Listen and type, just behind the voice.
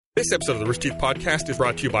This episode of the Rooster Teeth Podcast is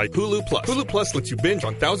brought to you by Hulu Plus. Hulu Plus lets you binge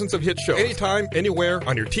on thousands of hit shows anytime, anywhere,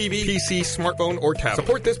 on your TV, PC, smartphone, or tablet.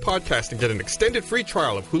 Support this podcast and get an extended free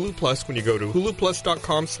trial of Hulu Plus when you go to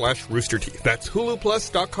huluplus.com/roosterteeth. That's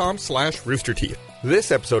huluplus.com/roosterteeth.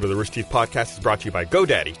 This episode of the Rooster Teeth Podcast is brought to you by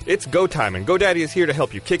GoDaddy. It's go time, and GoDaddy is here to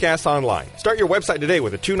help you kick ass online. Start your website today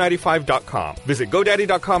with a $2.95.com. Visit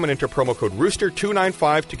GoDaddy.com and enter promo code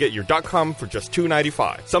Rooster295 to get your .com for just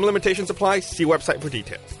 $2.95. Some limitations apply. See website for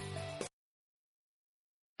details.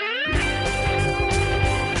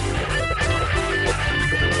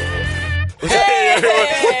 Hey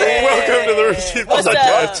everyone! Welcome to the Rooster Teeth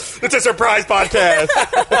Podcast. It's a surprise podcast.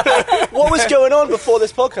 What was going on before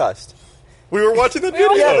this podcast? We were watching the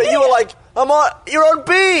video. Yeah, but you were like, you're on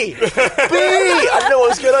B! B! I didn't know what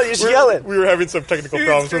was going on, you were just yelling. We were having some technical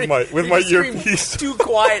problems with my earpiece. Too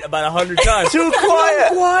quiet about 100 times. Too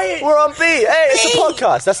quiet! We're on B! Hey, it's a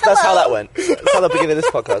podcast. That's how that went. That's how the beginning of this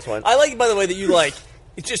podcast went. I like, by the way, that you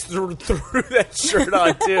it just threw that shirt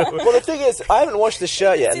on, too. Well, the thing is, I haven't washed this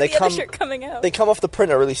shirt yet, and the other shirt coming out. They come off the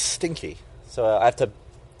printer really stinky. So I have to...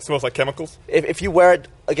 Smells like chemicals? If you wear it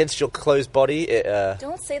against your closed body, it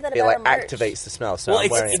don't say that it about like our merch. activates the smell. So Well, I'm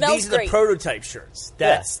wearing it. these are the prototype shirts.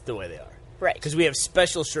 That's the way they are. Right. Because we have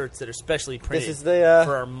special shirts that are specially printed This is the,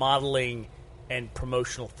 for our modeling and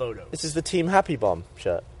promotional photos. This is the Team Happy Bomb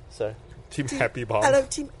shirt. So Team Happy Bomb. Hello,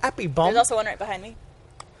 Team Happy Bomb. There's also one right behind me.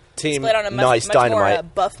 Team Split on a Nice much Dynamite. more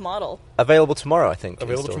buff model. Available tomorrow, I think.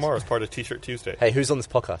 Available tomorrow as part of T-Shirt Tuesday. Hey, who's on this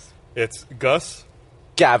podcast? It's Gus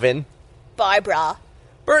Gavin. Bye, brah.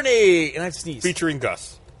 Bernie! And I've sneezed. featuring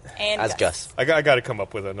Gus. And As Gus. I got to come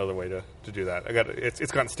up with another way to do that.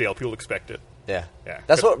 It's gotten stale. People expect it. Yeah. Yeah.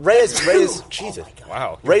 That's what Ray is. Jesus.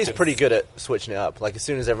 Wow. Ray's pretty good at switching it up. Like, as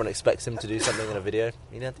soon as everyone expects him to do something in a video,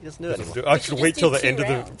 he doesn't do it anymore. I should wait till the do end 2 of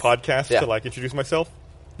the rounds. podcast Yeah. to introduce myself.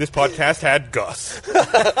 This podcast had Gus.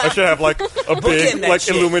 I should have a big Bookend that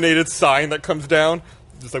shit. illuminated sign that comes down,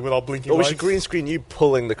 just with all blinking Or we lights. should green screen you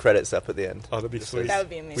pulling the credits up at the end. Oh, that'd be sweet. That would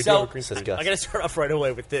be amazing. We do So, have a green Says screen. Gus. I got to start off right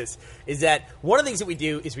away with this, is that one of the things that we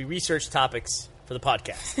do is we research topics for the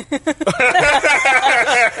podcast.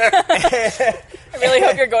 I really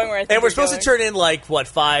hope you're going where I think And we're you're supposed to going. turn in,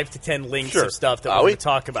 5 to 10 links Sure. of stuff that Are we're we? going to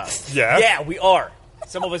talk about. Yeah? Yeah, we are.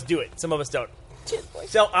 Some of us do it. Some of us don't. Cheers, boys.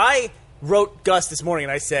 So I wrote Gus this morning,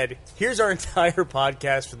 and I said, here's our entire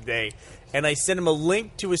podcast for the day. And I sent him a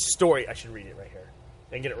link to his story. I should read it right here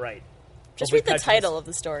and get it right. Just Hopefully read the Patrick title is- of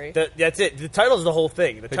the story. That's it. The title is the whole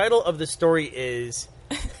thing. The title of the story is...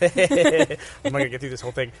 I'm not going to get through this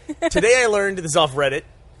whole thing. Today I learned, this is off Reddit,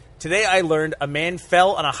 today I learned a man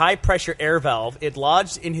fell on a high-pressure air valve. It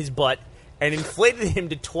lodged in his butt and inflated him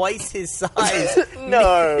to twice his size.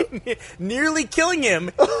 No. Nearly killing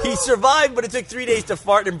him. He survived, but it took 3 days to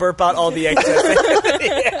fart and burp out all the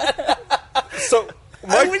excess. So,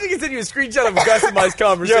 I wish you could send you a screenshot of Gus and my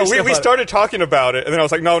conversation. yeah, we about it. started talking about it, and then I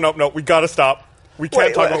was like, no, we got to stop. We can't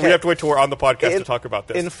Wait, talk about it. okay. We have to wait till we're on the podcast to talk about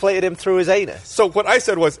this. Inflated him through his anus. So what I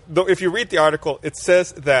said was, though, if you read the article, it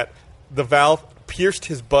says that the valve pierced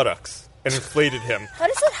his buttocks and inflated him. How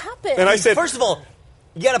does that happen? And I said, First of all,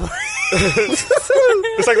 you gotta...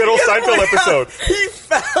 it's like that old Seinfeld episode.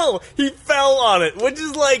 He fell on it, which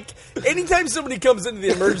is like anytime somebody comes into the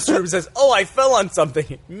emergency room and says, "Oh, I fell on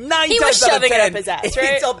something," 9 He times was out of shoving it 10, up his ass, it's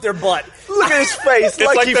right? up their butt. Look at his face.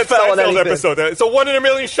 It's like he that fell on Seinfeld anything. episode. It's a 1 in a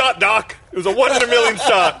million shot, Doc. It was a 1 in a million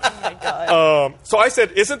shot. Oh my God. So I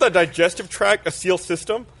said, isn't the digestive tract a sealed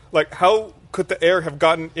system? Like, how could the air have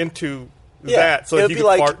gotten into that so it that would he be could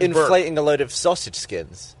like fart and burp? inflating a load of sausage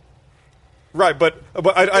skins. Right, but It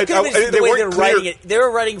could have been they the way they're weren't clear. writing it. They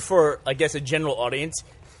were writing for, I guess, a general audience.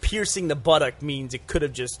 Piercing the buttock means it could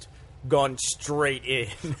have just gone straight in.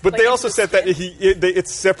 But Like they into also the said that it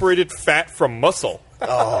separated fat from muscle.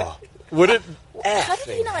 Oh. Would it? How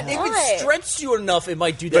did he not If die? it stretched you enough, it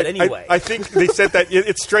might do that anyway. I think they said that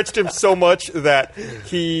it stretched him so much that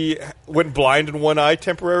he went blind in one eye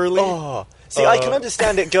temporarily. Oh. See, I can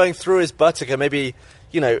understand it going through his buttock and maybe,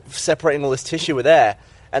 separating all this tissue with air.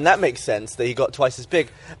 And that makes sense that he got twice as big.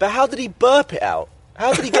 But how did he burp it out?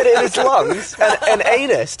 How did he get it in his lungs and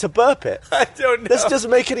anus to burp it? I don't know. This doesn't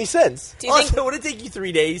make any sense. Do you think? Also, would it take you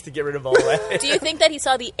 3 days to get rid of all that? Do you think that he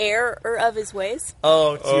saw the error of his ways?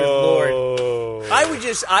 Oh, dear Lord. Oh. I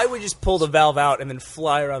would just pull the valve out and then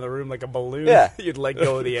fly around the room like a balloon. Yeah. You'd let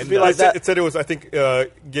go of the end. Be of like it. that. It said it was, I think,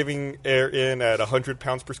 giving air in at 100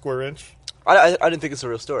 pounds per square inch. I don't think it's a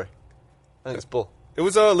real story. I think it's bull. It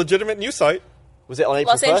was a legitimate news site. Was it on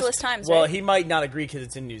April Los 1st? Angeles Times, Well, right? he might not agree because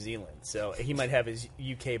it's in New Zealand, so he might have his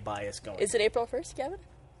UK bias going. Is it April 1st, Gavin?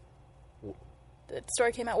 The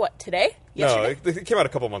story came out, what, today? No, Yesterday? it came out a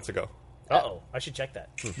couple months ago. Uh-oh. I should check that.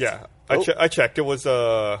 Yeah, I checked. It was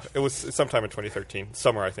sometime in 2013,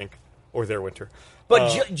 summer, I think, or their winter.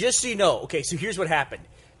 But just so you know, okay, so here's what happened.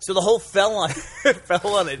 So the whole fell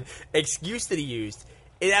on an excuse that he used,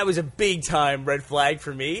 and that was a big time red flag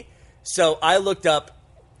for me. So I looked up,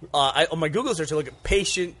 on my Google search, I looked at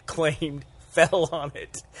patient claimed fell on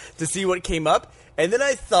it to see what came up. And then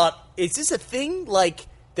I thought, is this a thing like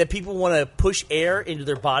that people want to push air into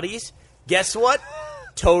their bodies? Guess what?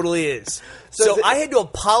 Totally is. So I had to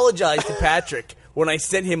apologize to Patrick when I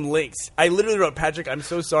sent him links. I literally wrote, Patrick, I'm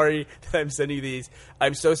so sorry that I'm sending you these.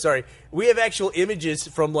 I'm so sorry. We have actual images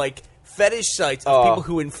from, like, fetish sites of people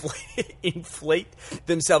who inflate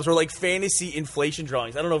themselves, or, like, fantasy inflation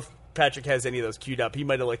drawings. I don't know if Patrick has any of those queued up. He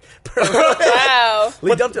might have, like, Wow.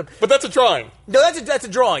 dumped them. But that's a drawing. No, that's a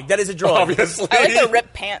drawing. That is a drawing. Obviously. I like the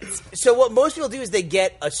ripped pants. So what most people do is they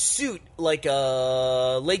get a suit, like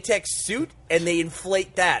a latex suit, and they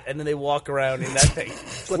inflate that, and then they walk around in that thing.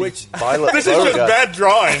 Which Violet This is just Beauregard. bad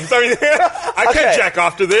drawings. I mean, I can't jack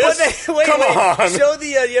off to this. Wait, Come on. Show the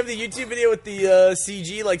you have the YouTube video with the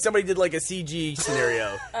CG. Like somebody did like a CG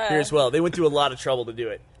scenario here as well. They went through a lot of trouble to do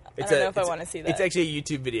it. I don't know if I want to see that. It's actually a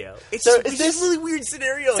YouTube video. It's So it's is just this- really weird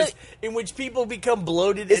scenarios in which people become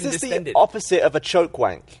bloated Is and this distended. the opposite of a choke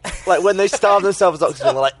wank? Like when they starve themselves with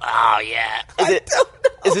oxygen, they're like, oh yeah.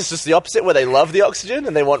 Is this just the opposite, where they love the oxygen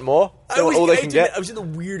and they want more? They want all they can get? I was in the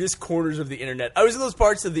weirdest corners of the internet. I was in those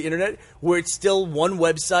parts of the internet where it's still one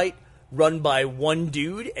website run by one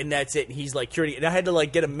dude, and that's it. And he's like curating. And I had to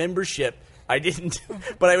like get a membership. I didn't,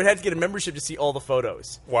 but I would have to get a membership to see all the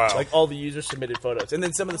photos. Wow. Like all the user submitted photos, and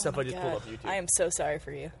then some of the stuff I just pulled off YouTube. I am so sorry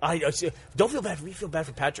for you. I don't feel bad for me. Feel bad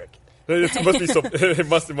for Patrick. It must be so. It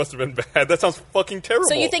must have been bad. That sounds fucking terrible.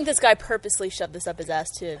 So you think this guy purposely shoved this up his ass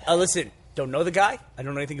too? Listen, don't know the guy. I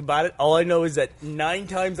don't know anything about it. All I know is that 9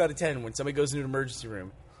 times out of 10, when somebody goes into an emergency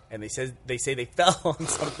room and they say they fell on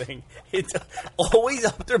something, it's always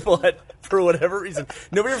up their butt for whatever reason.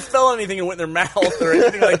 Nobody ever fell on anything and went in their mouth or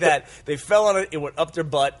anything like that. They fell on it, it went up their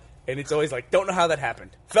butt, and it's always like, don't know how that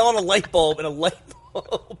happened. Fell on a light bulb, and a light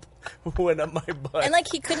bulb went up my butt. And like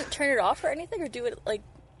he couldn't turn it off or anything, or do it like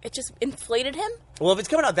it just inflated him? Well, if it's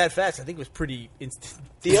coming out that fast, I think it was pretty instant.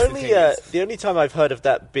 The only time I've heard of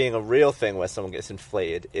that being a real thing where someone gets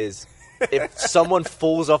inflated is if someone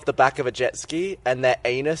falls off the back of a jet ski and their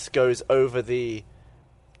anus goes over the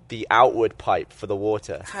outward pipe for the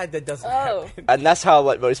water. God, that doesn't Oh. happen. And that's how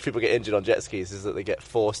like most people get injured on jet skis, is that they get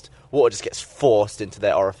water just gets forced into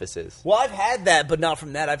their orifices. Well, I've had that, but not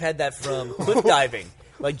from that. I've had that from cliff diving,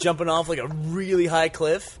 like jumping off like a really high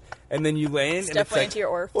cliff, and then you land. And Stuff it's went like, into your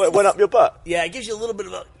orifice. Well, it went up your butt. yeah, it gives you a little bit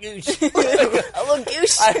of a goosh. A little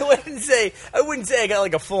goose. I wouldn't say I got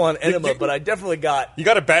like a full on enema, but I definitely got. You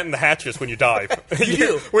got to batten the hatches when you dive. You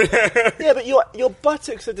do. Yeah, but your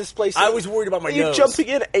buttocks are displaced. I was worried about my You're nose. jumping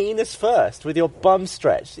in anus first with your bum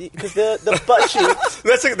stretched because the butt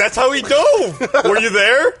cheeks. That's how he dove. Were you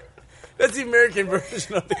there? That's the American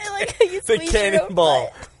version of the, I like how you the squeeze your own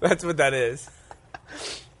cannonball. butt. That's what that is.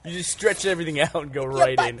 You just stretch everything out and go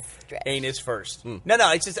right butt in. stretch. Anus first. No,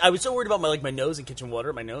 it's just I was so worried about my nose and kitchen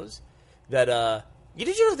water, my nose, that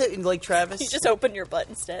did you know that in Lake Travis? You just open your butt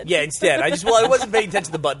instead. Yeah, instead. I wasn't paying attention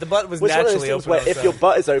to the butt. The butt was Which one of those naturally things open. where on its if your own.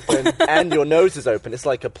 butt is open and your nose is open, it's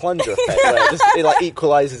like a plunger effect where it like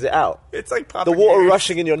equalizes it out. It's like The popping water ears.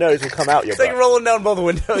 rushing in your nose will come out your It's like butt. rolling down both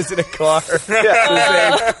windows in a car.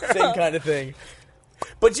 same kind of thing.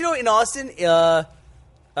 But you know, in Austin, one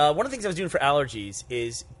of the things I was doing for allergies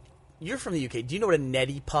is, you're from the UK. Do you know what a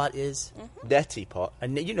neti pot is? Neti pot.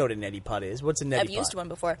 You know what a neti pot is. What's a neti pot? I've used one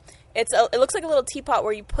before. It looks like a little teapot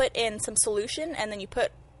where you put in some solution and then you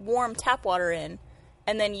put warm tap water in,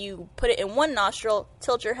 and then you put it in one nostril,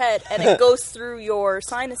 tilt your head, and it goes through your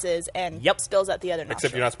sinuses and spills out the other nostril.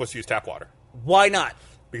 Except you're not supposed to use tap water Why not?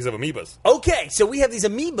 because of amoebas. Okay, so we have these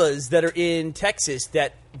amoebas that are in Texas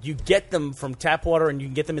that you get them from tap water and you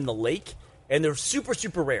can get them in the lake, and they're super,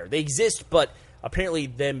 super rare. They exist, but apparently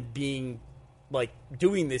them being, like,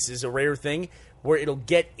 doing this is a rare thing where it'll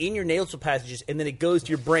get in your nasal passages and then it goes to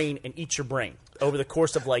your brain and eats your brain over the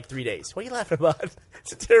course of, like, 3 days. What are you laughing about?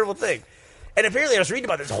 It's a terrible thing. And apparently I was reading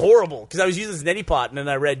about this. It's horrible because I was using this neti pot and then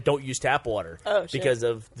I read don't use tap water because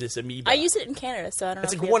of this amoeba. I use it in Canada, so I don't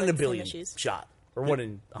It's know. like if we 1 have, in a the same billion issues. shot. Or 1 in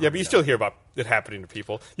Yeah, 100 but you still hear about it happening to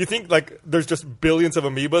people. You think, like, there's just billions of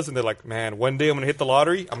amoebas, and they're like, man, one day I'm going to hit the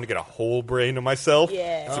lottery, I'm going to get a whole brain of myself.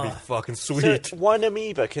 Yeah. It's going to be fucking So sweet. one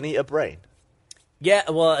amoeba can eat a brain. Yeah,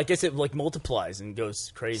 well, I guess it like multiplies and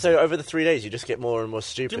goes crazy. So over the 3 days, you just get more and more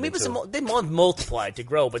stupid. Dude, maybe until- they multiply to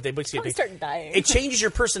grow, but they basically Probably start dying. It changes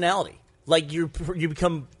your personality. Like you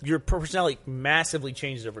become your personality massively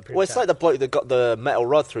changes over a period Well, of it's time. like the bloke that got the metal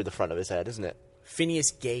rod through the front of his head, isn't it?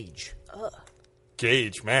 Phineas Gage.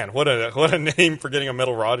 Gage, man, what a name for getting a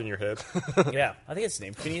metal rod in your head. Yeah, I think it's his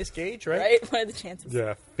name. Phineas Gage, right? Right? What are the chances?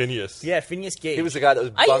 Yeah, Phineas. Yeah, Phineas Gage. He was the guy that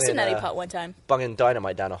was I used a bunging, neti pot one time. bunging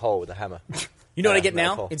dynamite down a hole with a hammer. You know what I get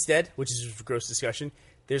metal now pole. instead, which is a gross discussion.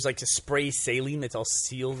 There's like to spray saline that's all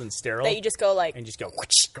sealed and sterile, That you just go like, and just go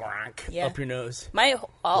Yeah. up your nose.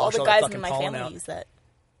 all Wash the all that guys fucking in my pollen family out. use that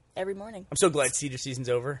every morning. I'm so glad Cedar season's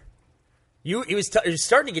over. It was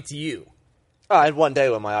starting to get to you Oh, I had one day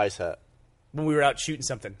when my eyes hurt. when we were out shooting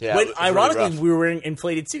something. Yeah, When, it was really ironically, rough. we were wearing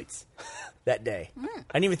inflated suits that day. I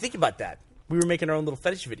didn't even think about that. We were making our own little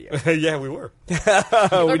fetish video. Yeah, we were. People we are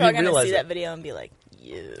probably didn't going to realize see it. that video and be like,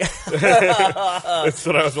 yeah. That's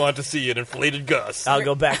what I was wanting to see, an inflated Gus. I'll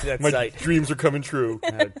go back to that My site. dreams are coming true.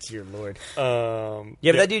 Oh, dear Lord.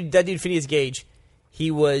 Yeah, but that dude Phineas Gage, he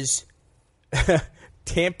was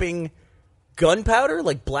tamping gunpowder,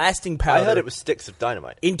 like blasting powder. I heard it was sticks of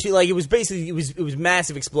dynamite. into like it was basically it was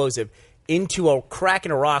massive explosive into a crack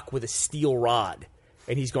in a rock with a steel rod,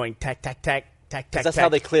 and he's going tack tack tack tack tack. That's tack. how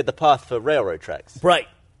they cleared the path for railroad tracks. Right,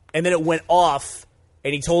 and then it went off,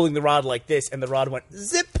 and he's holding the rod like this, and the rod went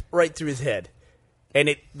zip right through his head,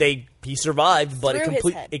 and he survived, but Through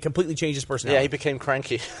his head. it completely changed his Yeah, personality. he became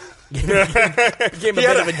cranky. became He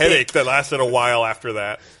had bit a of headache dick. that lasted a while after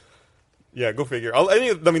that. Yeah, go figure. I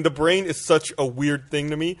mean, the brain is such a weird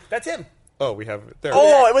thing to me. That's him. Oh, we have it there.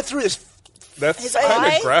 Oh, it went through his. That's his kind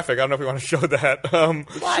eye? of graphic. I don't know if we want to show that. Show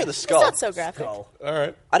the It's skull. not so graphic. Oh, All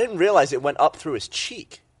right. I didn't realize it went up through his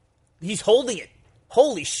cheek. he's holding it.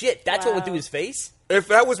 Holy shit! That's what went Wow. through his face. If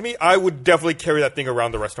that was me, I would definitely carry that thing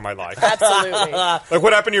around the rest of my life. Absolutely. Like,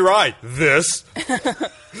 what happened to your eye? This.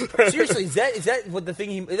 Seriously, is that what the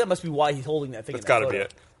thing? That must be why he's holding that thing. That's in that got to be photo.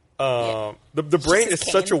 it. The brain his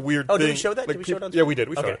is such a cane. weird Oh, thing. did we show that? Like, Did we show it on yeah, we did.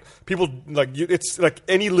 We showed Okay. it. People it's like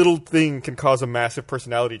any little thing can cause a massive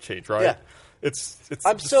personality change, right? Yeah. It's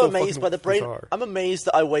I'm just so fucking amazed by the brain. bizarre. I'm amazed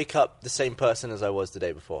that I wake up the same person as I was the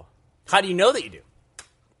day before. How do you know that you do?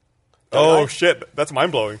 Oh I? shit, that's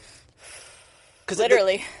mind blowing. Because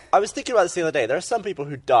Literally. I was thinking about this the other day. There are some people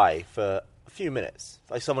who die for a few minutes,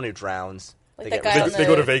 like someone who drowns. Like they that get guy really- on They the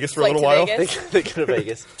go to Vegas for a flight little to while? Vegas. they go to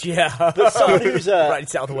Vegas. Yeah, But someone who's right,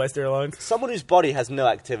 Southwest Airlines. someone whose body has no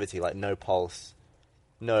activity, like no pulse,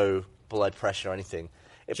 no blood pressure or anything.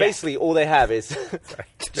 Basically, all they have is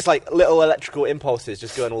just like little electrical impulses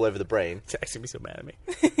just going all over the brain. It's actually be so mad at me.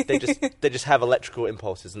 They just have electrical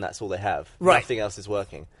impulses, and that's all they have. Right. Nothing else is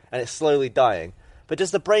working, and it's slowly dying. But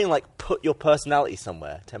does the brain like put your personality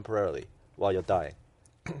somewhere temporarily while you're dying?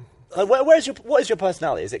 Like, what is your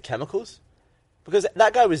personality? Is it chemicals? Because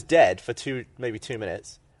that guy was dead for maybe 2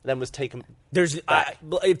 minutes, and then was taken.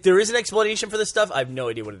 If there is an explanation for this stuff, I have no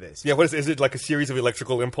idea what it is. Yeah, what is it like a series of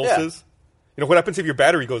electrical impulses? You know, what happens if your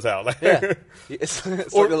battery goes out? Yeah, it's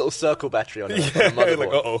like a little circle battery on it. On a motherboard. like,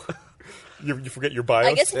 uh-oh. You forget your BIOS?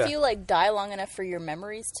 I guess Yeah. if you like die long enough for your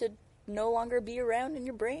memories to no longer be around in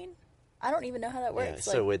your brain, I don't even know how that works. it's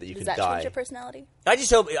like, so weird that you does can that die. change your personality? I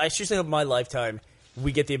seriously hope in my lifetime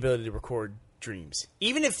we get the ability to record dreams.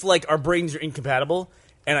 Even if like our brains are incompatible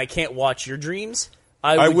and I can't watch your dreams,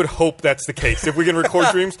 I would hope that's the case. If we can record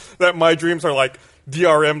dreams, that my dreams are like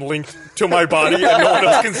DRM linked to my body and no one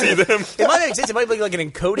else can see them. It might make sense. It might be like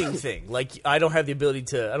an encoding thing. Like I don't have the ability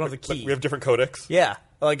to. I don't have the key. We have different codecs. Yeah,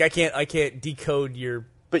 like I can't decode your.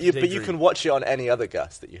 But you daydream. can watch it on any other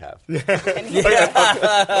Gus that you have.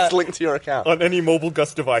 It's linked to your account. On any mobile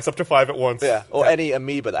Gus device, up to 5 at once. Yeah, or any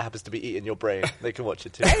amoeba that happens to be eating your brain, they can watch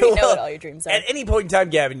it too. I already know what all your dreams are. At any point in time,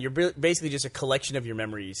 Gavin, you're basically just a collection of your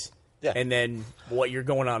memories. Yeah. And then what you're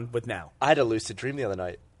going on with now. I had a lucid dream the other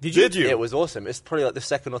night. Did you? It was awesome. It's probably like the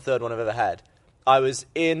second or third one I've ever had. I was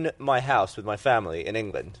in my house with my family in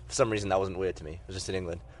England. For some reason, that wasn't weird to me. I was just in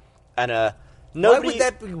England, and nobody. Why would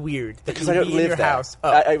that be weird? That Because you I would don't be in live your there. house.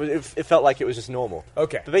 Oh. It felt like it was just normal.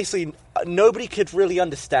 Okay. But basically, nobody could really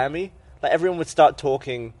understand me. Like everyone would start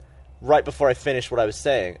talking right before I finished what I was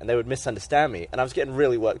saying, and they would misunderstand me, and I was getting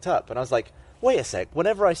really worked up. And I was like, "Wait a sec!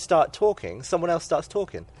 Whenever I start talking, someone else starts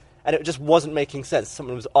talking," and it just wasn't making sense.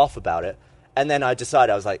 Someone was off about it, and then I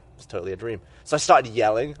decided I was like, "It's totally a dream." So I started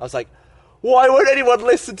yelling. I was like, "Why won't anyone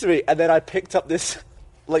listen to me?" And then I picked up this.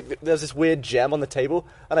 Like, there's this weird gem on the table,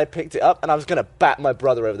 and I picked it up, and I was going to bat my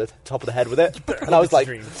brother over the top of the head with it. And I was like,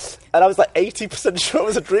 80% sure it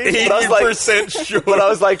was a dream. But I was like, 80% sure. But I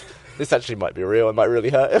was like, this actually might be real. It might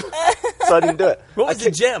really hurt him. So I didn't do it. What was I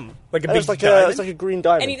the gem? Like a It big was like diamond? it was like a green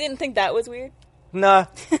diamond. And you didn't think that was weird? Nah.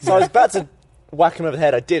 So I was about to whack him over the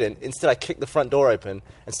head. I didn't. Instead, I kicked the front door open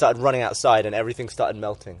and started running outside, and everything started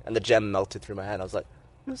melting, and the gem melted through my hand. I was like,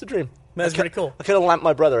 it was a dream. That's pretty cool. I could have lamped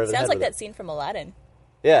my brother over the Sounds head like with that scene from Aladdin. it.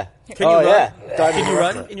 Yeah. Can you run? Yeah. Can you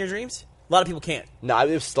run in your dreams? A lot of people can't. No,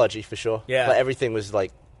 it was sludgy for sure. Yeah. Like, everything was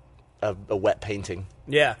like a wet painting.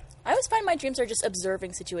 Yeah. I always find my dreams are just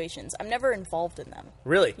observing situations. I'm never involved in them.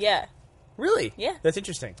 Really? Yeah. Really? Yeah. That's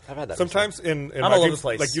interesting. I've had that. Sometimes in I'm my all over dreams, the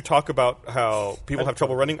place. like you talk about how people have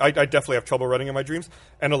trouble running. I definitely have trouble running in my dreams,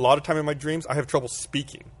 and a lot of time in my dreams, I have trouble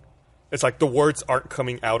speaking. It's like the words aren't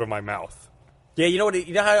coming out of my mouth. Yeah, you know what?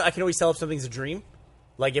 You know how I can always tell if something's a dream?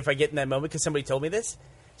 Like if I get in that moment because somebody told me this.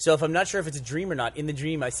 So if I'm not sure if it's a dream or not, in the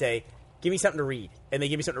dream I say, "Give me something to read," and they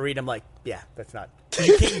give me something to read. I'm like, "Yeah, that's not."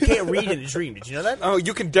 You can't read in a dream. Did you know that? Oh,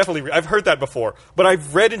 you can definitely read. I've heard that before, but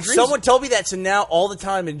I've read in dreams. Someone told me that, so now all the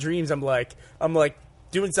time in dreams, I'm like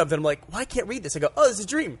doing something. I'm like, "Why can't I read this?" I go, "Oh, this is a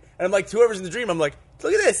dream," and I'm like, whoever's in the dream, I'm like,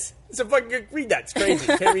 "Look at this! It's a fucking read that. It's crazy.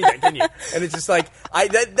 You can't read that, can you?" And it's just like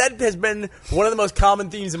that has been one of the most common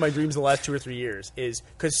themes in my dreams in the last 2 or 3 years is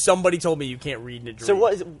because somebody told me you can't read in a dream. So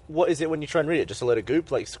what is it when you try and read it? Just a load of goop,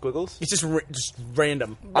 like squiggles? It's just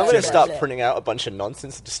random. I'm going to start Shit. printing out a bunch of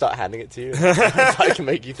nonsense and just start handing it to you. If I can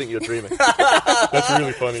make you think you're dreaming. That's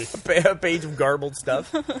really funny. A page of garbled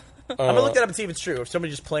stuff. I'm gonna look that up and see if it's true. If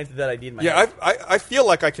somebody just planted that idea in my Yeah, head. I feel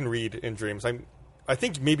like I can read in dreams. I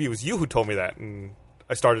think maybe it was you who told me that, and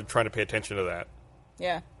I started trying to pay attention to that.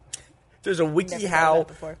 Yeah. There's a Never thought of WikiHow that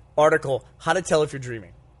before. article, how to tell if you're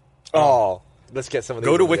dreaming. Oh, let's get some of these.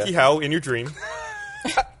 Go to ones, yeah. WikiHow in your dream.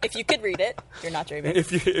 If you could read it, you're not dreaming.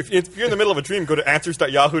 If you're in the middle of a dream, go to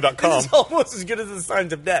answers.yahoo.com. It's almost as good as the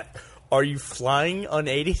signs of death. Are you flying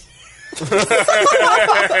unaided?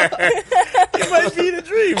 It might be in a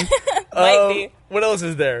dream. Might be. What else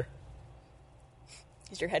is there?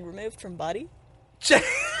 Is your head removed from body? Check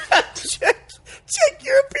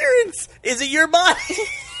your appearance. Is it your body?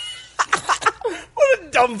 What a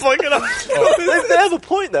dumb fucking They have a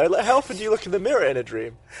point though. Like, how often do you look in the mirror in a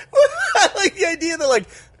dream? I like the idea. They're like,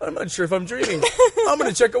 I'm not sure if I'm dreaming. I'm going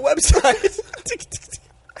to check a website.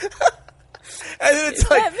 And then it's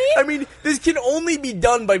like, that me? I mean, this can only be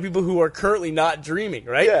done by people who are currently not dreaming,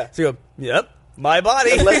 right? Yeah. So you go, yep, my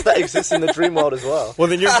body. Unless that exists in the dream world as well. Well,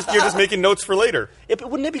 then you're just making notes for later. Yeah, but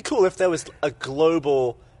wouldn't it be cool if there was a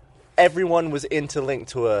global... Everyone was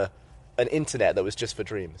interlinked to an internet that was just for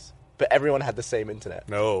dreams. But everyone had the same internet.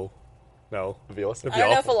 No. It'd be awesome. I don't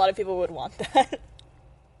know if a lot of people would want that.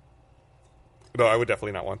 No, I would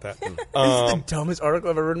definitely not want that. This is the dumbest article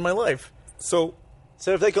I've ever read in my life. So,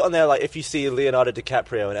 So if they got on there, like, if you see Leonardo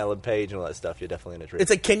DiCaprio and Ellen Page and all that stuff, you're definitely in a dream. It's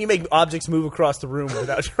like, can you make objects move across the room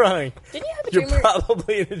without trying? Didn't you have a You're dream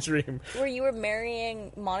probably in a dream. where you were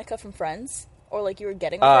marrying Monica from Friends? Or like you were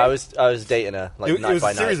getting with her? I was dating her, like, it night was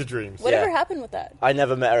by a series night. of dreams. Whatever yeah. happened with that? I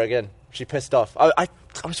never met her again. She pissed off. I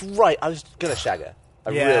was right. I was going to shag her.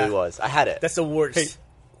 I Yeah. really was. I had it. That's the worst. Hey,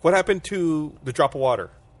 what happened to the drop of water?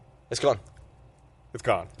 It's gone. It's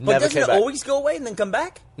gone. but Never doesn't came it back. always go away and then come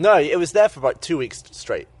back? No, it was there for about 2 weeks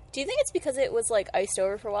straight. Do you think it's because it was like iced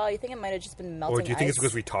over for a while? You think it might have just been melting Or do you think ice? it's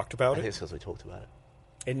because we talked I about think it? it's because we talked about it.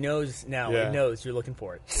 It knows now. Yeah. It knows you're looking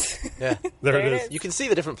for it. Yeah. There it There it is. is. You can see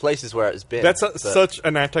the different places where it's been. That's but such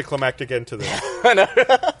an anticlimactic end to this. I know.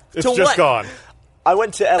 It's To just what? gone. I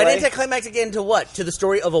went to LA. An anticlimactic end to what? To the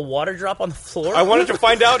story of a water drop on the floor? I wanted to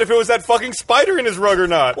find out if it was that fucking spider in his rug or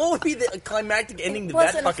not. What would be the climactic ending to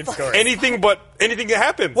that wasn't a fucking fuck- story? Anything that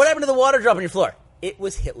happens. What happened to the water drop on your floor? It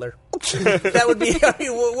was Hitler. That would be. I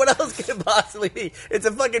mean, what else could it possibly be? It's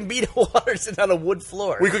a fucking bead of water sitting on a wood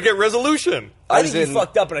floor. We could get resolution. I was think you in-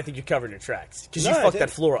 fucked up, and I think you covered your tracks because you No, I fucked that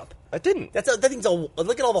didn't. floor up. I didn't. That thing's all.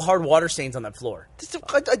 Look at all the hard water stains on that floor.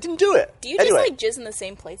 I didn't do it. Do you anyway, just like jizz in the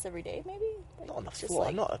same place every day? Maybe like, not on the just floor. like-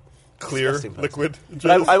 I'm not a Clear, disgusting person. liquid.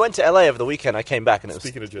 But I went to LA over the weekend. I came back and it was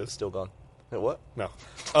Speaking of jizz. still gone. Wait, what? No.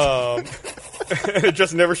 It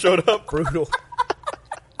just never showed up. Brutal.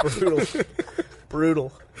 Brutal.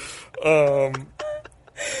 Brutal. Um,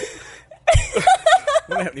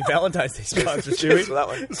 We don't have any Valentine's Day sponsors, do we? Cheers for that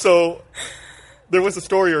one. so, there was a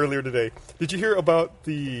story earlier today. Did you hear about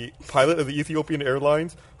the pilot of the Ethiopian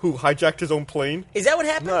Airlines who hijacked his own plane? Is that what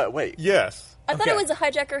happened? No, wait. Yes. I thought Okay. it was a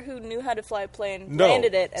hijacker who knew how to fly a plane, No.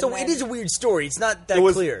 landed it, and So then... it is a weird story. It's not that It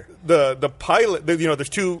was clear. the pilot. There's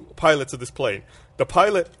two pilots of this plane. The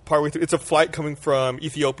pilot, partway through, it's a flight coming from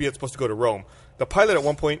Ethiopia. It's supposed to go to Rome. The pilot at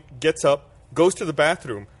one point gets up, goes to the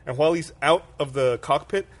bathroom, and while he's out of the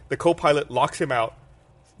cockpit, the co-pilot locks him out,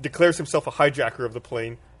 declares himself a hijacker of the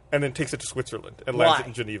plane, and then takes it to Switzerland and lands Why? it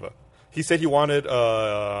in Geneva. He said he wanted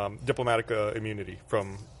diplomatic immunity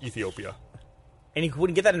from Ethiopia. And he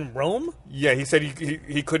wouldn't get that in Rome? Yeah, he said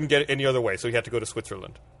he couldn't get it any other way, so he had to go to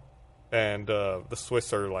Switzerland. And the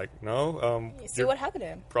Swiss are like, no. You see what happened to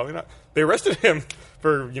him? Probably not. They arrested him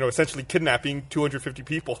for, essentially kidnapping 250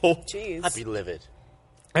 people. Jeez. I'd be livid.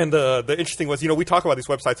 And the interesting was, we talk about these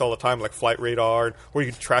websites all the time, like Flight Radar, where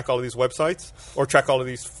you can track all of these websites or track all of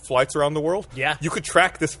these flights around the world. Yeah. You could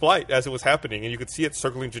track this flight as it was happening, and you could see it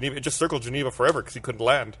circling Geneva. It just circled Geneva forever because he couldn't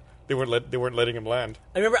land. They weren't letting him land.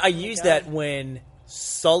 I remember I used that when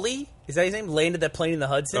Sully, is that his name, landed that plane in the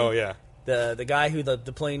Hudson. Oh, yeah. The guy who the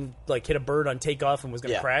plane hit a bird on takeoff and was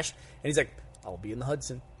going to Yeah. crash, and he's like, "I'll be in the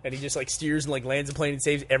Hudson," and he just steers and lands the plane and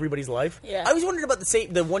saves everybody's life. Yeah. I was wondering about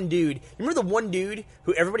the one dude. Remember the one dude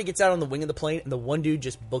who everybody gets out on the wing of the plane, and the one dude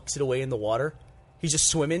just books it away in the water. He's just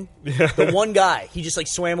swimming. Yeah. The one guy, he just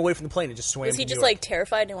swam away from the plane and just swam. Was he to just New York.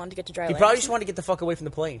 terrified and wanted to get to dry He land? probably just wanted to get the fuck away from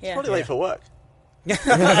the plane. Yeah. Probably late for work.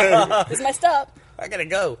 This messed up. I gotta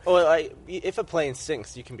go. Or if a plane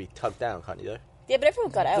sinks, you can be tugged down, can't you? Though. Yeah, but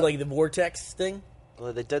everyone got out. Like the vortex thing.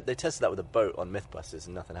 Well, they tested that with a boat on MythBusters,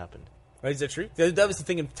 and nothing happened. Right, is that true? That was the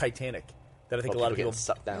thing in Titanic that I think a lot of people. getting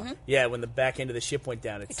sucked down. Yeah, when the back end of the ship went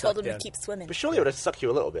down, it He told sucked him down. to keep swimming. But surely it would have sucked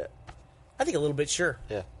you a little bit. I think a little bit, sure.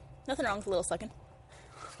 Yeah. Nothing wrong with a little sucking.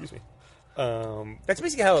 Excuse me. That's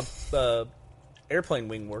basically how a airplane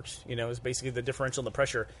wing works. It's basically the differential in the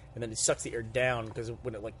pressure, and then it sucks the air down because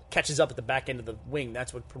when it catches up at the back end of the wing,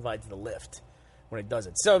 that's what provides the lift when it does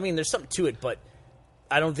it. So I mean, there's something to it, but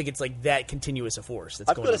I don't think it's that continuous a force that's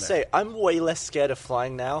I've going got on to there. say, I'm way less scared of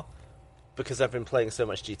flying now because I've been playing so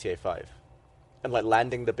much GTA 5. And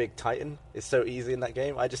landing the big Titan is so easy in that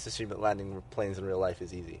game. I just assume that landing planes in real life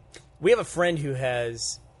is easy. We have a friend who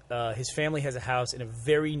has his family has a house in a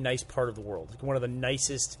very nice part of the world, one of the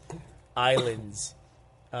nicest islands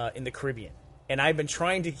in the Caribbean. And I've been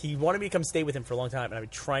trying to. He wanted me to come stay with him for a long time, and I've been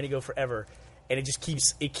trying to go forever. And it just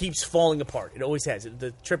keeps falling apart. It always has.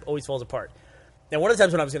 The trip always falls apart. Now, one of the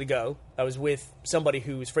times when I was going to go, I was with somebody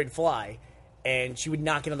who was afraid to fly, and she would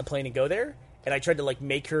not get on the plane and go there. And I tried to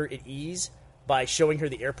make her at ease by showing her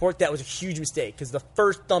the airport. That was a huge mistake because the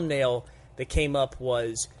first thumbnail that came up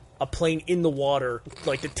was a plane in the water,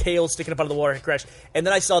 the tail sticking up out of the water had crashed. And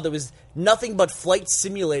then I saw there was nothing but flight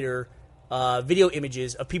simulator video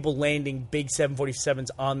images of people landing big 747s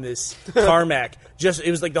on this tarmac.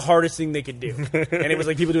 It was the hardest thing they could do. And it was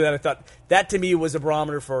people doing that. I thought, that to me was a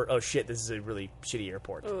barometer for, oh shit, this is a really shitty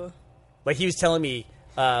airport. Ugh. He was telling me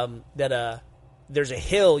that there's a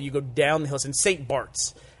hill, you go down the hill, it's in St.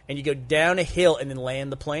 Bart's, and you go down a hill and then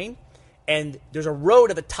land the plane, and there's a road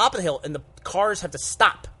at the top of the hill, and the cars have to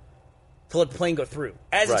stop to let the plane go through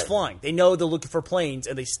as it's Right. flying. They know they're looking for planes,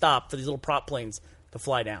 and they stop for these little prop planes to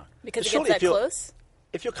fly down. Because it Surely gets if that you're- close?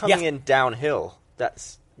 If you're coming Yeah. in downhill,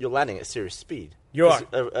 you're landing at serious speed. You 'Cause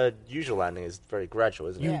A usual landing is very gradual,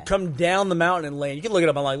 isn't You it? Yeah. come down the mountain and land. You can look it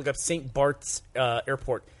up online. Look up St. Bart's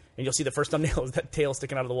Airport, and you'll see the first thumbnail is that tail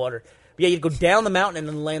sticking out of the water. But yeah, you go down the mountain and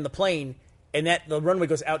then land the plane, and the runway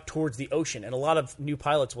goes out towards the ocean. And a lot of new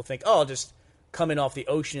pilots will think, oh, I'll just come in off the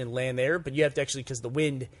ocean and land there. But you have to actually, because the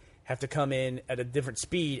wind, have to come in at a different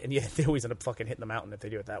speed, and yet they always end up fucking hitting the mountain if they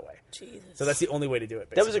do it that way. Jesus. So that's the only way to do it.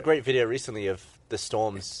 There was a basically. great video recently of the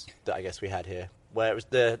storms that I guess we had here, where it was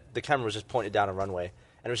the camera was just pointed down a runway,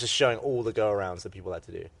 and it was just showing all the go-arounds that people had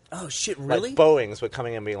to do. Oh shit! Really? Like Boeings were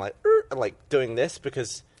coming in being and doing this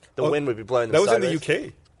because the wind would be blowing them That was in sideways. the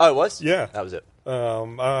UK. Oh, it was? Yeah. That was it.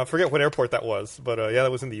 I forget what airport that was, but yeah,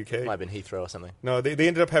 that was in the UK. Might have been Heathrow or something. No, they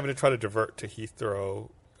ended up having to try to divert to Heathrow.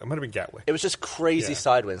 It might have been Gatwick. It was just crazy Yeah.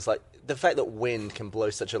 side winds. The fact that wind can blow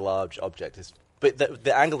such a large object is... But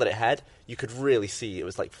the angle that it had, you could really see it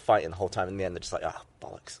was fighting the whole time. In the end, they're just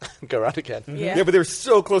bollocks. Go around again. Yeah. Yeah, but they were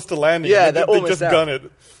so close to landing. Yeah, and they're they almost just there. gun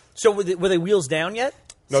it. So were they wheels down yet?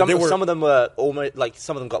 No, they were. Some of them were almost...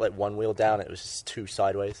 some of them got one wheel down. It was just two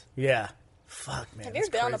sideways. Yeah. Fuck man. Have you that's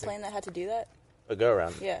ever been on a crazy. plane that had to do that? A go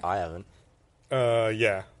around. Yeah. I haven't.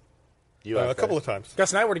 Yeah, You have a couple of times.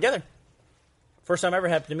 Gus and I were together. First time ever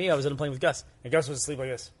happened to me, I was in a plane with Gus, and Gus was asleep like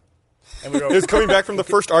this. And we were It was coming back from the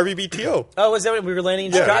first RVBTO. oh, was that what we were landing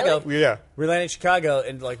in Yeah. Chicago? Yeah. We were landing in Chicago,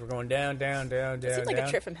 and we're going down, down, down, down, It seemed like down.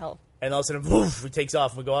 a trip from hell. And all of a sudden, woof, it takes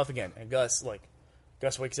off, and we go off again. And Gus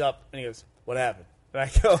wakes up, and he goes, "What happened?" And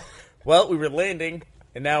I go, "Well, we were landing,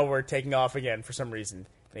 and now we're taking off again for some reason."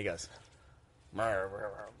 And he goes, and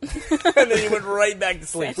then he went right back to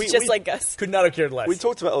sleep. It's just like Gus. Could not have cared less. We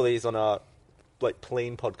talked about all these on our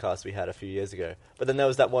plane podcast we had a few years ago. But then there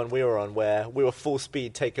was that one we were on where we were full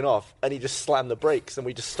speed taking off, and he just slammed the brakes, and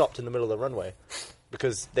we just stopped in the middle of the runway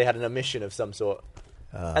because they had an emission of some sort.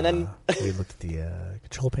 And then we looked at the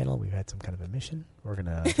control panel. We've had some kind of emission. We're going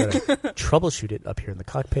to try to troubleshoot it up here in the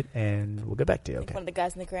cockpit, and we'll get back to you. Okay. One of the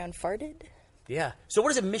guys in the ground farted. Yeah. So what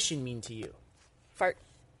does a mission mean to you? Fart.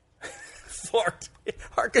 Fart.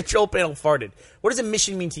 Our control panel farted. What does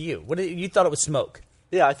emission mean to you? You thought it was smoke?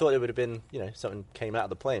 Yeah, I thought it would have been, something came out of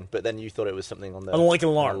the plane, but then you thought it was something on the Like an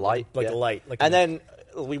alarm, on the light, like yeah. a light. And then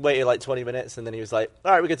we waited like 20 minutes, and then he was like,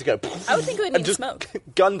 "All right, we're good to go." I would think it would And need just smoke.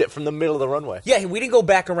 gunned it from the middle of the runway. Yeah, we didn't go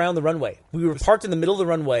back around the runway. We were parked in the middle of the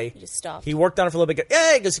runway. You just stopped. He worked on it for a little bit.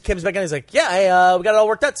 Yeah, he comes back in. He's like, "Yeah, we got it all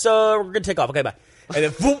worked out, so we're gonna take off." Okay, bye. And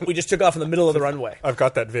then boom, we just took off in the middle of the runway. I've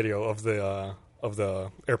got that video of the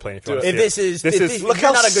airplane. If you want to If see this is if Look you're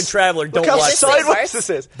how not a good traveler, don't Look how watch. sideways this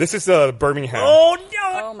is. This is Birmingham. Oh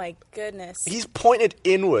no! Oh my goodness. He's pointed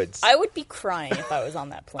inwards. I would be crying if I was on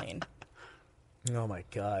that plane. Oh my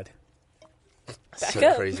god! Back so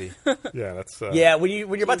up. crazy. Yeah, that's Yeah, when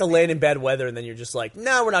you're about to land in bad weather and then you're just like,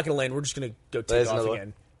 no, we're not going to land. We're just going to go take There's off another one.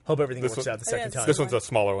 again. Hope everything This works one- out the second Okay, time. This one's a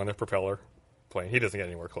smaller one, a propeller plane. He doesn't get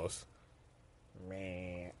anywhere close.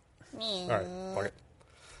 All right, fuck it.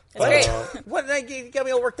 It's great. What? You got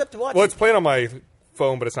me all worked up to watch. Well, it's playing on my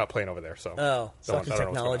phone, but it's not playing over there. So Oh, Don't- fucking I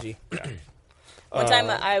don't know what's technology. One time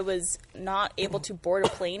I was not able to board a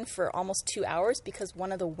plane for almost 2 hours because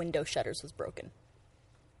one of the window shutters was broken.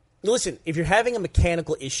 Listen, if you're having a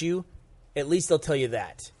mechanical issue, at least they'll tell you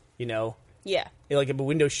that. You know, Yeah. like if a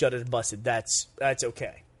window shutter's busted, that's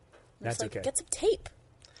okay. That's It's like, okay. get some tape.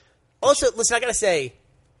 Also, listen, I gotta say,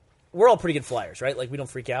 we're all pretty good flyers, right? Like we don't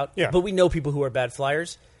freak out. Yeah. But we know people who are bad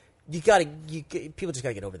flyers. People just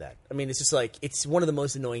gotta get over that. I mean, it's just like it's one of the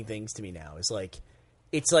most annoying things to me now. It's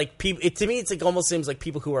like people. To me, it's like almost seems like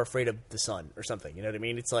people who are afraid of the sun or something. You know what I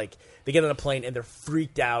mean? It's like they get on a plane and they're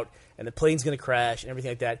freaked out, and the plane's gonna crash and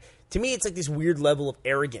everything like that. To me, it's like this weird level of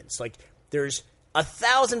arrogance. Like there's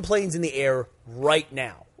 1,000 planes in the air right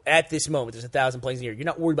now. At this moment, there's 1,000 planes in the air. You're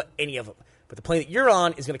not worried about any of them, but the plane that you're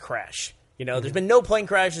on is gonna crash. You know, there's been no plane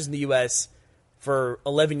crashes in the U.S. for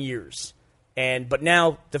 11 years. But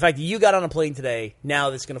now, the fact that you got on a plane today, now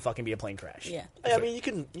there's going to fucking be a plane crash. Yeah. I mean,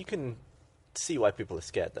 you can see why people are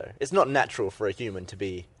scared, though. It's not natural for a human to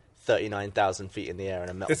be 39,000 feet in the air in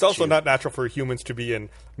a metal It's also tube. not natural for humans to be in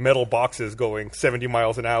metal boxes going 70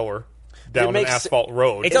 miles an hour down an makes- asphalt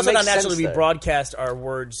road. It's also not makes natural sense, to be though. broadcast our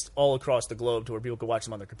words all across the globe to where people can watch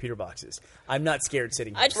them on their computer boxes. I'm not scared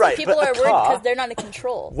sitting here. I just Right, think people but a are worried car- because they're not in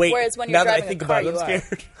control. Wait, Whereas when you're now that I driving think a car, about it, you I'm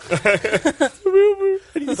are. scared.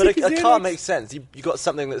 But a car makes sense. You got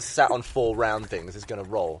something that's sat on 4 round things. It's going to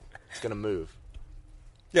roll. It's going to move.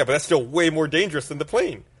 Yeah, but that's still way more dangerous than the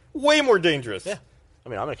plane. Way more dangerous. Yeah. I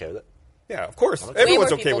mean, I'm okay with it. Yeah, of course. Way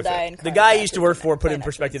Everyone's more okay people with die it. in car The guy I crashes used to work than for put it in plane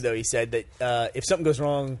perspective, accidents. though. He said that if something goes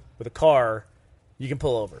wrong with a car, you can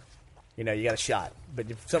pull over. You know, you got a shot. But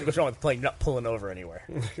if something goes wrong with the plane, you're not pulling over anywhere.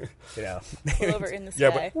 You know. Pull over in the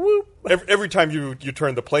Yeah, sky. but every time you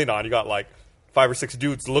turn the plane on, you got like 5 or 6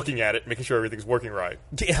 dudes looking at it, making sure everything's working right.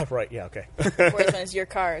 Yeah, right. Yeah, okay. Whereas when it's your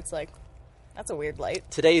car, it's like, that's a weird light.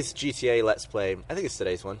 Today's GTA Let's Play, I think it's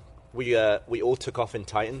today's one. We all took off in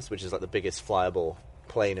Titans, which is like the biggest flyable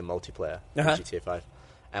plane in multiplayer in Uh-huh. GTA 5.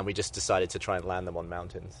 And we just decided to try and land them on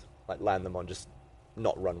mountains. Like land them on just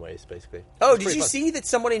not runways, basically. Oh, It's did pretty you fun. see that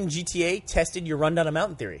someone in GTA tested your run down a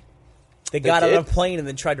mountain theory? They got out did? of a plane and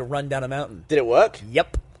then tried to run down a mountain. Did it work?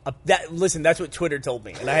 Yep. Listen, that's what Twitter told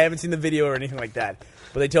me, and I haven't seen the video or anything like that.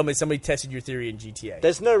 But they told me somebody tested your theory in GTA.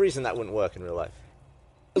 There's no reason that wouldn't work in real life.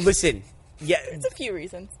 Listen, yeah, There's a few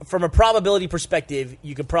reasons. from a probability perspective,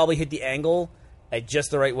 you could probably hit the angle at just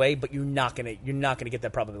the right way, but you're not gonna get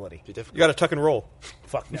that probability. Be difficult. You got to tuck and roll.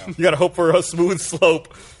 Fuck no. You got to hope for a smooth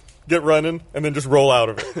slope, get running, and then just roll out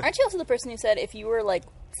of it. Aren't you also the person who said if you were like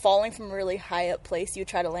falling from a really high up place, you would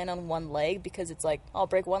try to land on one leg because it's like, I'll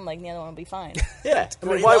break one leg and the other one will be fine. Yeah. I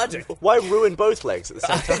mean, Great why, logic. why ruin both legs at the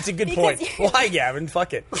same time? It's a good Because point. you're- Why, Gavin?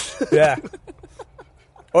 Fuck it. Yeah.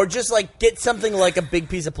 Or just like get something like a big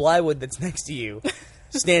piece of plywood that's next to you,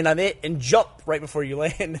 stand on it, and jump right before you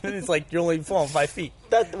land. And it's like you're only falling 5 feet.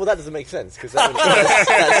 That doesn't make sense because that's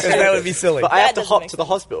That would be silly. But I That have to doesn't hop make to the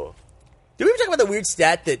hospital. Did we ever talk about the weird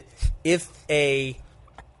stat that if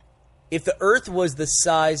the Earth was the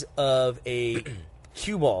size of a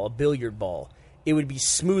cue ball, a billiard ball, it would be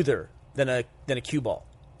smoother than a cue ball?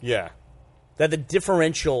 Yeah. That the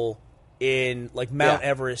differential in like Mount Yeah.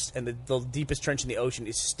 Everest and the deepest trench in the ocean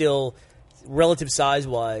is still relative size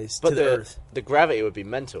wise But to the Earth. the gravity would be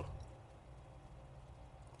mental.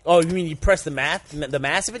 Oh, you mean you press the mass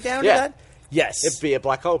of it down Yeah. to that? Yes. It'd be a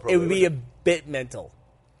black hole, probably. It would be a wouldn't bit mental.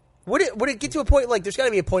 Would it get to a point like there's got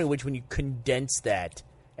to be a point in which when you condense that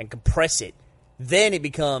and compress it, then it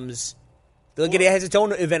becomes like it has its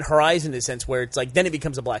own event horizon in a sense where it's like then it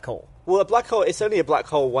becomes a black hole. Well, a black hole, it's only a black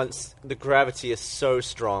hole once the gravity is so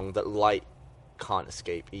strong that light can't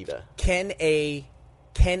escape either. Can a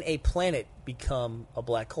can a planet become a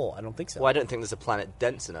black hole? I don't think so. Well, I don't think there's a planet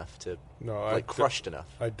dense enough to, crushed enough.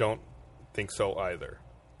 I don't think so either.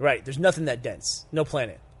 Right. There's nothing that dense. No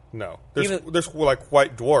planet. No. There's like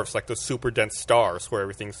white dwarfs, like the super dense stars, where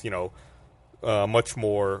everything's, much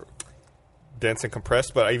more dense and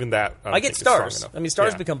compressed, but even that, I get stars. I mean,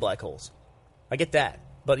 stars become black holes. I get that.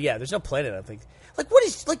 But yeah, there's no planet, I don't think.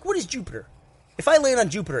 What is Jupiter? If I land on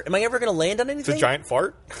Jupiter, am I ever going to land on anything? It's a giant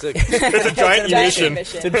fart. It's a, It's a giant emission.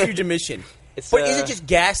 It's a huge emission. Is a- it just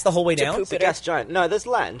gas the whole way down? it's a gas giant. No, there's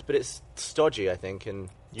land, but it's stodgy, I think, and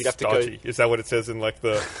you'd have Stodgy. to go... Is that what it says in like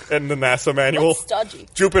the NASA manual? What's stodgy?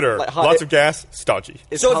 Jupiter, Like hard- lots of gas, stodgy.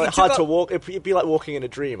 It's So if you hard took to up- walk. It'd be like walking in a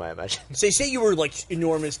dream, I imagine. Say you were like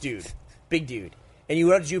enormous dude, big dude, and you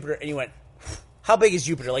went to Jupiter and you went, how big is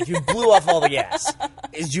Jupiter? Like you blew off all the gas.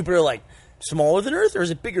 Is Jupiter like smaller than Earth or is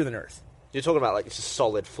it bigger than Earth? You're talking about like it's a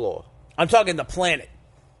solid floor. I'm talking the planet.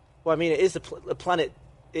 Well, I mean, it is the planet.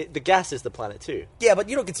 The gas is the planet too. Yeah, but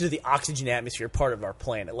you don't consider the oxygen atmosphere part of our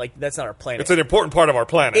planet. Like that's not our planet. It's an important part of our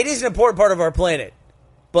planet. It is an important part of our planet,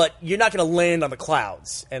 but you're not going to land on the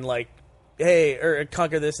clouds and like, hey, or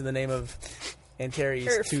conquer this in the name of Antares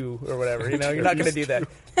Turf. 2 or whatever. You're not going to do that.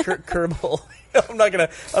 Kerbal. I'm not going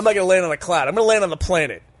to land on a cloud. I'm going to land on the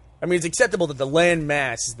planet. I mean, it's acceptable that the land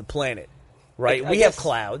mass is the planet, right? I We have guess-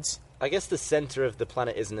 clouds. I guess the center of the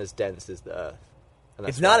planet isn't as dense as the Earth. And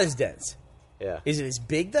that's It's not why- as dense. Yeah. Is it as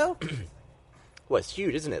big though? Well, it's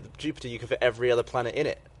huge, isn't it? Jupiter, you can fit every other planet in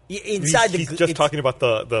it. Inside he's the just it's- talking about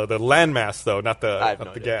the landmass, though, not I have the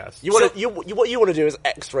no idea. gas. What you want to do is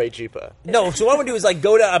X-ray Jupiter. No, so what I want to do is like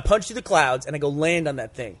go down, I punch through the clouds, and I go land on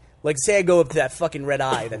that thing. Like say I go up to that fucking red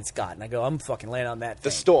eye that it's got, and I go, I'm fucking land on that thing.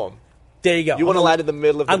 The storm. There you go. You want to I'm land in the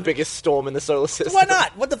middle of the I'm- biggest storm in the solar system. Why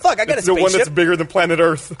not? What the fuck? I got a It's the one that's spaceship. bigger than planet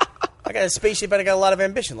Earth. I got a spaceship and I got a lot of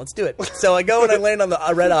ambition. Let's do it. So I go and I land on the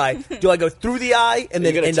red eye. Do I go through the eye and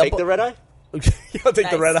You're then going to end take up? the red eye? I'll take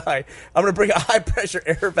the Nice. red eye. I'm going to bring a high pressure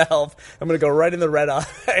air valve. I'm going to go right in the red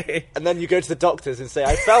eye. And then you go to the doctors and say,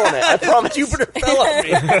 I fell on it. I promise. Jupiter fell on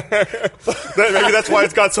me. Maybe that's why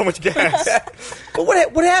it's got so much gas. But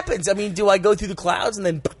what happens? I mean, do I go through the clouds and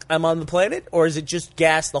then I'm on the planet, or is it just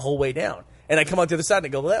gas the whole way down? And I come out the other side and I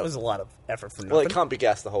go, well, that was a lot of effort for nothing. Well, it can't be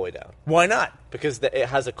gas the whole way down. Why not? Because it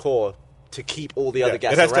has a core to keep all the other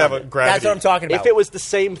gas it has to around have a it. gravity. That's what I'm talking about. If it was the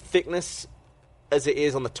same thickness as it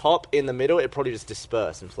is on the top, in the middle, it'd probably just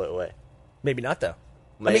disperse and float away. Maybe not, though.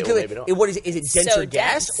 Maybe, could or it- maybe not. What is it? Is it So denser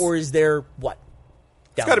gas, dense. or is there what?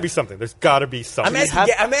 There's got to be something. There's got to be something.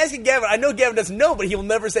 I'm asking Gavin. I know Gavin doesn't know, but he will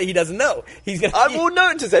never say he doesn't know. He's gonna. I will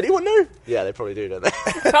know. Does anyone know? Yeah, they probably do, don't they?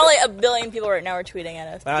 Probably a billion people right now are tweeting at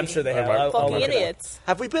us. I'm sure they have. Fucking I'll Fucking look it up. idiots.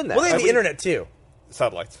 Have we been there? Well, they have Have the we- internet too.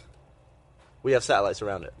 Satellites. We have satellites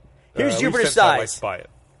around it. Here's We've Jupiter's sent satellites size. by it.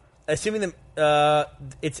 Assuming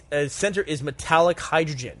its center is metallic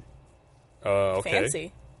hydrogen. Okay.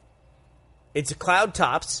 Fancy. It's a cloud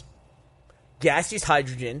tops, gaseous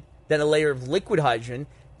hydrogen, then a layer of liquid hydrogen,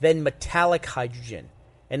 then metallic hydrogen,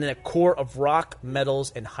 and then a core of rock,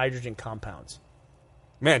 metals, and hydrogen compounds.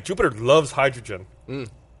 Man, Jupiter loves hydrogen.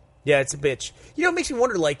 Yeah, it's a bitch. You know, it makes me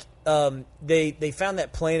wonder. Like, they found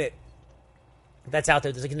that planet that's out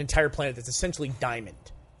there. There's like an entire planet that's essentially diamond.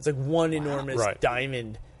 It's like one enormous Right.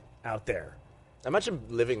 diamond out there. Imagine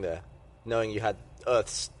living there, knowing you had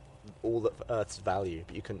all of Earth's value,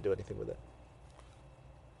 but you couldn't do anything with it.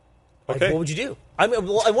 Like, Okay. what would you do? I mean,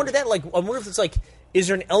 well, I wonder that. Like, I wonder if it's like, is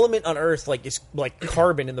there an element on Earth like is like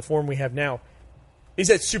carbon in the form we have now? Is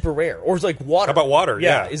that super rare, or is it like water? How about water?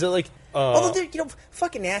 Yeah. Is it like? although they're,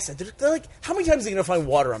 fucking NASA. They're like, how many times are they gonna find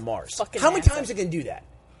water on Mars? Fucking how many NASA. times are they gonna do that?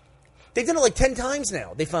 They've done it like 10 times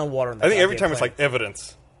now. They found water on the I think every goddamn time it's planet. like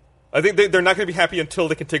evidence. I think they're not going to be happy until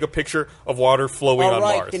they can take a picture of water flowing all on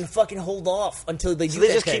right, Mars. then fucking hold off until they do So they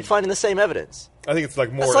that just thing. keep finding the same evidence. I think it's like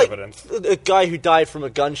more It's like evidence. a guy who died from a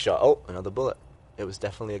gunshot. Oh, another bullet. It was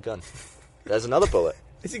definitely a gun. There's another bullet.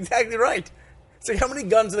 It's exactly right. So how many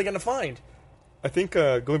guns are they gonna find? I think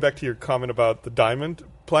going back to your comment about the diamond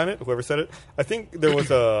planet, whoever said it, I think there was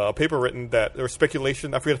a paper written that there was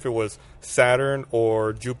speculation, I forget if it was Saturn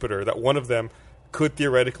or Jupiter, that one of them could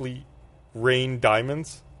theoretically rain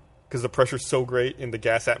diamonds because the pressure's so great in the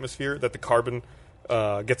gas atmosphere that the carbon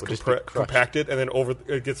gets just be crushed. compacted and then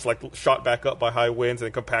it gets like shot back up by high winds and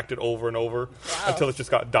then compacted over and over until it's just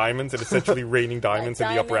got diamonds and essentially raining diamonds in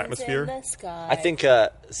the upper Diamonds atmosphere. in the sky. I think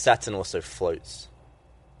Saturn also floats.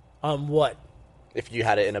 What? If you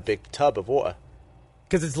had it in a big tub of water.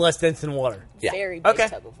 Because it's less dense than water. Yeah. Very big Okay.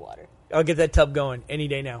 tub of water. I'll get that tub going any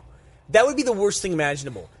day now. That would be the worst thing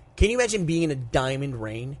imaginable. Can you imagine being in a diamond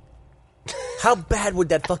rain? How bad would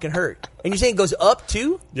that fucking hurt? And you're saying it goes up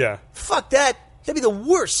too? Yeah. Fuck that. That'd be the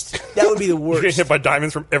worst. That would be the You're getting worst. hit by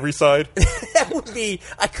diamonds from every side. That would be.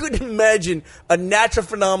 I couldn't imagine a natural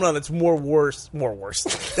phenomenon that's worse.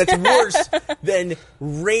 That's worse than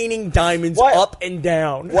raining diamonds Why- up and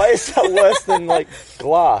down. Why is that worse than like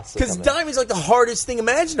glass? Because diamonds are like the hardest thing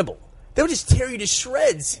imaginable. They would just tear you to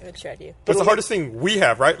shreds. It would shred you. That's the hardest thing we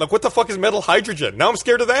have, right? Like, what the fuck is metal hydrogen? Now I'm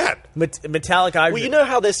scared of that. Metallic hydrogen. Well, you know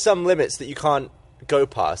how there's some limits that you can't go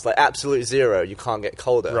past, like absolute zero, you can't get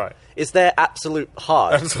colder. Right. Is there absolute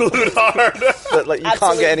hard? Absolute hard. That, like you can't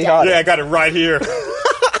Absolute get any death. harder. Yeah, I got it right here.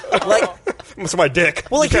 like. It's my dick.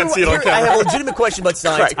 Well, like you can't see it on I camera. have a legitimate question about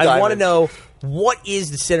science. Cracked I want to diamond. know what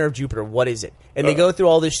is the center of Jupiter? What is it? And they go through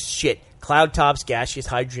all this shit: cloud tops, gaseous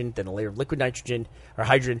hydrogen, then a layer of liquid nitrogen or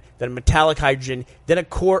hydrogen, then a metallic hydrogen, then a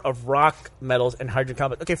core of rock metals and hydrogen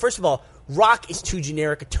compounds. Okay, first of all, rock is too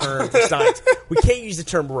generic a term for science. We can't use the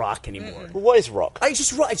term rock anymore. Well, what is rock? It's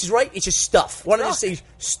just rock. It's just right. It's just stuff. Why don't you just say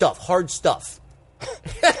stuff? Hard stuff.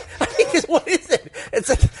 I think what is it? It's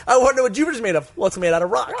like I want to know what Jupiter's made of. Well, it's made out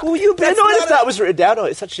of rock. Well, you'd be That's annoyed not if that was written down. Oh,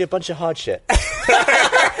 it's actually a bunch of hard shit. Well,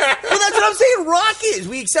 that's what I'm saying. Rock is.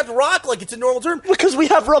 We accept rock like it's a normal term. Because we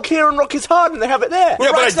have rock here and rock is hard, and they have it there. Yeah, but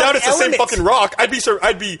I rock's not doubt it's the an same element. fucking rock.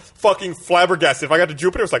 I'd be fucking flabbergasted if I got to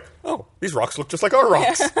Jupiter. It's like, oh, these rocks look just like our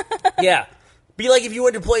rocks. Yeah. Be like if you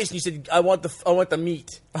went to a place and you said, "I want the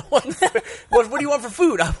meat. what do you want for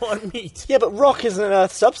food? I want meat." Yeah, but rock isn't an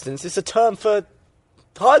earth substance. It's a term for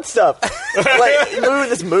hard stuff. Like,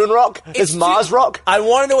 there's moon rock, there's Mars rock. I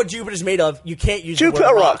want to know what Jupiter's made of. You can't use the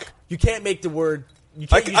Jupiter word rock. You can't make the word. You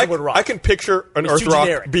can't use the word rock. I can picture an It's Earth too rock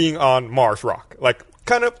generic. being on Mars rock. Like,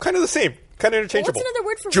 kind of the same. Kind of interchangeable. what's another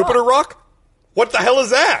word for Jupiter rock? What the hell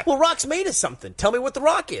is that? Well, rock's made of something. Tell me what the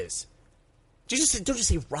rock is. Don't just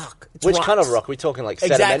say rock. It's Which rocks. kind of rock? Are we talking like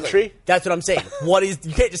Exactly. sedimentary? That's what I'm saying. What is?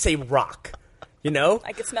 You can't just say rock. You know?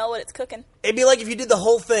 I could smell what it's cooking. It'd be like if you did the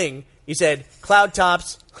whole thing. You said cloud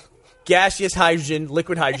tops, gaseous hydrogen,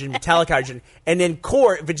 liquid hydrogen, metallic hydrogen, and then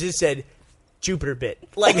core. If it just said Jupiter bit,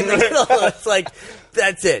 like in the middle, it's like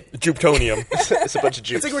that's it. Juptonium. It's a bunch of It's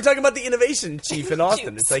jupes. like we're talking about the innovation chief in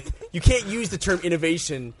Austin. It's like you can't use the term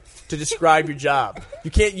innovation to describe your job.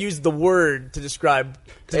 You can't use the word to describe.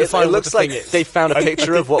 To It define what looks the like thing is. they found a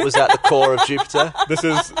picture of what was at the core of Jupiter. This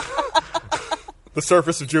is the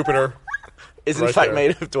surface of Jupiter. Is in Right fact there.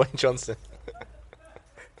 made of Dwayne Johnson.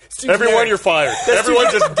 It's too Everyone, generic. you're fired. Everyone,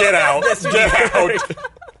 just get out. That's too Get generic. out.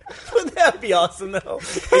 Wouldn't that be awesome though?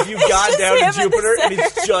 If you got just down him to in the Jupiter and center.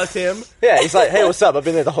 it's just him. Yeah, he's like, hey, what's up? I've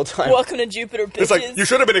been there the whole time. Welcome to Jupiter, bitches. It's like, you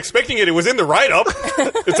should have been expecting it. It was in the write-up.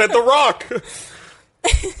 It's at the rock.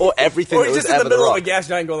 Or everything Or that he's was just in ever the middle the of a rock. gas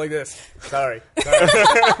giant going like this. Sorry,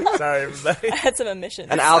 sorry, everybody. I had some emissions.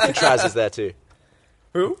 And Alcatraz is there too.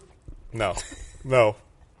 Who? No. the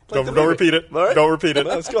Don't movie. repeat it. All right. Don't repeat it.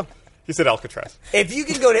 Let's go. He said Alcatraz. If you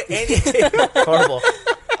could go to any horrible.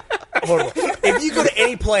 If you go to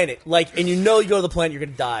any planet, like, and you know you go to the planet, you're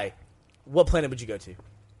gonna die. What planet would you go to?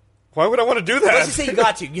 Why would I want to do that? Let's just say you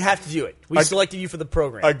got to. You have to do it. We selected you for the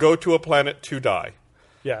program. I go to a planet to die.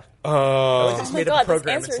 yeah. Oh Just my made up god, a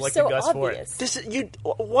program this and answer is selected so Gus for it. obvious. This is,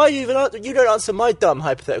 why you don't answer my dumb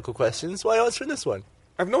hypothetical questions? Why are you answering this one?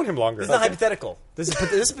 I've known him longer. This is not hypothetical. This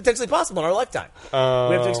is potentially possible in our lifetime. We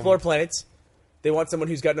have to explore planets. They want someone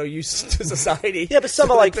who's got no use to society. Yeah, but some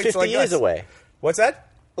So are they like pick 50 someone years us. away. What's that?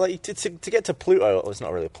 Like to get to Pluto, well, it's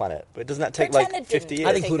not really a planet, but doesn't that take like Pretend it 50 didn't. years?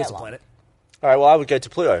 I think take Pluto's that a long. planet. All right, well, I would go to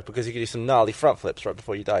Pluto because you could do some gnarly front flips right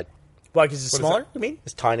before you died. Why? Because it's What is smaller. that? You mean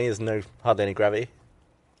It's tiny. There's hardly any gravity.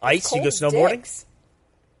 ice? You go Cold snowboarding. dicks.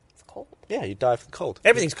 It's cold. Yeah, you die from the cold.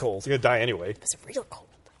 Everything's cold. You're going to die anyway. It's real cold.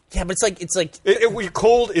 Yeah, but it's like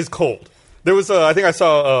Cold is cold. There was, I think I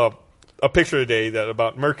saw a picture today that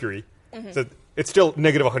about Mercury. Said it's still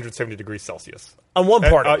negative 170 degrees Celsius. on one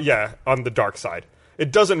part. Yeah, on the dark side.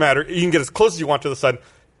 It doesn't matter. You can get as close as you want to the sun.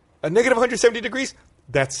 A negative 170 degrees,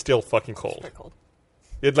 that's still fucking cold. Very cold.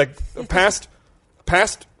 It like past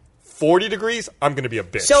 40 degrees, I'm going to be a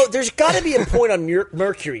bitch. So there's got to be a point on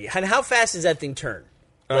Mercury. And how fast does that thing turn?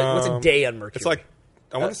 Like, what's a day on Mercury? it's like,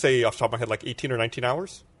 I want to say off the top of my head, like 18 or 19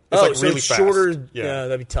 hours. It's oh, like so really it's fast. shorter. Yeah.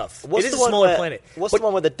 That'd be tough. What's it is the a one smaller where, planet. What's But the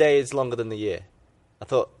one where the day is longer than the year? I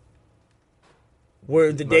thought.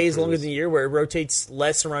 where the day is Mercury longer is- than the year, where it rotates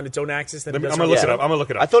less around its own axis than it I'm does going to around look the it sun. up. I'm going to look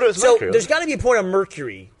it up. I thought it was So Mercury. there's got to be a point on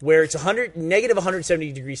Mercury where it's negative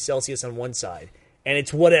 170 degrees Celsius on one side, and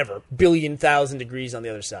it's whatever billion thousand degrees on the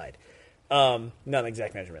other side. Not an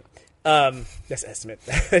exact measurement. That's an estimate.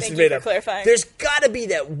 That's you made for up. clarifying. There's got to be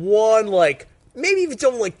that one, like maybe if it's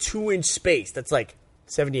only like 2-inch space, that's like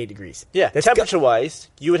 78 degrees. Yeah, That's got- temperature-wise,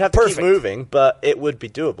 you would have to Perfect. keep moving, but it would be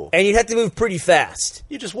doable. and you'd have to move pretty fast.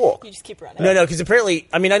 You just walk. You just keep running. No, because apparently,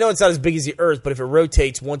 I mean, I know it's not as big as the Earth, but if it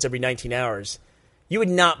rotates once every 19 hours, you would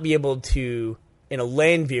not be able to, in a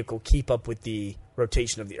land vehicle, keep up with the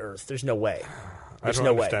rotation of the Earth. There's no way. I There's don't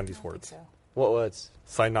no understand way. these words. What words?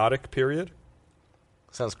 Synodic period?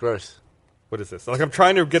 Sounds gross. What is this? Like, I'm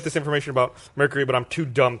trying to get this information about Mercury, but I'm too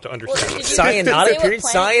dumb to understand. Well, it. did you say Cyanotic what period?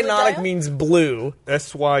 planet you would die Cyanotic on? means blue.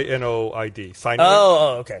 SYNOID.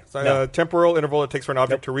 Synoid. Okay. Temporal interval it takes for an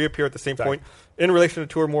object to reappear at the same point in relation to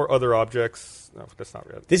two or more other objects. No, that's not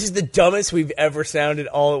right. This is the dumbest we've ever sounded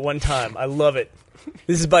all at one time. I love it.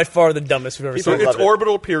 This is by far the dumbest we've ever So sounded. its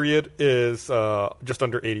orbital period is just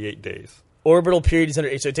under 88 days. Orbital period is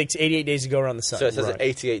under, so it takes 88 days to go around the sun. So it says Right. an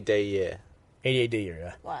 88-day year. 88-day year,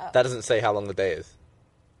 yeah. Wow. That doesn't say how long the day is.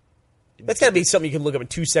 That's got to be something you can look up in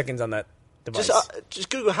 2 seconds on that device. Just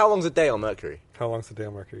Google how long's a day on Mercury. How long's the day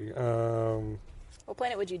on Mercury? What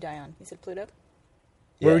planet would you die on? You said Pluto?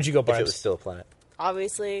 Where would you go, if Brian? it was still a planet?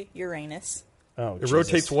 Obviously, Uranus. Oh, It Jesus.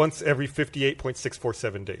 rotates once every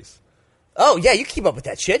 58.647 days. Oh, yeah, you can keep up with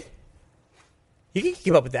that shit. You can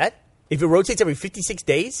keep up with that. If it rotates every 56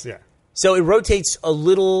 days? Yeah. So it rotates a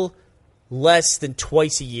little less than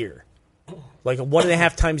twice a year. Like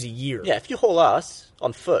 1.5 times a year. Yeah, if you haul us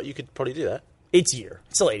on foot, you could probably do that. It's a year.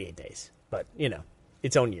 It's still 88 days. But,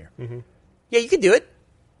 its own year. Mm-hmm. Yeah, you can do it.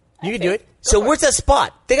 You can do it. So where's that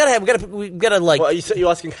spot? They we gotta like. Well,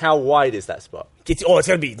 you're asking how wide is that spot? It's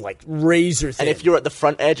gotta be like razor thin. And if you're at the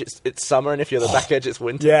front edge, it's summer, and if you're at the back edge, it's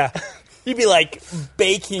winter. yeah, you'd be like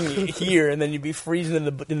baking here, and then you'd be freezing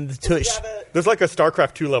in the tush. There's like a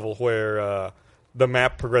StarCraft 2 level where the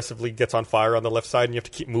map progressively gets on fire on the left side, and you have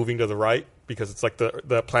to keep moving to the right because it's like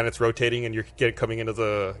the planet's rotating, and you're coming into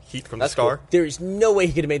the heat from That's the star. cool. There is no way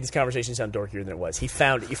he could have made this conversation sound dorkier than it was. He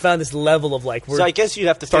found it. You found this level of like. So I guess you'd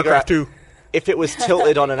have to figure StarCraft out 2. if it was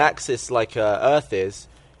tilted on an axis like Earth is.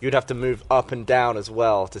 You'd have to move up and down as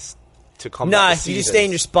well to combat. Nah, the you just seasons. stay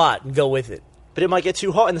in your spot and go with it. But it might get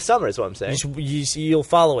too hot in the summer, is what I'm saying. You'll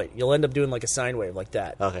follow it. You'll end up doing like a sine wave like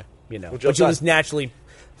that. Okay. But Well, you'll job just naturally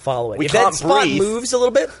follow it. We if that can't spot breathe. moves a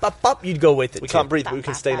little bit, you'd go with it. We too. can't breathe, but we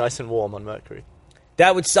can stay nice and warm on Mercury.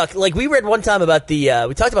 That would suck. Like we read one time about we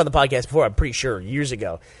talked about the podcast before, I'm pretty sure, years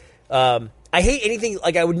ago. I hate anything,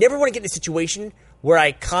 like I would never want to get in a situation where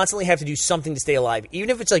I constantly have to do something to stay alive.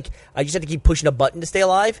 Even if it's like, I just have to keep pushing a button to stay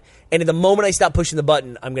alive, and at the moment I stop pushing the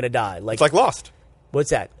button, I'm going to die. It's like Lost.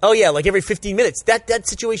 What's that? Oh yeah, like every 15 minutes. That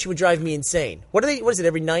situation would drive me insane. What is it,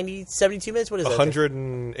 every 90, 72 minutes? What is that?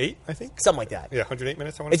 108, I think. Something like that. Yeah, 108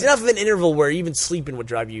 minutes. I want to It's say. enough of an interval where even sleeping would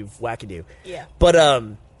drive you wackadoo. Yeah. But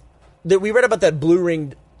we read about that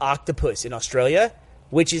blue-ringed octopus in Australia,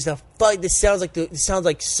 which is this sounds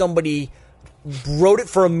like somebody wrote it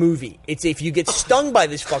for a movie. It's if you get stung by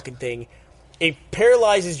this fucking thing, it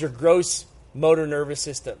paralyzes your gross motor nervous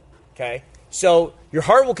system. Okay, so your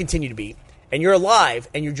heart will continue to beat, and you're alive,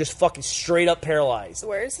 and you're just fucking straight up paralyzed.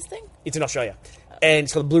 Where is this thing? It's in Australia. And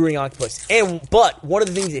it's called the blue ring octopus. But one of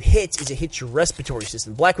the things it hits your respiratory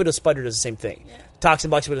system. Black widow spider does the same thing. Yeah.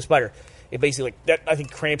 Toxin black widow spider. It basically, I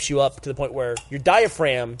think, cramps you up to the point where your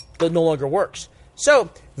diaphragm no longer works.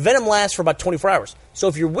 So venom lasts for about 24 hours. So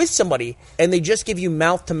if you're with somebody and they just give you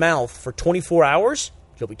mouth to mouth for 24 hours,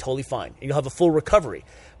 you'll be totally fine. And you'll have a full recovery.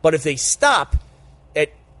 But if they stop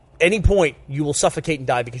at any point, you will suffocate and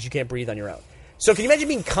die because you can't breathe on your own. So can you imagine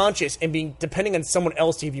being conscious and being depending on someone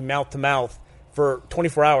else to give you mouth to mouth for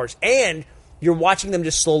 24 hours, and you're watching them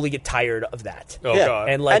just slowly get tired of that? Oh, yeah. God.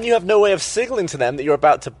 And you have no way of signaling to them that you're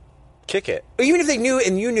about to kick it. even if they knew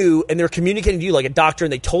and you knew and they're communicating to you like a doctor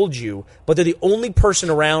and they told you, but they're the only person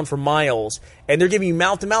around for miles and they're giving you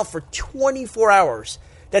mouth to mouth for 24 hours.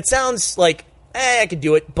 That sounds like, I could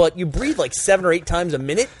do it, but you breathe like 7 or 8 times a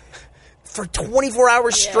minute for 24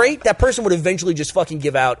 hours straight, that person would eventually just fucking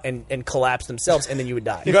give out and collapse themselves, and then you would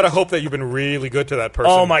die. You got to hope that you've been really good to that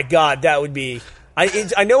person. Oh my God, that would be...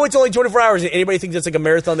 I know it's only 24 hours and anybody thinks it's like a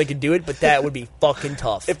marathon they could do it, but that would be fucking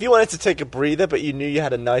tough. If you wanted to take a breather, but you knew you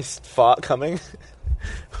had a nice fart coming,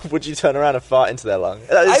 would you turn around and fart into their lung?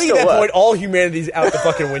 I think at that point, all humanity's out the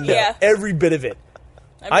fucking window. Yeah. Every bit of it.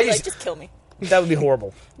 I'd be like, just kill me. That would be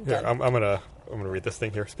horrible. Here, I'm gonna read this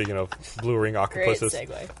thing here. Speaking of blue ring Great octopuses.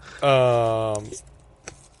 segue.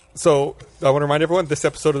 So I want to remind everyone, this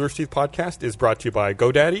episode of the Rooster Teeth Podcast is brought to you by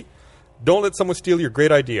GoDaddy. Don't let someone steal your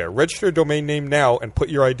great idea. Register a domain name now and put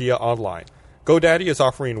your idea online. GoDaddy is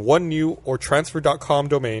offering one new or transfer.com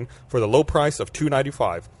domain for the low price of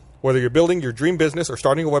 $2.95. Whether you're building your dream business or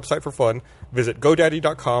starting a website for fun, visit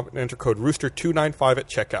GoDaddy.com and enter code Rooster295 at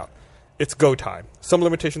checkout. It's go time. Some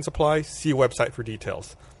limitations apply. See website for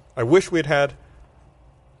details. I wish we had had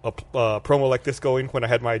a promo like this going when I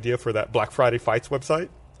had my idea for that Black Friday Fights website.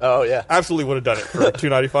 Oh, yeah. Absolutely would have done it for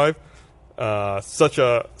 $2.95. Such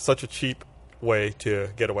a cheap way to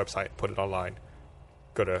get a website, put it online.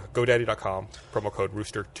 Go to GoDaddy.com, promo code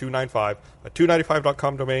Rooster295. A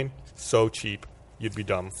 $295.com domain, so cheap, you'd be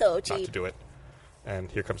dumb So not cheap. to do it.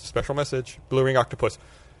 And here comes the special message, Blue Ring Octopus,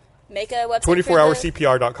 Make a website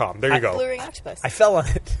 24hourcpr.com. There you Blue go. Ring Octopus. I fell on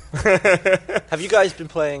it. Have you guys been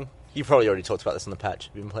playing? You probably already talked about this on the patch.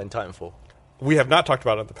 Have you been playing Titanfall? We have not talked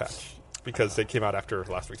about it on the patch because they came out after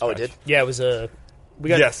last week's Oh, patch. it did? Yeah, it was a.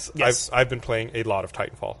 Yes. I've been playing a lot of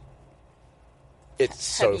Titanfall. It's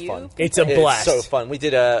so Have you? fun. It's a blast. It's so fun. We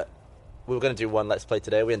were going to do one Let's Play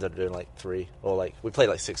today. We ended up doing like 3, or we played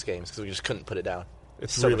like 6 games because we just couldn't put it down.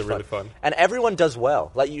 It's so really, much really fun. And everyone does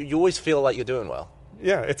well. Like you always feel like you're doing well.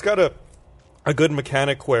 Yeah, it's got a good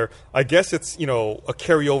mechanic where I guess it's, a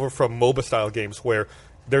carryover from MOBA style games where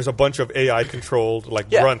there's a bunch of AI controlled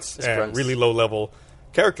grunts it's and grunts. really low level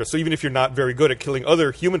characters. So even if you're not very good at killing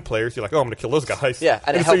other human players, you're like, oh, I'm going to kill those guys. Yeah,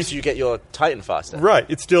 and it so helps you get your Titan faster. Right.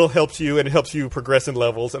 It still helps you, and it helps you progress in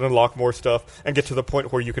levels and unlock more stuff and get to the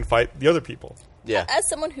point where you can fight the other people. Yeah. As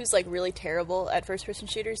someone who's really terrible at first-person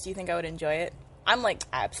shooters, do you think I would enjoy it? I'm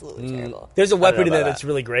absolutely terrible. There's a weapon in about there that. that's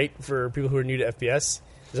really great for people who are new to FPS.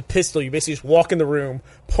 There's a pistol. You basically just walk in the room,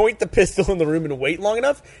 point the pistol in the room, and wait long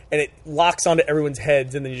enough, and it locks onto everyone's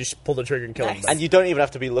heads, and then you just pull the trigger and kill Nice. them. And you don't even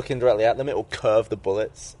have to be looking directly at them. It will curve the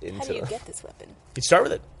bullets into How do you them. get this weapon? You start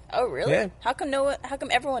with it Oh, really? Yeah. How come How come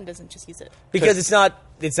everyone doesn't just use it? because it's not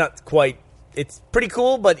quite. It's pretty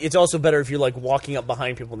cool, but it's also better if you're walking up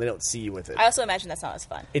behind people and they don't see you with it. I also imagine that's not as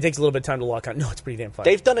fun. It takes a little bit of time to lock on. No, it's pretty damn fun.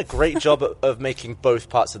 They've done a great job of making both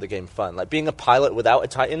parts of the game fun. Like being a pilot without a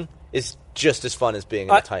Titan is just as fun as being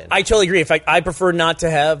in a Titan. I totally agree. In fact, I prefer not to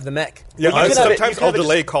have the mech. Yeah, Well, you could have it- sometimes you could I'll have it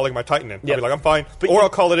delay calling my Titan in. Yeah. I'll be like, I'm fine. But or you- I'll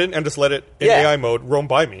call it in and just let it, in Yeah. AI mode, roam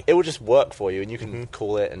by me. It will just work for you, and you can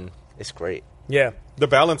call it, and it's great. Yeah. The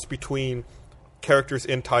balance between characters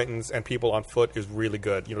in Titans and people on foot is really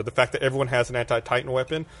good. The fact that everyone has an anti-Titan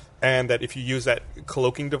weapon, and that if you use that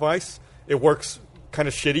cloaking device, it works kind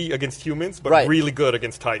of shitty against humans, but Right. really good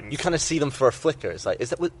against Titans. You kind of see them for a flicker. It's like, is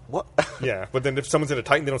that what? Yeah, but then if someone's in a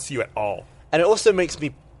Titan, they don't see you at all. And it also makes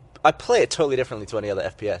me. I play it totally differently to any other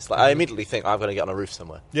FPS. I immediately think I'm going to get on a roof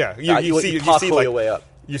somewhere. Yeah, You parkour your way up.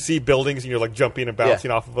 You see buildings and you're jumping and bouncing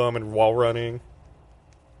off of them and wall running.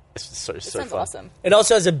 It's so This so sounds fun. awesome. It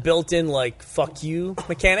also has a built-in fuck you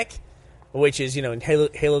mechanic, which is in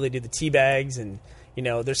Halo they do the tea bags, and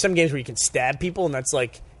there's some games where you can stab people, and that's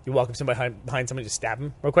you walk up somebody behind somebody to stab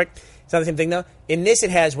them real quick. It's not the same thing though. In this, it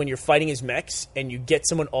has when you're fighting as mechs and you get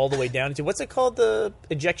someone all the way down into what's it called, the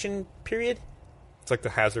ejection period. It's like the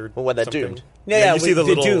hazard. Well, when they're something. doomed. Yeah, you see the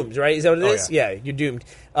little doomed, right? Is that what it Oh, is? yeah. Yeah, you're doomed.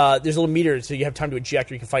 There's a little meter, so you have time to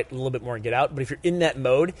eject, or you can fight a little bit more and get out. But if you're in that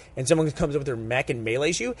mode and someone comes up with their mech and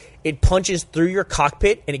melees you, it punches through your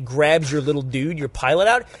cockpit and it grabs your little dude, your pilot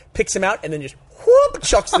out, picks him out, and then just whoop,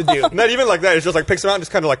 chucks the dude. Not even like that. It's just picks them out and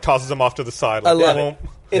just kind of tosses them off to the side. I love boom.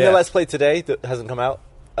 it. In Yeah. the Let's Play today that hasn't come out,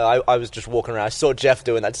 I was just walking around. I saw Jeff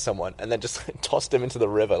doing that to someone, and then just tossed him into the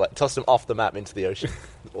river, tossed him off the map into the ocean.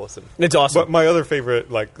 Awesome. It's awesome. But my other favorite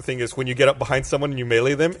thing is when you get up behind someone and you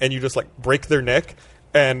melee them and you just break their neck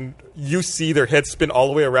and you see their head spin all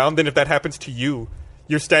the way around. Then if that happens to you,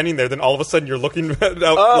 you're standing there. Then all of a sudden you're looking out.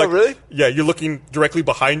 Oh, really? Yeah, you're looking directly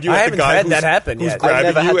behind you I at the haven't guy had who's, that happen who's yet. I've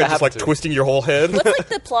never grabbing had you that and just happen to me. twisting your whole head. What's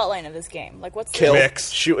the plot line of this game? What's Kill, the Mechs,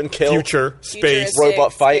 shoot and kill. future, space, futuristic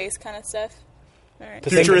robot fight. space kind of stuff? All right.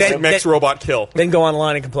 futuristic Then- mechs, then- robot kill. Then go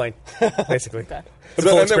online and complain, basically. Okay. It's a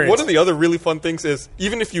full And then one experience. of the other really fun things is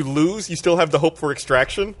even if you lose, you still have the hope for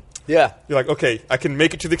extraction. Yeah. You're like, okay, I can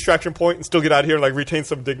make it to the extraction point and still get out of here and retain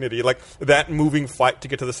some dignity. That moving fight to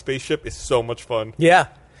get to the spaceship is so much fun. Yeah.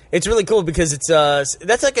 It's really cool because it's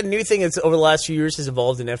that's a new thing that's over the last few years has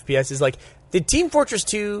evolved in FPS. Is did Team Fortress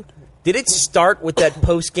 2, did it start with that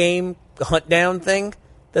post-game hunt down thing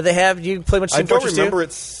that they have? Do you play much I Team don't Fortress remember 2?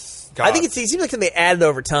 it's. I think it seems like something they added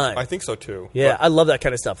over time. I think so too. Yeah, But I love that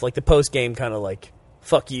kind of stuff, the post-game kind of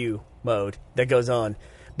fuck you mode that goes on.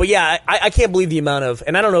 But yeah, I can't believe the amount of,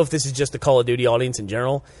 and I don't know if this is just the Call of Duty audience in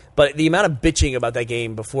general, but the amount of bitching about that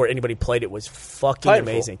game before anybody played it was fucking Titanfall.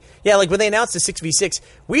 amazing. Yeah, when they announced the 6v6,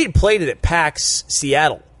 we had played it at PAX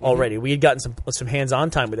Seattle already. We had gotten some hands-on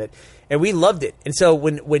time with it, and we loved it. And so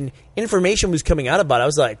when information was coming out about it, I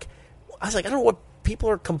was like, I don't know what people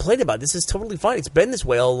are complaining about. This is totally fine. It's been this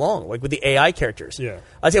way all along, with the AI characters. Yeah.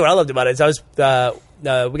 I'll tell you what I loved about it is we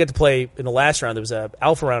got to play in the last round. There was a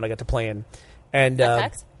alpha round I got to play in. And At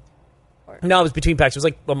PAX? no, it was between packs. It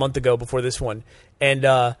was a month ago before this one. And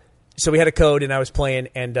so we had a code, and I was playing,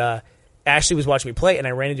 and Ashley was watching me play, and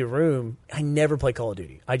I ran into a room. I never play Call of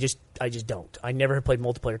Duty. I just don't. I never have played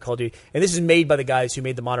multiplayer Call of Duty. And this is made by the guys who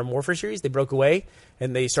made the Modern Warfare series. They broke away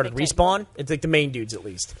and they started Respawn. It's like the main dudes, at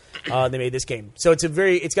least. They made this game, so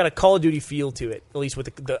it's got a Call of Duty feel to it, at least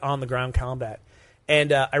with the on the ground combat.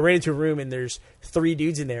 And I ran into a room, and there's 3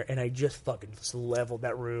 dudes in there, and I just fucking just leveled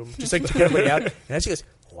that room, just like took everybody out. And Ashley goes,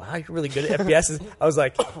 "Wow, you're really good at FPSs." I was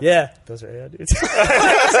like, "Yeah, those are AI dudes."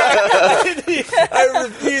 I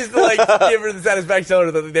refused to give her the satisfaction telling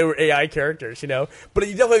her that they were AI characters, you know. But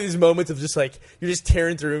you definitely have these moments of just you're just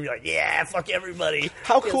tearing through, and you're like, "Yeah, fuck everybody."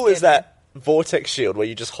 How cool is that vortex shield where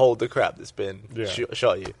you just hold the crap that's been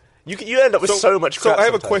shot at you? You end up with so much crap. So I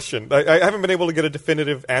have sometimes. a question. I haven't been able to get a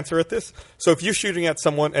definitive answer at this. So if you're shooting at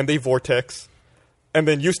someone and they vortex, and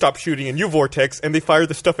then you stop shooting and you vortex, and they fire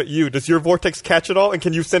the stuff at you, does your vortex catch it all, and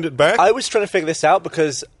can you send it back? I was trying to figure this out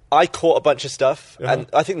because I caught a bunch of stuff, and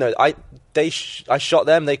I think I shot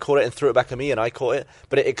them, they caught it and threw it back at me, and I caught it,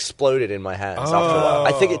 but it exploded in my hands after a while.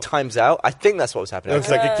 I think it times out. I think that's what was happening. It's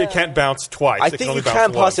like it can't bounce twice. I it think only you bounce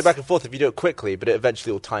can once. pass it back and forth if you do it quickly, but it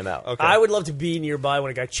eventually will time out. Okay. I would love to be nearby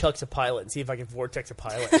when a guy chucks a pilot and see if I can vortex a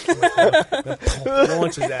pilot.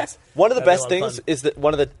 Launch his ass. One of the That'd be a best lot of things fun. is that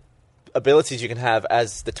one of the abilities you can have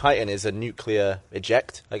as the Titan is a nuclear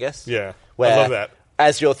eject, I guess. Yeah, Where I love that.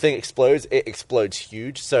 As your thing explodes, it explodes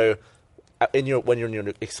huge. So when you're in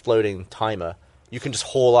your exploding timer, you can just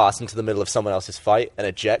haul ass into the middle of someone else's fight and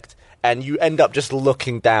eject, and you end up just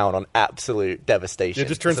looking down on absolute devastation. It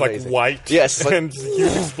just turns It's like amazing. white. Yes, like- and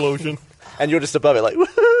huge explosion. and you're just above it like,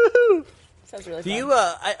 woohoo! Sounds really Do fun. you?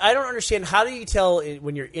 I don't understand. How do you tell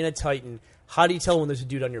when you're in a Titan? How do you tell when there's a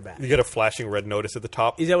dude on your back? You get a flashing red notice at the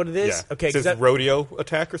top. Is that what it is? Yeah. Okay, It 'cause says that- rodeo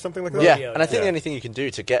attack or something like that? Yeah, Rodeo, and I think yeah. the only thing you can do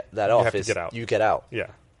to get that off have to is get out. you get out. Yeah.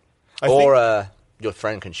 Or your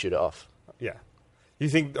friend can shoot it off. Yeah. You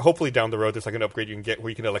think hopefully down the road there's like an upgrade you can get where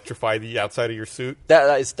you can electrify the outside of your suit?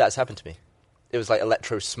 That's happened to me. It was like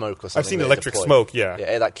electro smoke or something. I've seen that electric deployed. smoke, yeah.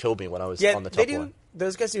 Yeah, that killed me when I was Yeah, on the they top do. one.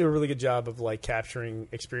 Those guys do a really good job of capturing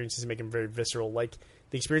experiences and making them very visceral. Like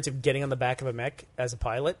the experience of getting on the back of a mech as a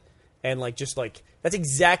pilot, and that's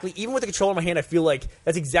exactly. Even with the controller in my hand, I feel like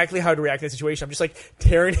that's exactly how to react in that situation. I'm just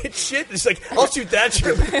tearing at shit. Just I'll shoot that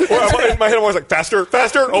shit. Or in my head I'm always like, faster,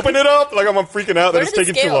 open it up! Like I'm freaking out that What it's are the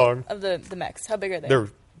taking too scale long. of the mechs? How big are they? They're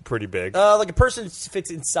pretty big. Like a person fits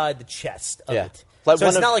inside the chest of Yeah. it. Like So one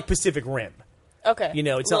it's of- not like Pacific Rim. okay. You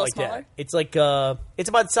know, it's A not little like smaller? that. It's it's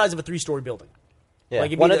about the size of a 3-story building. Yeah. Like,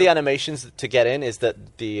 it'd One be of the the- animations to get in is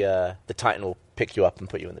that the Titan will pick you up and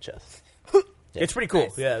put you in the chest. Yeah. It's pretty cool.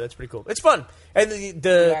 Nice. Yeah, that's pretty cool. It's fun. And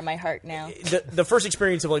You are my heart now. the first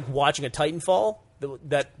experience of watching a Titanfall,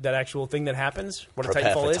 that actual thing that happens, what Prepare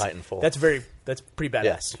a Titanfall for is, Titanfall. that's pretty badass.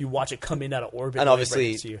 Yes. You watch it come in out of orbit, And right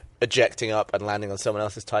obviously next to you. ejecting up and landing on someone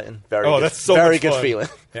else's Titan. Very Oh, good. that's so very much good fun. feeling.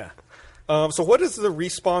 Yeah. So what does the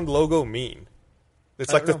Respawn logo mean?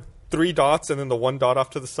 It's I like don't the know. 3 dots and then the 1 dot off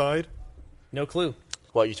to the side? No clue.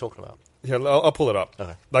 What are you talking about? Yeah, I'll pull it up.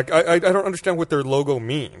 Okay. I don't understand what their logo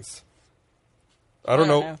means. I don't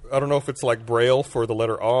know. know. I don't know if it's like Braille for the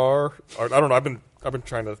letter R. Or, I don't know. I've been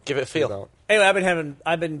trying to Give it a figure feel. out. Anyway,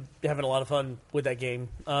 I've been having a lot of fun with that game.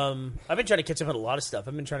 I've been trying to catch up on a lot of stuff.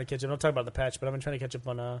 I've been trying to catch up. I'll talk about the patch, but I've been trying to catch up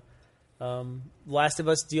on Last of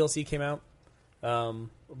Us DLC came out.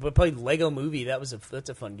 But played Lego Movie. That's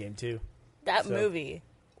a fun game too. That So- movie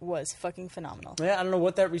was fucking phenomenal. Yeah, I don't know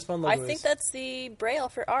what that Respawn logo I is. think that's the Braille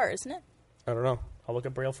for R, isn't it? I don't know. I'll look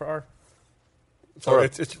at Braille for R. So Or-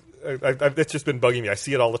 it's just been bugging me. I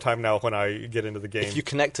see it all the time now when I get into the game. If you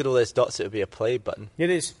connected all those dots, it would be a play button. It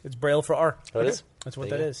is. It's Braille for R. Oh, it is? That's what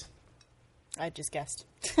There that you go. is. I just guessed.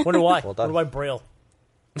 Wonder why. Well done. Wonder why Braille.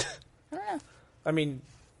 I don't know. I mean,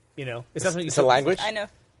 it's not something you It's a language. I know.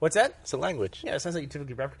 What's that? It's a language. Yeah, it sounds like you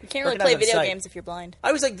typically You can't really play video games if you're blind.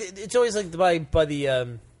 I was it's always by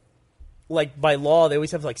the by law they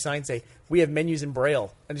always have signs say we have menus in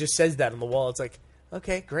Braille and it just says that on the wall. It's like,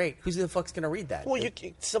 okay, great. Who's the fuck's gonna read that? Well,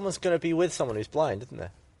 someone's going to be with someone who's blind, isn't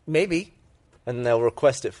there? Maybe. And they'll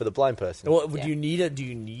request it for the blind person. Well, Yeah. do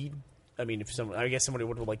you need? I mean, I guess somebody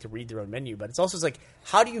would like to read their own menu, but it's also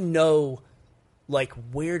how do you know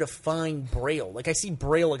where to find Braille? I see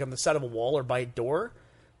Braille on the side of a wall or by a door,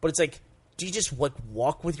 but it's do you just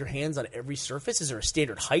walk with your hands on every surface? Is there a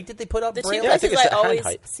standard height that they put up The Braille? two I think places it's I the hand always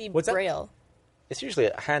height. see What's that? Braille. It's usually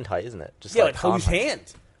at hand height, isn't it? Just Yeah, palm whose height.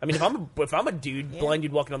 hand? I mean, if I'm a dude, Yeah. blind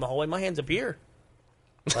dude walking down the hallway, my hand's up here.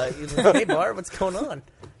 Hey, Barb, what's going on?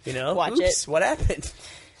 Watch Oops, it. what happened?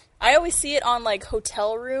 I always see it on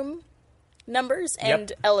hotel room numbers and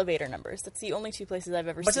Yep. elevator numbers. That's the only two places I've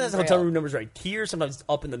ever But seen sometimes the Braille. hotel room number's right here. Sometimes it's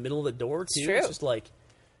up in the middle of the door too. true. It's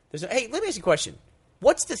just hey, let me ask you a question.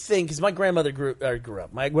 What's the thing? Because my grandmother grew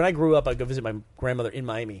up. When I grew up, I'd go visit my grandmother in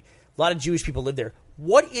Miami. A lot of Jewish people live there.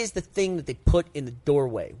 What is the thing that they put in the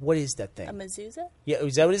doorway? What is that thing? A mezuzah? Yeah,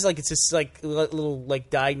 is that what it is? Like it's just like a little like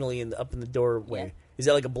diagonally up in the doorway. Yeah. Is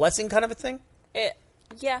that like a blessing kind of a thing?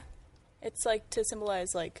 Yeah. It's like to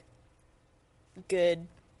symbolize like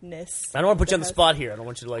goodness. I don't want to put you on the spot here. I don't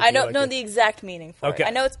want you to like. I don't know the exact meaning for Okay. it. I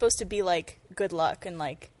know it's supposed to be like good luck and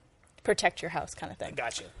like protect your house kind of thing.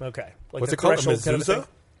 Gotcha. Okay. Like What's the it called? A threshold kind of a mezuzah?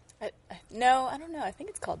 thing? No, I don't know. I think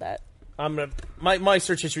it's called that. I'm gonna. My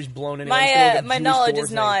search history's blown anyway. I'm just gonna look at My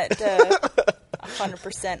Jewish knowledge door is thing. not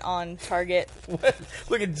 100% on target.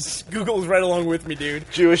 Look at Google's right along with me, dude.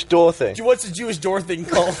 Jewish door thing. What's the Jewish door thing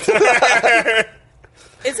called?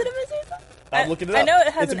 Is it a mezuzah? I'm looking it up. I know it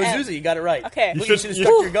has It's a an M. mezuzah. You got it right. Okay. Look, You you should- should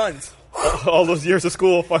have stuck your guns. All those years of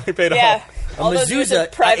school finally paid Yeah. off. A All those years mezuzah.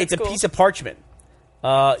 of private It's a school. piece of parchment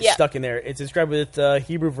Yeah. stuck in there. It's inscribed with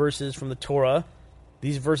Hebrew verses from the Torah.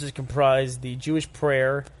 These verses comprise the Jewish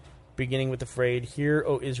prayer, beginning with the phrase, "Hear,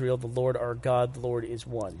 O Israel, the Lord our God, the Lord is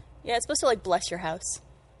one." Yeah, it's supposed to like bless your house.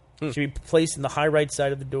 Should be placed in the high right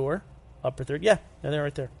side of the door, upper third. Yeah, they're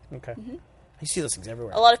right there. Okay. You see those things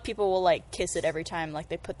everywhere. A lot of people will like kiss it every time, like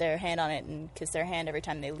they put their hand on it and kiss their hand every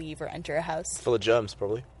time they leave or enter a house. Full of germs,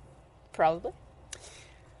 probably. Probably.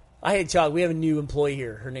 I had a child. We have a new employee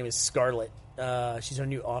here. Her name is Scarlett. She's our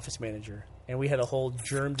new office manager, and we had a whole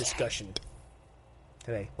germ discussion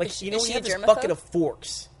today. Like, Is she- you know, is we she have a this germaphobe? bucket of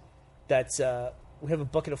forks. That's we have a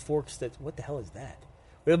bucket of forks. That what the hell is that?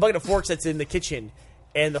 We have a bucket of forks that's in the kitchen,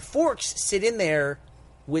 and the forks sit in there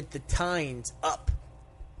with the tines up.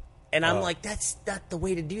 And I'm like, that's not the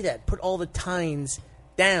way to do that. Put all the tines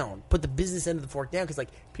down. Put the business end of the fork down, because like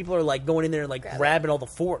people are like going in there and like grabbing all the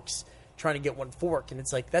forks, trying to get one fork, and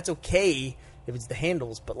it's like that's okay if it's the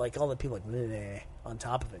handles, but like all the people like nah, on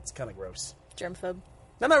top of it, it's kind of gross. Germphobe.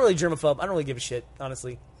 I'm not really germaphobe. I don't really give a shit,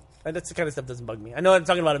 honestly. That's the kind of stuff that doesn't bug me. I know I'm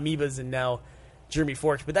talking about amoebas and now germy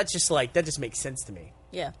forks, but that's just like that just makes sense to me.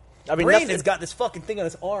 Yeah. I mean, Brandon's nothing- got this fucking thing on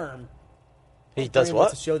his arm. He does Brandon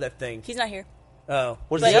wants what? to show that thing. He's not here. Oh,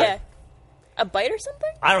 What is But that? yeah. A bite or something?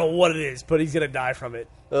 I don't know what it is, but he's gonna die from it.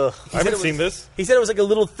 Ugh. I haven't seen this. He said it was like a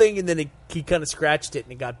little thing, and then he kind of scratched it,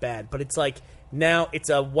 and it got bad. But it's like now it's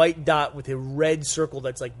a white dot with a red circle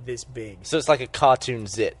that's like this big. So it's like a cartoon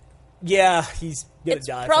zit. Yeah, he's gonna It's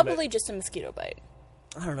die. probably from just a mosquito bite. it.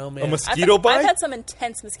 I don't know, man. A mosquito bite? I've had some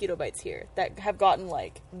intense mosquito bites here that have gotten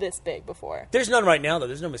like this big before. There's none right now, though.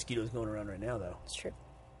 There's no mosquitoes going around right now, though. It's true.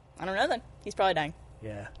 I don't know then. He's probably dying.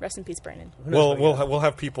 Yeah. Rest in peace, Brandon. Who knows Well, what we'll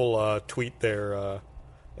have people tweet their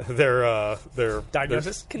Diagnosis? Yeah, their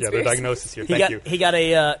Conspiracy. diagnosis here. he Thank got you.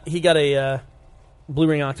 he got a blue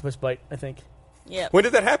ring octopus bite, I think. Yeah. When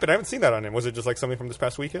did that happen? I haven't seen that on him. Was it just like something from this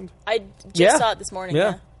past weekend? I just Yeah. saw it this morning.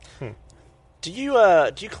 Yeah. Yeah. Do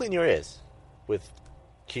you clean your ears with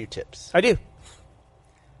Q-tips? I do.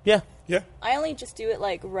 Yeah. Yeah. I only just do it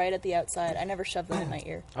like right at the outside. I never shove them in my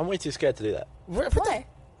ear. I'm way too scared to do that. Why?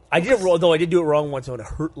 I did it wrong, though. I did do it wrong once, and it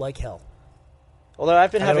hurt like hell. Although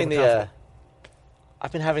I've been I got having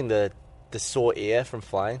overconfident. the sore ear from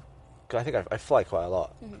flying. 'Cause I think I fly quite a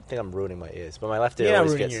lot. I think I'm ruining my ears, but my left ear You're not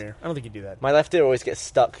always ruining gets your ear. I don't think you do that. my left ear always gets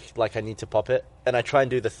stuck. Like I need to pop it, and I try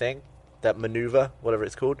and do the thing, that maneuver, whatever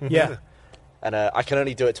it's called. Yeah. And I can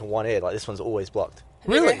only do it to one ear. Like this one's always blocked. Have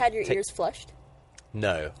you Really? ever had your Take- ears flushed?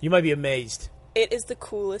 No. You might be amazed. It is the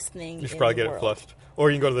coolest thing. You should in probably the get it world. flushed. Or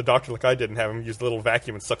you can go to the doctor like I did and have him use a little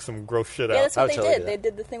vacuum and suck some gross shit Yeah, out. that's I what would they totally did. do They that.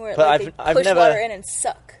 did the thing where But like, I've they push never- water in and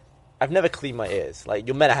suck. I've never cleaned my ears. Like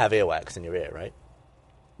you're meant to have earwax in your ear, right?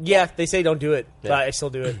 Yeah, they say don't do it, but Yeah. I still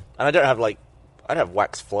do it. And I don't have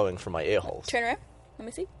wax flowing from my ear holes. Turn around. Let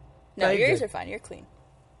me see. No, No, you're your ears good. are fine. You're clean.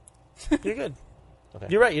 You're good. Okay.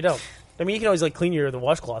 You're right. You don't. I mean, you can always like clean your ear with a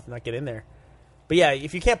washcloth and not get in there. But yeah,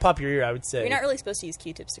 if you can't pop your ear, I would say You're not really supposed to use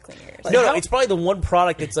Q-tips to clean your ears. No, it's probably the one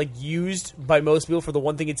product that's like used by most people for the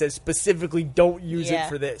one thing it says specifically don't use Yeah. it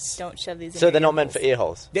for this. Don't shove these in So your they're ear not meant for holes. ear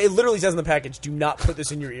holes. It literally says in the package, "Do not put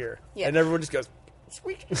this in your ear," Yeah. and everyone just goes,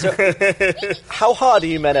 "Squeak." How hard are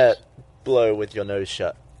you meant to blow with your nose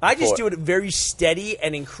shut? I just Before- do it very steady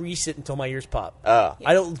and increase it until my ears pop. Oh.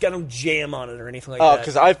 I don't jam on it or anything like Oh, that.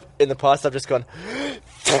 because in the past I've just gone.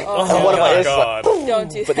 Oh, and one of my my ears is God. like, Don't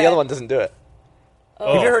do but that. the other one doesn't do it.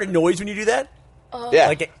 Have you ever heard a noise when you do that? Yeah,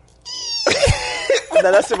 Like it,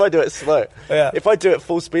 no, that's if I do it slow. Yeah. If I do it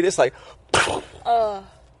full speed, it's like,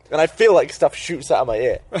 and I feel like stuff shoots out of my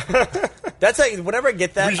ear. that's like whenever I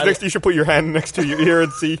get that. You should put your hand next to your ear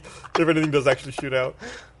and see if anything does actually shoot out.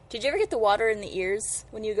 Did you ever get the water in the ears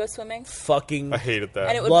when you go swimming? fucking I hated that.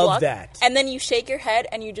 And it would Love block, that. And then you shake your head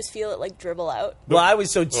and you just feel it like dribble out. Well, I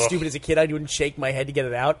was so stupid as a kid. I wouldn't shake my head to get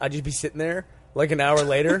it out. I'd just be sitting there like an hour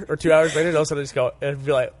later or 2 hours later, and all of a sudden I just go, it'd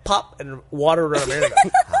be like pop, and water would run out of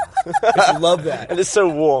my I love that. And it's so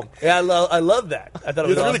warm. Yeah, I love that. I thought it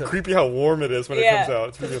was It's really awesome. creepy how warm it is when it Yeah. comes out.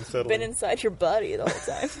 It's really unsettling. Been inside your body the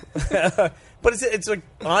whole time. But it's like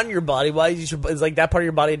on your body. Why is like that part of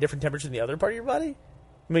your body a different temperature than the other part of your body? It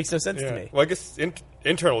makes no sense to Yeah. me. Well, I guess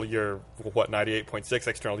internal you're, 98.6.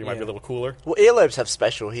 External you might be Yeah. a little cooler. Well, earlobes have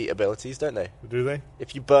special heat abilities, don't they? Do they?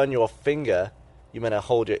 If you burn your finger, you're meant to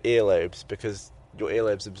hold your earlobes because your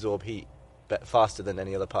earlobes absorb heat faster than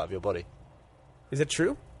any other part of your body. Is that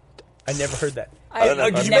true? I never heard that. don't know.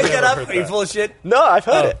 Did you never make that up? heard Are you that. full of shit? No, I've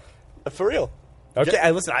heard Oh. it. For real.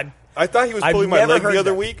 Okay, listen. I thought he was I've pulling my never leg heard the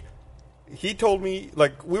other that. week. He told me,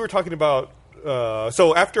 like, we were talking about.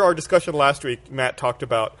 So after our discussion last week, Matt talked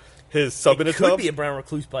about his sub in a It could tub. be a brown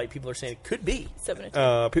recluse bite. People are saying it could be.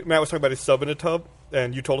 Matt was talking about his sub in a tub,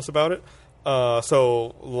 and you told us about it.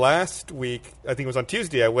 So last week, I think it was on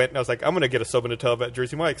Tuesday, I went and I was like, I'm going to get a sub in a tub at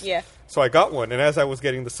Jersey Mike's. Yeah. So I got one, and as I was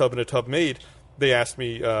getting the sub in a tub made, they asked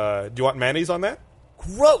me, do you want mayonnaise on that?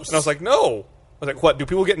 Gross. And I was like, no. I was like, what? Do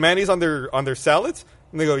people get mayonnaise on their salads?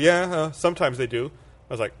 And they go, yeah, sometimes they do.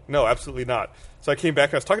 I was like, no, absolutely not. So I came back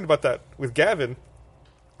and I was talking about that with Gavin,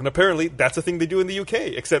 and apparently that's a thing they do in the UK,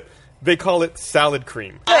 except they call it salad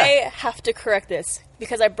cream. I have to correct this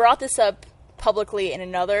because I brought this up publicly in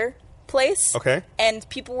another place. Okay. And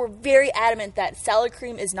people were very adamant that salad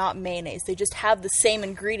cream is not mayonnaise. They just have the same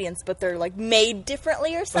ingredients, but they're like made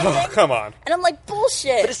differently or something. Oh, come on. And I'm like,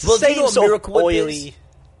 bullshit. But it's the Well, do you know same what sort of Miracle Whip oily. is?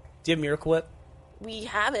 Do you have Miracle Whip? We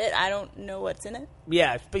have it. I don't know what's in it.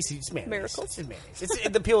 Yeah, it's basically just mayonnaise. Miracles? It's just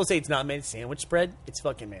mayonnaise. The people say it's not mayonnaise sandwich spread. It's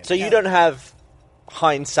fucking mayonnaise. So you don't have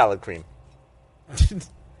Heinz salad cream.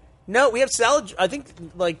 No, we have salad. I think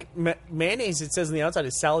like mayonnaise. It says on the outside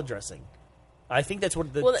is salad dressing. I think that's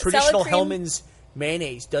what the Well, the traditional salad cream- Hellman's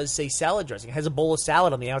mayonnaise does say salad dressing. It has a bowl of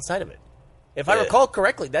salad on the outside of it. If I Yeah. recall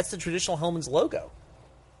correctly, that's the traditional Hellman's logo.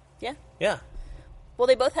 Yeah. Yeah. Well,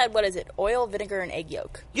 they both had, what is it? Oil, vinegar, and egg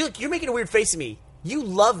yolk. You're making a weird face at me. You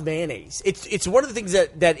love mayonnaise. It's one of the things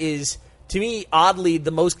that is, to me, oddly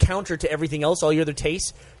the most counter to everything else, all your other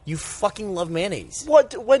tastes. You fucking love mayonnaise.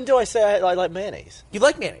 What? When do I say I like mayonnaise? You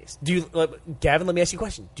like mayonnaise. Do you, Gavin, let me ask you a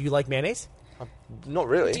question. Do you like mayonnaise? Not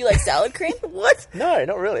really. Do you like salad cream? What? No,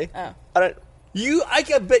 not really. Oh. I don't. I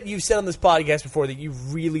can bet you've said on this podcast before that you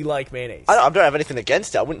really like mayonnaise. I don't have anything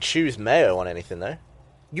against it. I wouldn't choose mayo on anything though.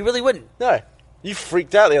 You really wouldn't. No, you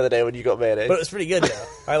freaked out the other day when you got mayonnaise. But it was pretty good, though.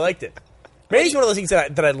 I liked it. Mayonnaise is one of those things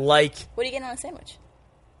that I like. What do you get on a sandwich?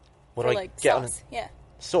 what Or do I like get sauce? on Yeah.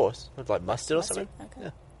 a sauce? With like mustard or Mustard? something? Okay. Yeah.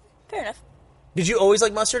 Fair enough. Did you always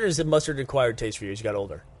like mustard, or is it mustard an acquired taste for you as you got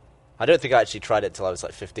older? I don't think I actually tried it till I was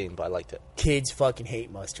like 15, but I liked it. Kids fucking hate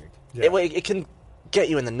mustard. Yeah. It can get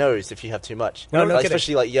you in the nose if you have too much. No, no Like, kidding.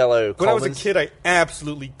 especially like yellow. When I was a Coleman's. kid, I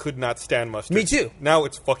absolutely could not stand mustard. Me too. Now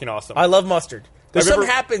it's fucking awesome. I love mustard. There's I something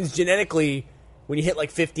remember- happens genetically when you hit like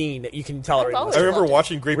 15 that you can tolerate I've always I mustard. remember loved it.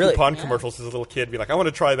 watching Grey Really? Poupon Yeah. commercials as a little kid, be like, I want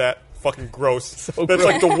to try that. Fucking gross. That's gross.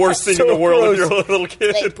 like the worst thing So in the world if gross. you're a little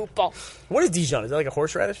kid. Hey, poupon. What is Dijon? Is that like a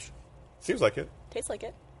horseradish? Seems like it. Tastes like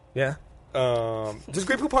it. Yeah. Does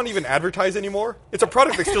Grey Poupon even advertise anymore? It's a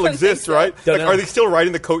product that still don't exists, think so. right? Don't Like, know. are they still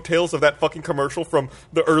riding the coattails of that fucking commercial from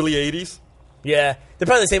the early 80s? Yeah. They're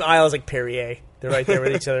probably the same aisle as like Perrier. They're right there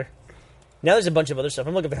with each other. Now there's a bunch of other stuff.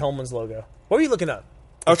 I'm looking for Hellman's logo. What were you looking up?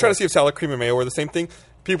 I was trying to see if salad cream and mayo were the same thing.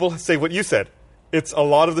 People say what you said. It's a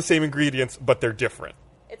lot of the same ingredients, but they're different.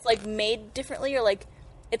 It's like made differently, or like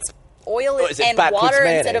it's oil Oh, is it and backwards water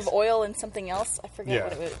mayonnaise? instead of oil and something else. I forget Yeah.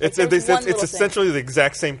 what it was. It's, Like, they there said was one it's little thing. essentially the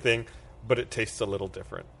exact same thing, but it tastes a little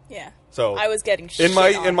different. Yeah. So I was getting in shit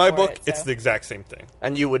my on in my for book, it, it's so. the exact same thing.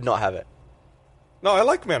 And you would not have it. No, I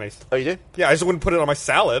like mayonnaise. Oh, you do? Yeah, I just wouldn't put it on my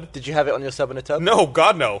salad. Did you have it on your sub in a tub? No,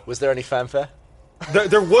 God no. Was there any fanfare?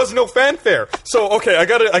 There was no fanfare. So okay, I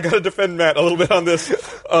gotta defend Matt a little bit on this.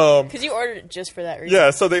 Because you ordered it just for that reason.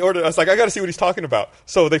 Yeah, so they ordered. I was like, I gotta see what he's talking about.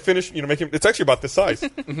 So they finished, making. It's actually about this size.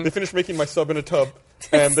 They finished making my sub in a tub,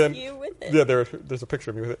 and then You with it. yeah, there's a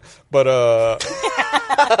picture of me with it. But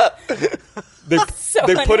they So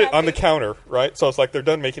they put it on unhappy. the counter, right? So it's like they're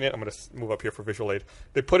done making it. I'm gonna move up here for visual aid.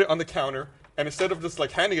 They put it on the counter, and instead of just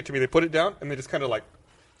like handing it to me, they put it down and they just kind of like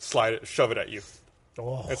slide it, shove it at you.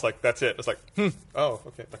 Oh. It's like that's it. It's like, oh,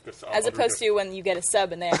 okay, like this. As opposed to when you get a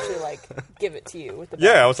sub and they actually like give it to you with the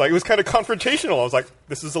yeah, I was like, it was kind of confrontational. I was like,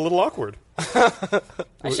 this is a little awkward. I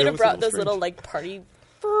It should have was brought a little those strange. little like party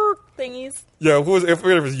thingies. Yeah, if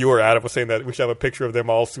it was you or Adam was saying that, we should have a picture of them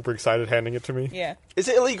all super excited handing it to me. Yeah. Is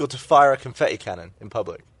it illegal to fire a confetti cannon in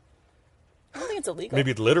public? I don't think it's illegal.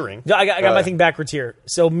 Maybe littering. No, I got my thing backwards here.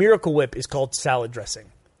 So Miracle Whip is called salad dressing.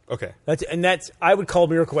 Okay. That's I would call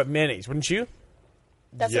Miracle Whip mayonnaise, wouldn't you?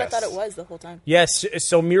 That's Yes. what I thought it was the whole time. Yes,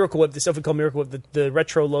 so Miracle Whip, the stuff we call Miracle Whip, the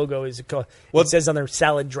retro logo is called, Well, it says on their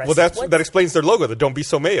salad dressing. Well, that explains their logo, the Don't Be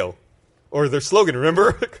So Mayo. Or their slogan,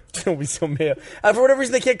 remember? Don't be so mayo. For whatever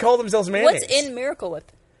reason, they can't call themselves mayonnaise. What's in Miracle Whip?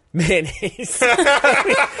 Mayonnaise.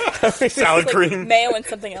 Salad cream. Mayo and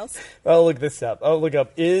something else. I'll look this up. I'll look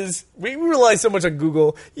up. We rely so much on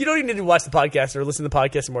Google. You don't even need to watch the podcast or listen to the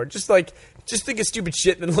podcast anymore. Just think of stupid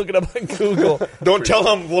shit and then look it up on Google. Don't tell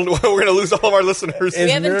them we're going to lose all of our listeners. Is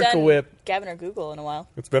We haven't Miracle done Whip. Gavin or Google in a while.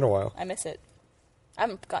 It's been a while. I miss it. I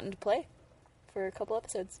haven't gotten to play for a couple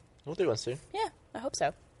episodes. We'll do one soon. Yeah, I hope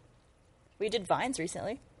so. We did Vines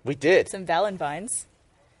recently. We did. Some Valen Vines.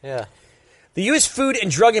 Yeah. The U.S. Food and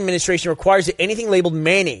Drug Administration requires that anything labeled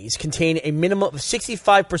mayonnaise contain a minimum of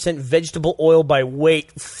 65% vegetable oil by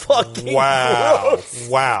weight. Fucking Wow. gross.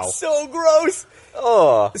 Wow. So gross.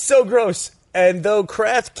 Oh. So gross. And though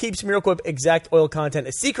Kraft keeps Miracle Whip exact oil content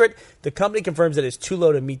a secret, the company confirms that it's too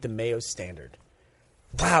low to meet the mayo standard.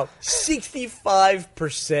 Wow.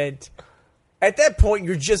 65%. At that point,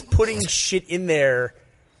 you're just putting shit in there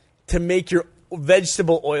to make your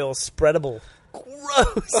vegetable oil spreadable.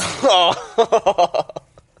 Gross.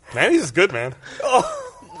 Mayonnaise is good, man.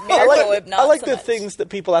 Miracle Whip, not I like so the much. things that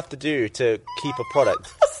people have to do to keep a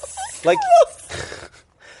product. Like,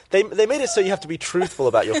 they made it so you have to be truthful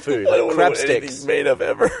about your food. Like crab sticks. made of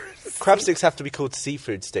ever. Crab sticks have to be called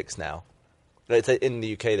seafood sticks now. In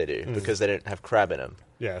the UK they do, because they don't have crab in them.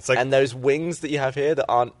 Yeah, it's like And those wings that you have here that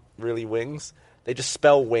aren't really wings, they just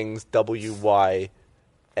spell wings W-Y.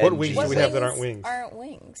 What wings do What we have that aren't wings? Aren't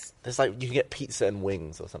wings. There's like, you can get pizza and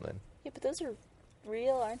wings or something. Yeah, but those are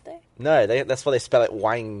real, aren't they? No, that's why they spell it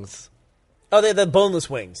wangs. Oh, they're the boneless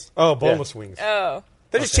wings. Oh, boneless wings. Oh.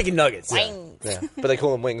 They're just chicken nuggets. Wings. Yeah, but they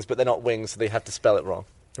call them wings, but they're not wings, so they have to spell it wrong.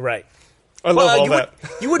 Right. I love all you that.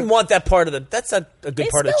 You wouldn't want that part of the... That's not a good They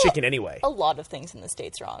part of the spell chicken anyway. A lot of things in the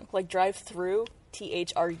States wrong. Like drive-through,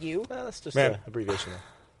 THRU. Well, that's just Man. an abbreviation.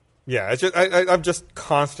 Yeah, it's just I'm just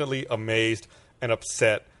constantly amazed and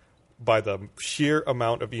upset by the sheer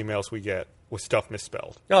amount of emails we get with stuff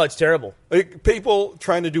misspelled. No, it's terrible. Like people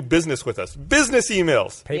trying to do business with us. Business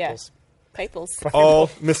emails. Paples. Paples. All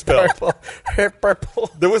misspelled. Purple. Purple.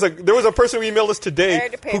 There was a person who emailed us today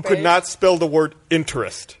Bird who could papers. not spell the word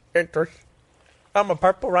interest. Interest. I'm a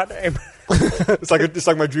purple right name. It's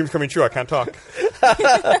like my dreams coming true. I can't talk.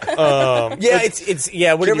 Yeah, it's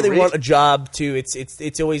whenever you they read? want a job too,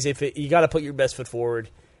 it's always you got to put your best foot forward.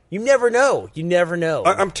 You never know. You never know.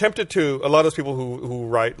 I'm tempted to, a lot of those people who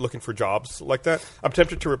write looking for jobs like that, I'm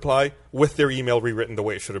tempted to reply with their email rewritten the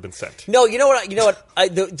way it should have been sent. No, you know what?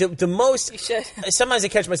 The most. You should. Sometimes I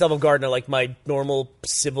catch myself off guard, and like my normal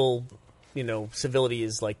civility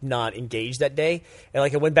is like not engaged that day, and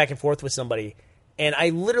like I went back and forth with somebody, and I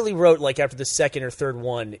literally wrote like after the second or third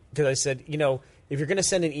one because I said, if you're going to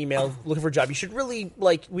send an email looking for a job, you should really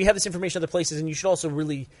we have this information other places, and you should also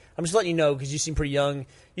really. I'm just letting you know because you seem pretty young.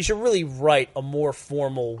 You should really write a more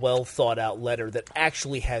formal, well thought out letter that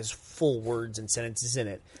actually has full words and sentences in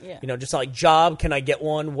it. Yeah. Just like job. Can I get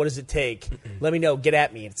one? What does it take? Let me know. Get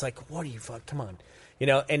at me. And it's like, what are you? Come on.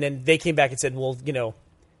 And then they came back and said, well, they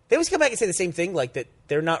always come back and say the same thing, like that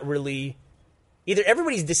they're not really. Either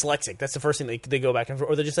everybody's dyslexic. That's the first thing they go back and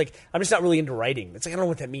forth, or they're just like, I'm just not really into writing. It's like I don't know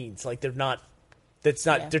what that means. Like they're not. That's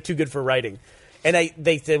not. Yeah. They're too good for writing. And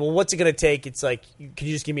they said, well, what's it going to take? It's like, can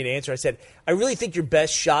you just give me an answer? I said, I really think your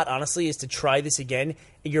best shot, honestly, is to try this again.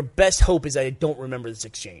 And your best hope is I don't remember this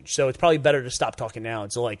exchange. So it's probably better to stop talking now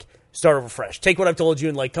and so start over fresh. Take what I've told you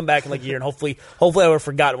and come back in a year and hopefully I would have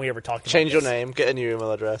forgotten we ever talked about Change your this. name, get a new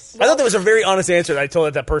email address. I thought that was a very honest answer that I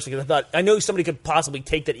told that person because I know somebody could possibly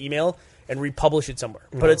take that email and republish it somewhere.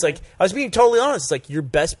 But it's like, I was being totally honest. It's like, your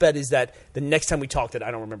best bet is that the next time we talk that I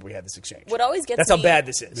don't remember we had this exchange. What always gets That's me how bad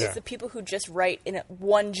this is. is the people who just write in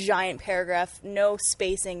one giant paragraph, no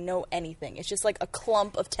spacing, no anything. It's just like a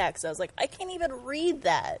clump of text. I was like, I can't even read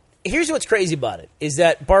that. Here's what's crazy about it is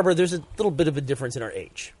that, Barbara, there's a little bit of a difference in our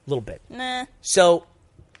age. A little bit. Nah. So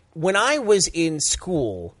when I was in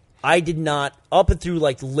school, I did not, up and through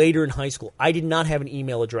later in high school, I did not have an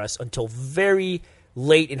email address until very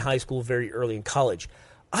late in high school, very early in college.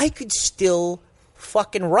 I could still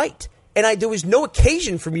fucking write. And there was no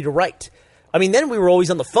occasion for me to write. I mean, then we were always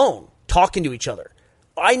on the phone talking to each other.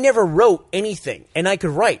 I never wrote anything, and I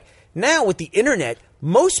could write. Now, with the internet,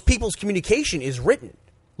 most people's communication is written.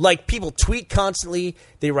 Like, people tweet constantly,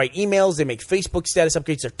 they write emails, they make Facebook status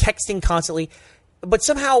updates, they're texting constantly. But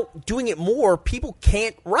somehow, doing it more, people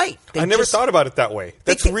can't write. I never thought about it that way.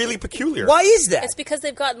 That's can't- really peculiar. Why is that? It's because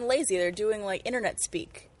they've gotten lazy. They're doing internet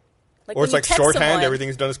speak. Or when it's you like text shorthand, someone,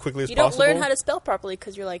 everything's done as quickly as you possible. don't learn how to spell properly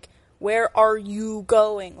because you're like, where are you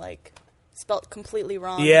going? spelt completely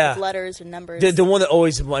wrong. Yeah. With letters and numbers. The one that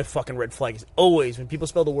always is my fucking red flag is always when people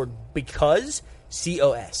spell the word because,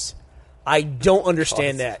 C-O-S. I don't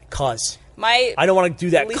understand that. Cause. My I don't want to do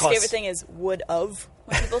that. least Cause. favorite thing is would of.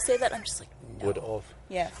 When people say that, I'm just like, no. Would of.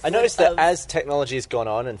 Yeah. I noticed that of. as technology has gone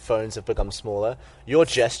on and phones have become smaller, your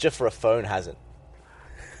gesture for a phone hasn't.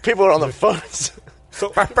 People are on their phones. So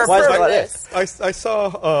Why is it like this? I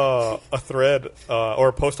saw a thread or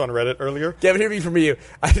a post on Reddit earlier. Gavin, hear me from you.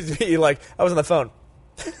 I just be like, I was on the phone.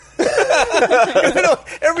 You know,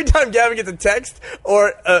 every time Gavin gets a text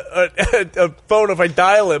or a phone, if I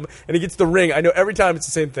dial him and he gets the ring, I know every time it's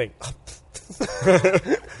the same thing.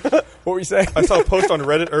 What were you saying? I saw a post on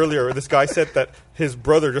Reddit earlier where this guy said that his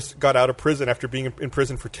brother just got out of prison after being in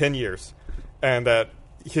prison for 10 years. And that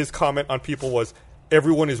his comment on people was,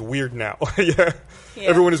 everyone is weird now. Yeah.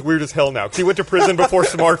 Everyone is weird as hell now. 'Cause he went to prison before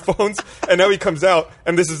smartphones, and now he comes out,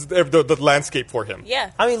 and this is the landscape for him.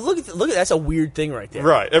 Yeah. I mean, look at that's a weird thing right there.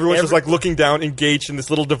 Right. Everyone's just like looking down, engaged in this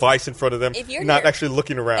little device in front of them, If you're not near actually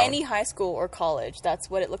looking around. Any high school or college, that's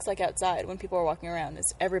what it looks like outside when people are walking around.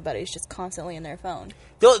 Is everybody's just constantly in their phone.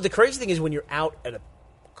 The crazy thing is when you're out at a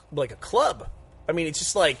club. I mean, it's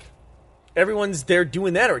just like everyone's there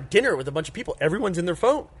doing that, or dinner with a bunch of people. Everyone's in their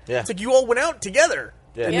phone. Yeah. It's like you all went out together.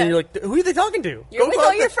 Yeah. And Yeah. then you're like, who are they talking to? You're with go all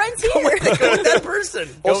out your there. friends Go here. with that person.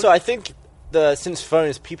 Also, I think since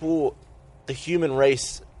phones, the human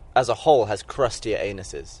race as a whole has crustier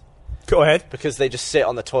anuses Go ahead. because they just sit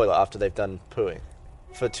on the toilet after they've done pooing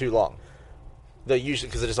for too long. They're usually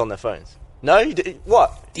because they're just on their phones. No,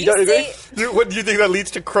 what? Do you don't agree? What do you think that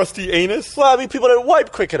leads to crusty anus? Well, I mean, people don't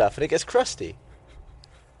wipe quick enough, and it gets crusty.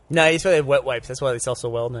 No, it's why they have wet wipes. That's why they sell so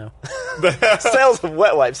well now. Sales of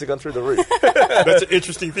wet wipes have gone through the roof. That's an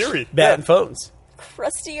interesting theory. Bat and phones.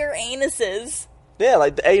 Crustier anuses. Yeah,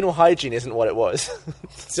 like the anal hygiene isn't what it was.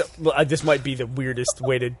 So, this might be the weirdest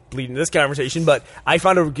way to lead into this conversation, but I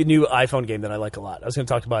found a new iPhone game that I like a lot. I was going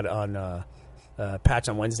to talk about it on Patch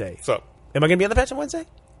on Wednesday. So, Am I going to be on the Patch on Wednesday?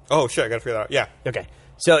 oh shit, I gotta figure that out. Yeah, Okay.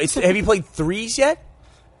 So, have you played Threes yet?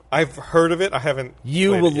 I've heard of it. I haven't. You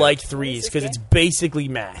played will it yet. like Threes because it's basically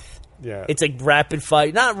math. Yeah. It's like rapid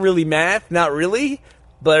fight. Not really math, not really,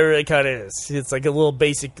 but it kind of is. It's like a little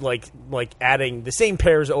basic, like adding the same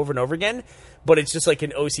pairs over and over again, but it's just like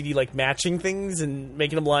an OCD, like matching things and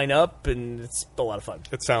making them line up, and it's a lot of fun.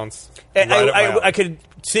 It sounds. And right up my alley. I could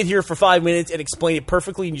sit here for 5 minutes and explain it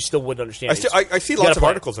perfectly, and you still wouldn't understand it. I see You lots gotta of play it.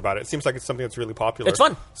 articles about it. It seems like it's something that's really popular. It's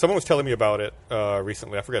fun. Someone was telling me about it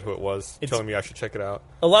recently. I forget who it was. Telling me I should check it out.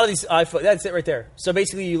 A lot of these iPhone, that's it right there. So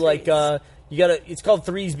basically, you like you gotta. It's called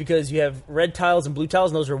Threes because you have red tiles and blue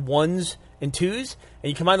tiles, and those are ones and twos, and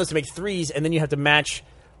you combine those to make threes, and then you have to match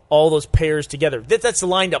all those pairs together. That's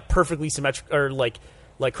lined up perfectly symmetric, or like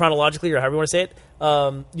chronologically, or however you want to say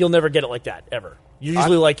it. You'll never get it like that ever.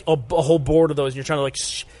 Usually, like a whole board of those, you're trying to like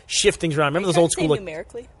shift things around. Remember those old school like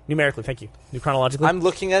numerically? numerically? Thank you. New chronologically. I'm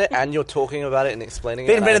looking at it, and you're talking about it and explaining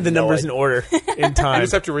They it. and I invented have the no numbers idea. in order in You time.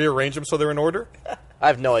 just have to rearrange them so they're in order. I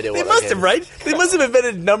have no idea what They that must game have, is. right? They must have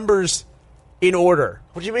invented numbers in order.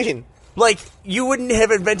 What do you mean? Like, you wouldn't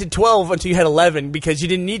have invented 12 until you had 11 because you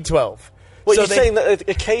didn't need 12. Well, So you're they- saying that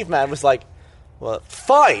a caveman was like, well,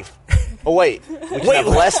 5. Oh, wait. We can have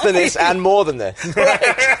less than this and more than this.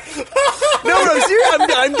 No, I'm serious.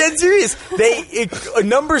 I'm dead serious.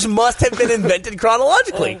 Numbers must have been invented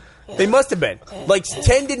chronologically. They must have been. Like,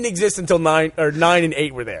 10 didn't exist until 9 and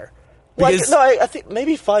 8 were there. Well, Because, I think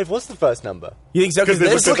maybe 5 was the first number. you think so? 'Cause they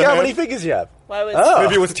Because looked Look at at how the many hand. figures you have. Why was Oh.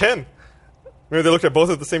 Maybe it was 10. Maybe they looked at both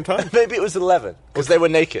at the same time. Maybe it was 11 because they were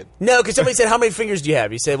naked. no, because somebody said, how many fingers do you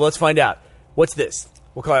have? You said, well, let's find out. What's this?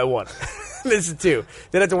 We'll call it 1. This is 2.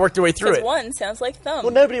 They'd have to work their way through Because it. one sounds like thumb.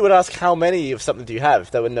 Well, nobody would ask how many of something do you have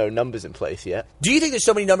if there were no numbers in place yet. Do you think there's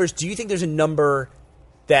so many numbers? Do you think there's a number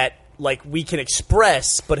that, like, we can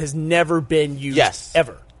express but has never been used Yes.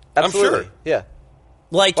 ever? Absolutely. sure. Yeah.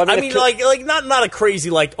 Like, Well, I I mean, mean, like not a crazy,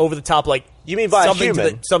 like, over the top, like, You mean by a something to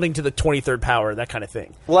human? something to the 23rd power, that kind of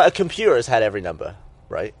thing. Well, a computer has had every number,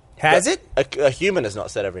 right? Has But a human has not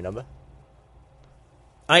said every number.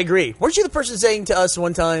 I agree. Weren't you the person saying to us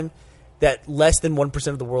one time that less than 1%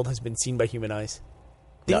 of the world has been seen by human eyes?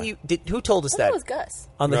 Didn't No. you? Who told us I thought that it was Gus.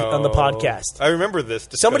 on the podcast? I remember this.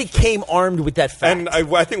 Somebody discussion. came armed with that fact. and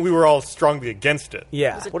I think we were all strongly against it.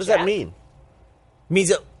 yeah, Was it What does Jack? that mean? means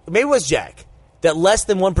that, maybe it was Jack, that less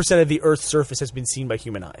than 1% of the Earth's surface has been seen by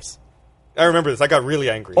human eyes. I remember this. I got really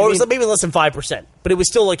angry. Or it was maybe less than 5%, but it was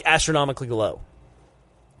still like astronomically low.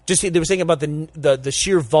 Just they were saying about the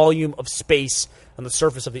sheer volume of space on the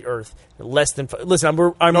surface of the Earth. Less than listen.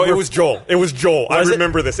 No, it was Joel. It was Joel. I Was it?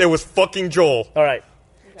 remember this. It was fucking Joel. all right.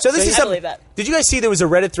 So this is I something. believe that. Did you guys see there was a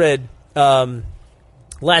Reddit thread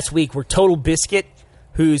last week where Total Biscuit,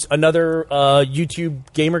 who's another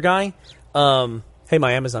YouTube gamer guy, hey,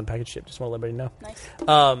 my Amazon package shipped. Just want to let everybody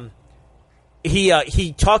know. Nice.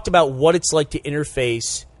 He talked about what it's like to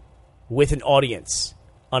interface with an audience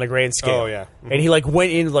on a grand scale. Oh, yeah. Mm-hmm. And he like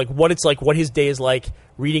went in like what it's like, what his day is like,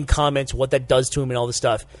 reading comments, what that does to him, and all this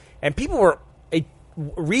stuff. And people were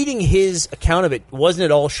reading his account of it wasn't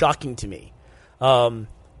at all shocking to me.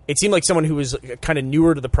 It seemed like someone who was kind of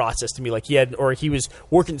newer to the process to me, like he was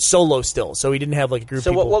working solo still, so he didn't have like a group of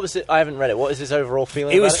So people. what was it? I haven't read it. What is his overall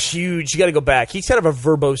feeling? It about was huge. You got to go back. He's kind of a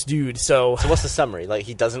verbose dude, so So what's the summary? Like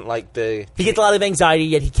he doesn't like the. he gets a lot of anxiety,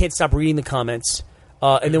 yet he can't stop reading the comments.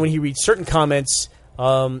 And then when he reads certain comments,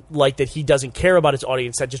 like that he doesn't care about his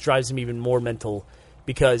audience, that just drives him even more mental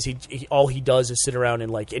because all he does is sit around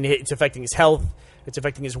and like, and it's affecting his health, it's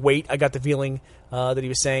affecting his weight. I got the feeling that he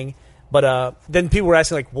was saying. But then people were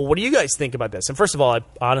asking, like, well, what do you guys think about this? And first of all,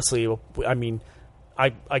 I'd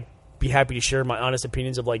be happy to share my honest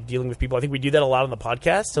opinions of, like, dealing with people. I think we do that a lot on the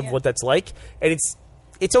podcast of what that's like. And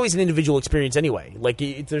it's always an individual experience anyway. Like,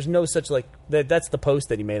 there's no such, like, that's the post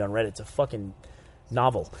that he made on Reddit. It's a fucking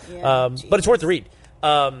novel. Yeah, but it's worth the read.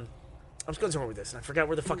 I was going somewhere with this, and I forgot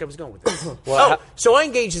where the fuck I was going with this. Well, So I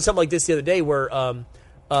engaged in something like this the other day where I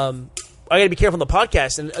got to be careful on the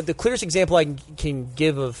podcast. And the clearest example I can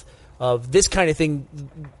give of this kind of thing,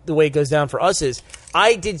 the way it goes down for us is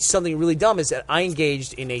I did something really dumb is that I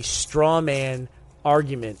engaged in a straw man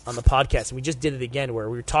argument on the podcast. And we just did it again where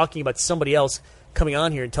we were talking about somebody else coming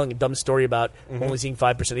on here and telling a dumb story about only seeing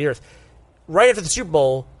 5% of the earth. Right after the Super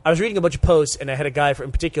Bowl, I was reading a bunch of posts, and I had a guy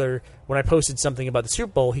in particular, when I posted something about the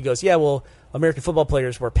Super Bowl, he goes, yeah, well, American football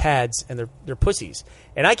players wear pads and they're pussies.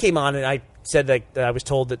 And I came on and I said that I was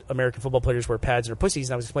told that American football players wear pads and are pussies,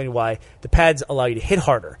 and I was explaining why the pads allow you to hit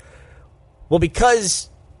harder. Well, because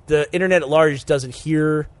the internet at large doesn't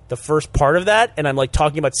hear the first part of that, and I'm like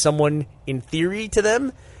talking about someone in theory to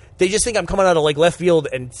them, they just think I'm coming out of like left field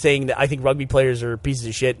and saying that I think rugby players are pieces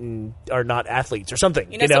of shit and are not athletes or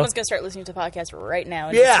something. You know, someone's going to start listening to podcasts right now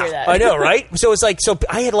and just hear that. I know, right? So it's like, so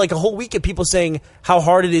I had like a whole week of people saying how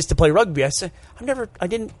hard it is to play rugby. I said, never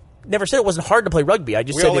said it wasn't hard to play rugby. I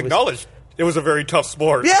just We said all it was, acknowledged it was a very tough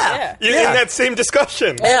sport. Yeah. In that same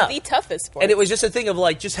discussion. Yeah. The toughest sport. And it was just a thing of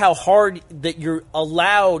like just how hard that you're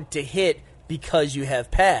allowed to hit because you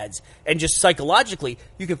have pads. And just psychologically,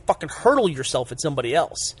 you can fucking hurdle yourself at somebody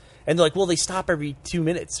else. And they're like, well, they stop every 2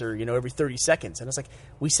 minutes or, every 30 seconds. And it's like,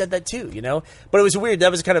 we said that too, But it was weird.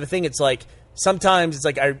 That was kind of a thing. It's like, sometimes it's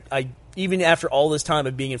like I even after all this time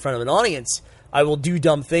of being in front of an audience, I will do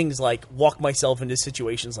dumb things like walk myself into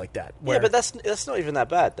situations like that. Yeah, but that's not even that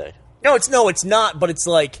bad, though. No, it's not. But it's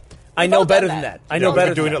like, I know all better done than that. that. I know We've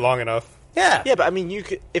better been doing than it long enough. that. Yeah, but I mean, you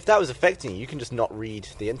could, if that was affecting you, you can just not read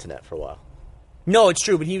the internet for a while. No, it's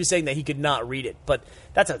true, but he was saying that he could not read it. But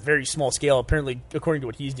that's a very small scale, apparently, according to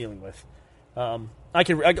what he's dealing with. If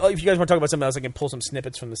you guys want to talk about something else, I can pull some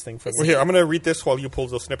snippets from this thing. Well, here, I'm going to read this while you pull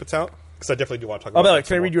those snippets out, because I definitely do want to talk Oh, about by the way, that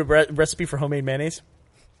can I some read more. you a recipe for homemade mayonnaise?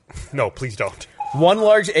 No, please don't. 1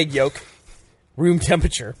 large egg yolk, room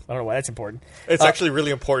temperature. I don't know why that's important. It's actually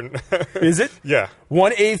really important. Is it? Yeah.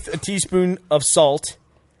 1/8 a teaspoon of salt,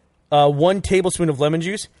 1 tablespoon of lemon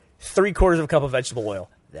juice, 3/4 of a cup of vegetable oil.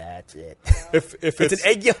 That's it. If It's an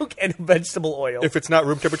egg yolk and vegetable oil. If it's not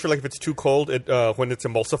room temperature, like if it's too cold, when it's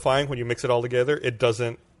emulsifying, when you mix it all together, it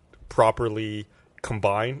doesn't properly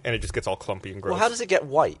combine, and it just gets all clumpy and gross. Well, how does it get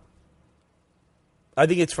white? I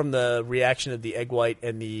think it's from the reaction of the egg white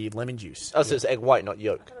and the lemon juice. Oh, so it's egg white, not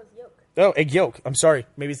yolk. Oh, egg yolk. I'm sorry.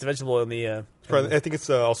 Maybe it's the vegetable oil in the... I think it's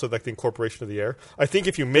also like the incorporation of the air. I think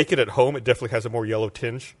if you make it at home, it definitely has a more yellow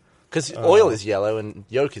tinge. Because oil is yellow and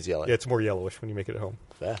yolk is yellow. Yeah, it's more yellowish when you make it at home.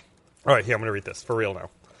 Fair. All right, here, I'm going to read this for real now.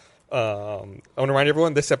 I want to remind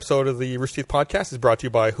everyone, this episode of the Rooster Teeth Podcast is brought to you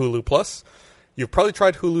by Hulu Plus. You've probably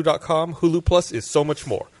tried Hulu.com. Hulu Plus is so much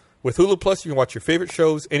more. With Hulu Plus, you can watch your favorite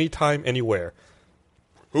shows anytime, anywhere.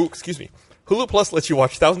 Ooh, excuse me. Hulu Plus lets you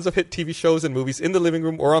watch thousands of hit TV shows and movies in the living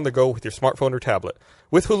room or on the go with your smartphone or tablet.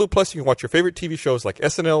 With Hulu Plus, you can watch your favorite TV shows like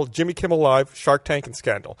SNL, Jimmy Kimmel Live, Shark Tank, and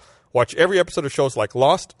Scandal. Watch every episode of shows like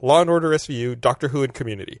Lost, Law & Order SVU, Doctor Who, and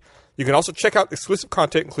Community. You can also check out exclusive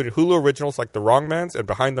content including Hulu originals like The Wrong Mans and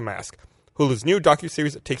Behind the Mask, Hulu's new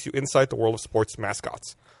docuseries that takes you inside the world of sports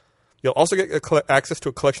mascots. You'll also get access to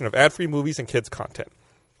a collection of ad-free movies and kids content.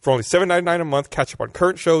 For only $7.99 a month, catch up on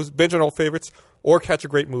current shows, binge on old favorites, or catch a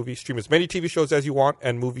great movie. Stream as many TV shows as you want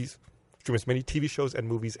and movies. Stream as many TV shows and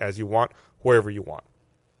movies as you want, wherever you want.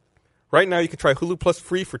 Right now, you can try Hulu Plus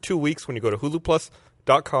free for 2 weeks when you go to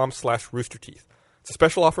huluplus.com/roosterteeth. It's a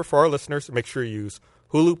special offer for our listeners. Make sure you use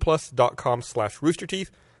huluplus.com/roosterteeth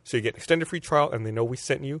so you get an extended free trial and they know we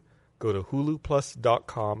sent you. Go to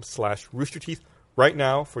huluplus.com/roosterteeth right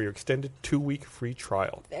now for your extended 2-week free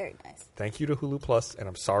trial. Very nice. Thank you to Hulu Plus, and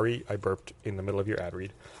I'm sorry I burped in the middle of your ad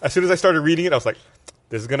read. As soon as I started reading it, I was like,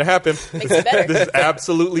 this is going to happen. Makes it better. This is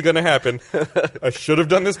absolutely going to happen. I should have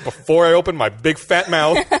done this before I opened my big fat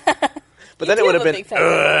mouth. But then do it would have have a been big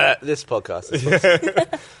fat this podcast.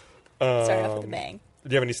 Started off with a bang. Do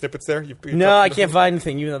you have any snippets there? No, I can't find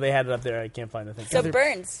anything. Even though they had it up there, I can't find anything. So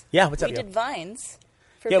Burns. Yeah, what's up? We yo? did Vines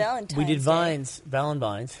for Yeah, Valentine's we did Day, Vines,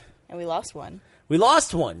 Valentines. and we lost one. We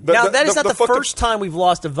lost one. The- now, the- that is the- not the the fucking- first time we've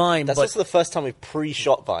lost a Vine, That's but also the first time we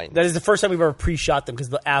pre-shot Vine. that is the first time we've ever pre-shot them because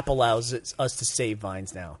the app allows us to save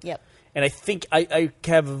Vines now. Yep. And I think I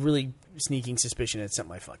have a really sneaking suspicion it's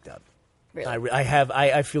something I fucked up. Really.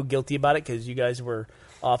 I feel guilty about it because you guys were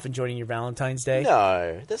off enjoying your Valentine's Day. No,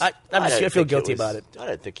 I don't feel think guilty it was- about it. I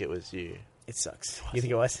don't think it was you. It sucks. You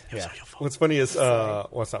think it was? Yeah. What's funny is, well,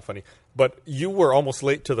 it's not funny, but you were almost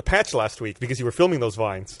late to the patch last week because you were filming those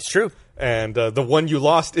Vines. It's true. And the one you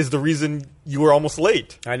lost is the reason you were almost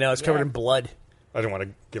late. I know. It's covered Yeah. in blood. I didn't want to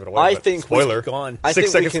give it away. I but think spoiler. Gone. I think we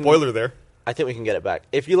 6-second can- spoiler there. I think we can get it back.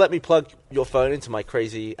 If you let me plug your phone into my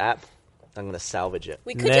crazy app, I'm going to salvage it.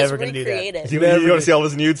 We could Never just gonna do that. recreate it. You Never want to did. see all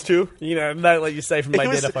his nudes too? You know, not let you say from my He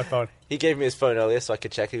was- data phone. He gave me his phone earlier so I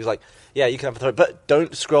could check. He was like, "Yeah, you can have a phone, but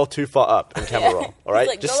don't scroll too far up in camera roll. All right,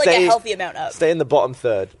 He's like, go like a healthy amount up. Stay in the bottom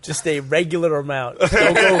third." Just a regular amount.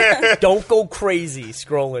 Don't go crazy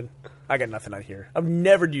scrolling. I got nothing on here. I would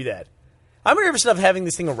never do that. I'm nervous enough having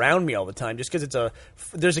this thing around me all the time, just because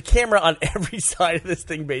there's a camera on every side of this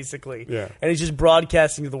thing, basically. Yeah. And it's just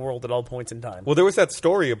broadcasting to the world at all points in time. Well, there was that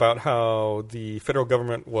story about how the federal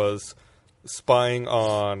government was spying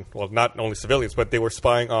on, well, not only civilians, but they were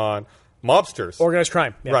spying on mobsters. Organized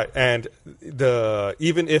crime. Yeah. Right, and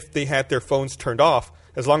even if they had their phones turned off,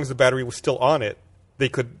 as long as the battery was still on it, they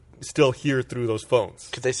could still hear through those phones.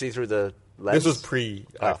 Could they see through the lens? This was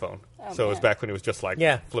pre-iPhone, so it was man. back when it was just like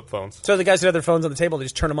Yeah. flip phones. So the guys who have their phones on the table, they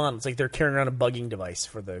just turn them on. It's like they're carrying around a bugging device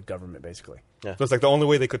for the government, basically. So it's like the only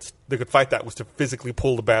way they could fight that was to physically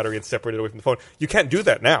pull the battery and separate it away from the phone. You can't do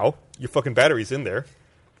that now. Your fucking battery's in there.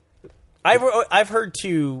 I've heard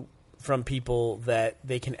too from people that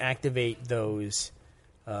they can activate those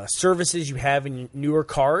services you have in newer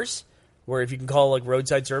cars, where if you can call like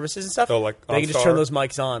roadside services and stuff, Oh, like they can just OnStar? turn those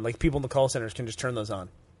mics on. Like people in the call centers can just turn those on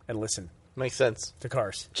and listen Makes sense. to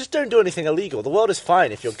cars. Just don't do anything illegal. The world is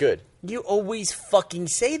fine if you're good. You always fucking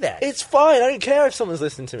say that. It's fine. I don't care if someone's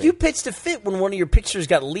listening to me. You pitched a fit when one of your pictures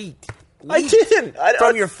got leaked. I didn't.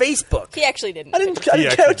 From your Facebook. He actually didn't. I didn't He care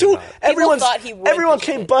actually at all. did not. Everyone thought he would Everyone pitch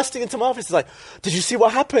came it. busting into my office. Like, did you see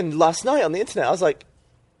what happened last night on the internet? I was like,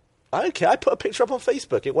 I don't care. I put a picture up on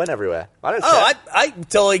Facebook. It went everywhere. I don't care. Oh, I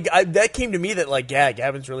totally. that came to me that like, yeah,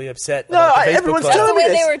 Gavin's really upset. No, about the Facebook everyone's photo. telling me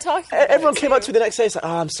That's the way this. they were talking about Everyone it, came up too. to me the next day. It's like,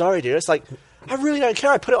 oh, I'm sorry, dude. It's like, I really don't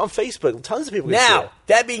care. I put it on Facebook. Tons of people can see it. Now,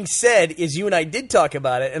 that being said, is you and I did talk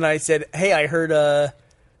about it, and I said, "Hey, I heard one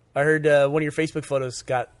of your Facebook photos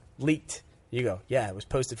got leaked." You go, "Yeah, it was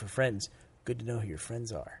posted for friends. Good to know who your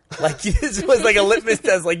friends are." Like this was like a litmus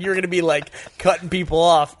test. Like you're going to be like cutting people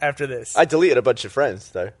off after this. I deleted a bunch of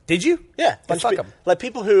friends, though. Did you? Yeah. Then bunch fuck of 'em. Like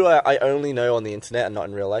people who I only know on the internet and not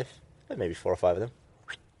in real life. Like maybe 4 or 5 of them.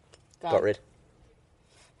 Got rid.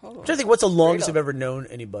 I'm trying to think what's the longest Freedom. I've ever known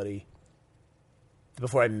anybody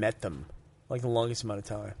before I met them. Like the longest amount of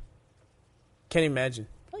time. Can't even imagine.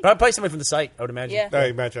 Probably somebody from the site, I would imagine. Yeah. I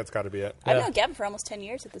imagine that's got to be it. I've Yeah. known Gavin for almost 10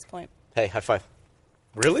 years at this point. Hey, high five.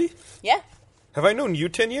 Really? Yeah. Have I known you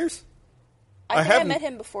 10 years? I think I haven't- met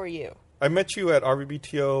him before you. I met you at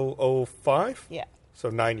RBBTO 05? Yeah. So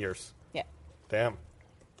 9 years. Yeah. Damn.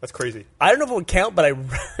 That's crazy. I don't know if it would count, but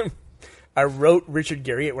I wrote Richard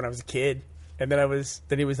Garriott when I was a kid, and then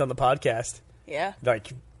he was on the podcast Yeah.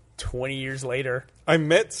 like 20 years later. I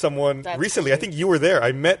met someone That's recently. I crazy. think you were there.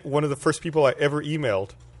 I met one of the first people I ever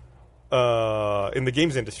emailed in the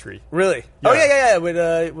games industry. Really? Yeah. Oh yeah.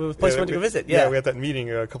 With place we went to go visit. Yeah. we had that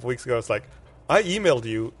meeting a couple weeks ago. It's like I emailed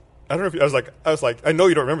you. I don't know if I was like I know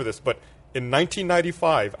you don't remember this, but in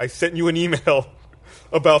 1995 I sent you an email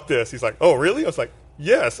about this. He's like, "Oh, really?" I was like,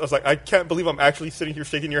 "Yes." I was like, "I can't believe I'm actually sitting here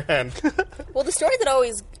shaking your hand." Well, the story that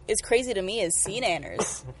always is crazy to me is Scene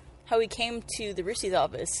Anners. How he came to the Rooster's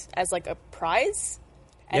office as like a prize,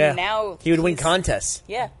 and Yeah. now he would win he's- contests.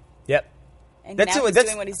 Yeah, Yep. and That's now it, he's that's-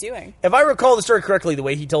 doing what he's doing. If I recall the story correctly, the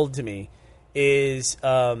way he told it to me is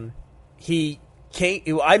he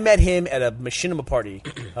came. I met him at a Machinima party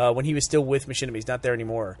when he was still with Machinima. He's not there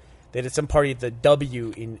anymore. They did some party at the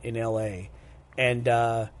W in L.A. And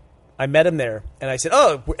I met him there, and I said,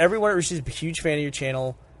 "Oh, everyone at Rooster's is a huge fan of your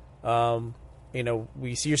channel.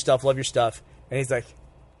 We see your stuff, love your stuff." And he's like,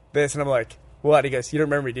 "This," and I'm like, What? He goes, you don't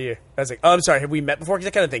remember me, do you? I was like, oh, I'm sorry. Have we met before? Because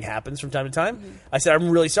that kind of thing happens from time to time. I said, I'm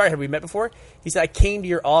really sorry. Have we met before? He said, I came to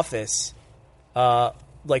your office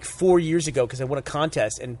like 4 years ago because I won a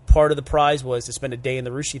contest, and part of the prize was to spend a day in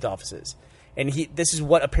the Rooster Teeth offices. And this is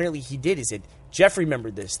what apparently he did. He said, Jeff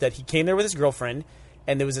remembered this, that he came there with his girlfriend,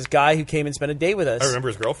 and there was this guy who came and spent a day with us. I remember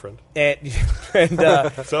his girlfriend. And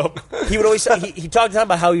So he would always he talked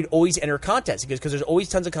about how he'd always enter contests. He goes, because there's always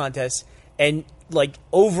tons of contests, and like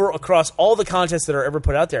across all the contests that are ever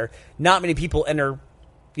put out there, not many people enter,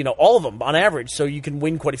 all of them on average. So you can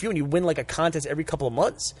win quite a few, and you win like a contest every couple of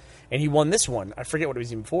months. And he won this one. I forget what it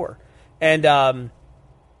was even for. And and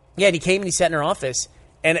he came and he sat in our office.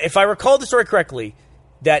 And if I recall the story correctly,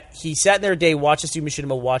 that he sat in there a day, watched us do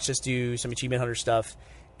Machinima, watched us do some Achievement Hunter stuff,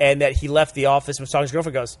 and that he left the office and was talking to his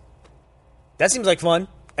girlfriend, goes, that seems like fun.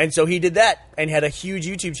 And so he did that and had a huge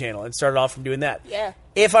YouTube channel and started off from doing that. Yeah.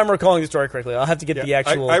 If I'm recalling the story correctly, I'll have to get the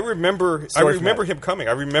actual. I remember him coming.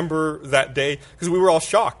 I remember that day because we were all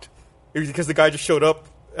shocked because the guy just showed up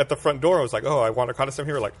at the front door. I was like, oh, I want a contest. I'm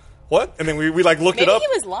here. Like, what? And then we like looked Maybe it up. he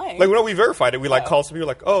was lying. Like, we verified it. We like called some people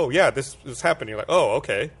like, oh yeah, this is happening. Like, oh,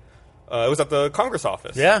 okay. It was at the Congress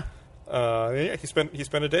office. Yeah. He spent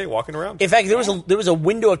a day walking around. In fact, there was a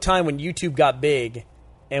window of time when YouTube got big,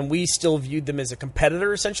 and we still viewed them as a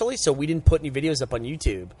competitor essentially. So we didn't put any videos up on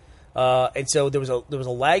YouTube, and so there was a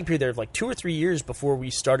lag period there of like 2 or 3 years before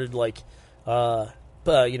we started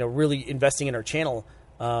really investing in our channel,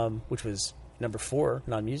 which was number 4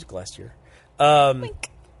 non-music last year.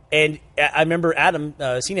 And I remember Adam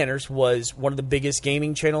CNanners was one of the biggest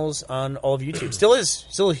gaming channels on all of YouTube.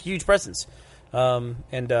 Still a huge presence.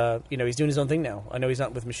 He's doing his own thing now. I know he's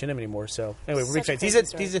not with Machinima anymore. So anyway, we're big fans.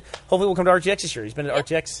 Hopefully we'll come to RTX this year. He's been at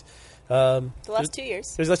RTX. The last 2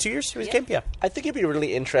 years. It was the last 2 years? He came? Yeah. I think it'd be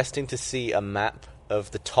really interesting to see a map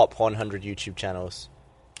of the top 100 YouTube channels,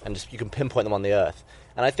 and you can pinpoint them on the earth.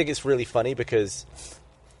 And I think it's really funny because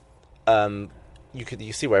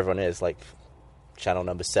you see where everyone is. Like, channel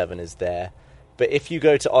number 7 is there. But if you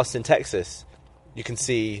go to Austin, Texas, you can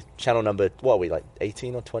see channel number,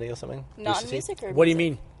 18 or 20 or something? Non-music or what do you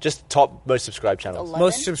mean? Just top most subscribed channels.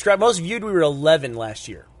 11? Most viewed, we were 11 last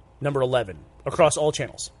year. Number 11 across all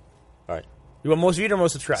channels. All right. You want most viewed or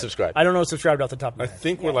most subscribed? Subscribed. I don't know subscribed off the top of my I head.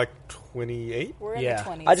 think we're like 28. We're in Yeah. the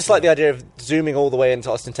 20s. I just like the idea of zooming all the way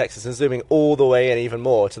into Austin, Texas, and zooming all the way and even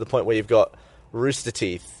more to the point where you've got Rooster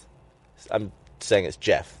Teeth. I'm saying it's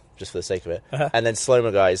Jeff, just for the sake of it. And then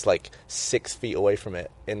Slow-Mo Guy's like 6 feet away from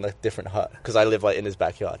it in a different hut, because I live like in his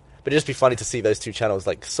backyard. But it'd just be funny to see those two channels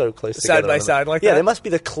like so close together. Side by side like Yeah, that? they must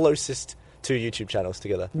be the closest two YouTube channels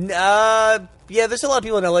together. Yeah, there's a lot of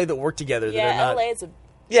people in LA that work together that are Yeah, not. LA is a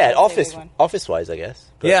Yeah, that's a big one. office-wise, I guess.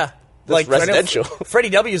 But Yeah. that's I know residential.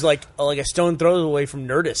 Freddie W is like a stone throw away from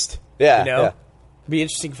Nerdist. Yeah, You know? yeah. Be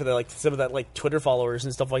interesting for some of that like Twitter followers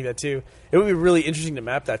and stuff like that too. It would be really interesting to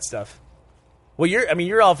map that stuff. Well,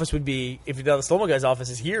 your office would be, if the Slow-Mo Guy's office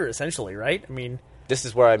is here essentially, right? I mean, This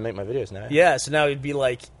is where I make my videos now. yeah. So now it'd be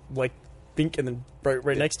like Bink and then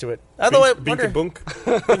right next to it. Although I Bink wonder, and Bunk.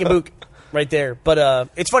 Bink and Book right there. But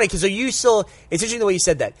it's funny because it's interesting the way you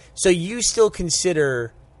said that. So you still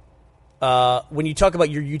consider when you talk about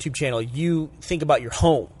your YouTube channel, you think about your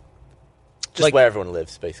home. Just where everyone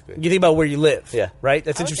lives, basically. You think about where you live. Yeah. Right?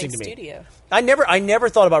 That's I would interesting think to me. studio. I never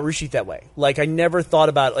thought about Rooster Teeth that way. Like, I never thought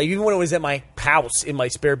about, like, even when it was at my house in my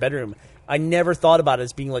spare bedroom, I never thought about it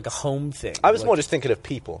as being like a home thing. I was Like, more just thinking of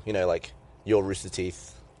people, like you're Rooster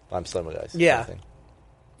Teeth, I'm Slow-Mo Guys. Yeah. kind of thing.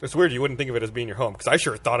 It's weird you wouldn't think of it as being your home, because I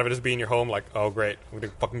sure thought of it as being your home. Like, oh great, I'm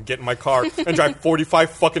gonna fucking get in my car and drive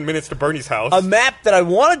 45 fucking minutes to Bernie's house. a map that I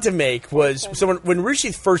wanted to make was, so when Rooster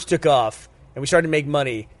Teeth first took off and we started to make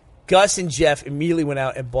money, Gus and Jeff immediately went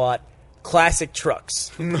out and bought classic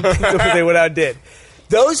trucks. That's what they went out and did.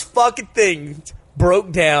 Those fucking things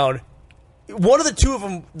broke down. One of the two of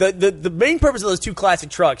them, the main purpose of those two classic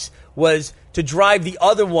trucks was to drive the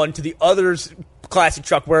other one to the other's classic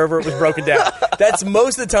truck wherever it was broken down. That's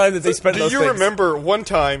most of the time that they spent Do those you things. remember one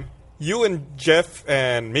time you and Jeff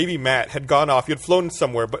and maybe Matt had gone off? You had flown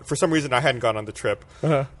somewhere, but for some reason I hadn't gone on the trip.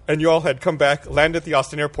 And you all had come back, landed at the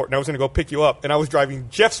Austin airport, and I was going to go pick you up. And I was driving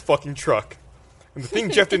Jeff's fucking truck. And the thing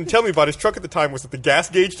Jeff didn't tell me about his truck at the time was that the gas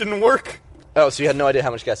gauge didn't work. Oh, so you had no idea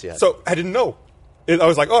how much gas you had? So I didn't know. I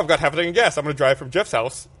was like, oh, I've got half a tank of gas. I'm going to drive from Jeff's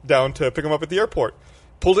house down to pick him up at the airport.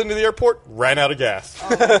 Pulled into the airport, ran out of gas. Oh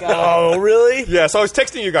my god. Oh, really? Yeah, so I was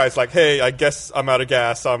texting you guys like, hey, I guess I'm out of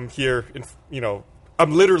gas. I'm here,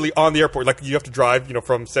 I'm literally on the airport. Like, you have to drive,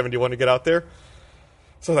 from 71 to get out there.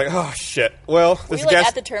 So I was like, oh, shit. Well, Were there's you a gas.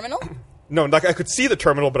 at the terminal? No, like I could see the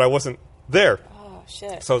terminal, but I wasn't there. Oh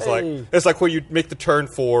shit. So it's like where you make the turn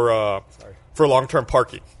for long-term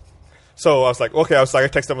parking. So I was like, okay. I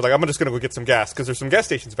texted him. I was like, I'm just gonna go get some gas because there's some gas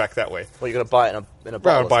stations back that way. Well, you're gonna buy it in a I'm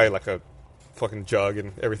bottle. gonna buy like a fucking jug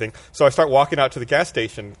and everything. So I start walking out to the gas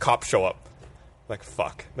station. Cops show up. Like,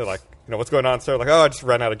 fuck. They're like, what's going on, sir? Like, I just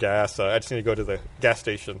ran out of gas. I just need to go to the gas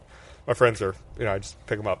station. My friends are, I just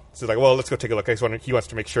pick them up. So he's like, well, let's go take a look. He wants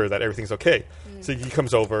to make sure that everything's okay. So he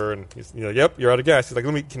comes over and he's, yep, you're out of gas. He's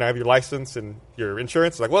like, can I have your license and your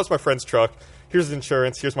insurance? He's like, well, it's my friend's truck. Here's the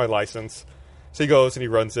insurance. Here's my license. So he goes and he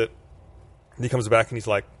runs it. And he comes back and he's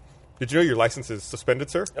like, did you know your license is suspended,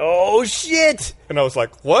 sir? Oh, shit! And I was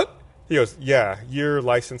like, what? He goes, yeah, your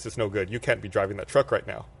license is no good. You can't be driving that truck right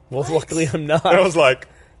now. Well, luckily I'm not. And I was like,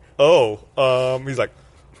 he's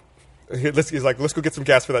like, let's go get some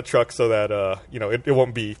gas for that truck so that, it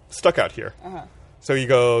won't be stuck out here. Uh-huh. So he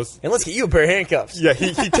goes, and let's get you a pair of handcuffs. yeah,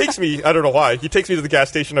 he takes me, I don't know why, he takes me to the gas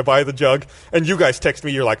station, I buy the jug, and you guys text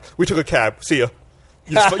me, you're like, we took a cab, see ya.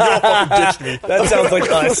 You all fucking ditched me. That sounds like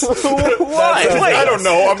us. Why? I don't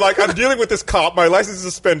know. I'm dealing with this cop. My license is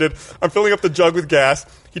suspended. I'm filling up the jug with gas.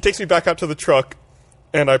 He takes me back out to the truck,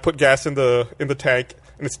 and I put gas in the tank,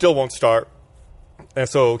 and it still won't start. And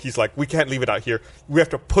so he's like, we can't leave it out here. We have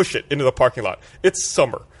to push it into the parking lot. It's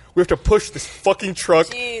summer. We have to push this fucking truck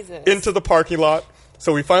Jesus. into the parking lot.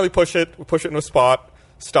 So we finally push it. We push it in a spot,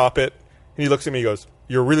 stop it. And he looks at me and he goes,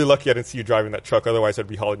 you're really lucky I didn't see you driving that truck. Otherwise, I'd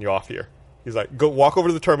be hauling you off here. He's like, go walk over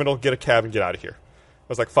to the terminal, get a cab, and get out of here. I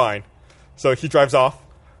was like, fine. So he drives off,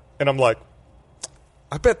 and I'm like,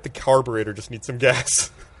 I bet the carburetor just needs some gas.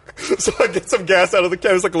 So I get some gas out of the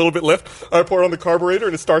cab. It's like a little bit left. I pour it on the carburetor,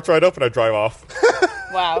 and it starts right up, and I drive off.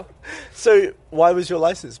 Wow. So why was your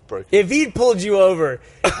license broken? If he'd pulled you over,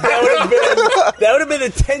 that would have been the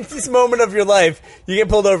tensest moment of your life. You get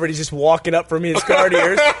pulled over and he's just walking up from his car to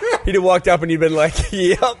yours. He'd have walked up and you'd been like,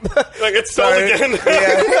 yep. Like, it's sold again.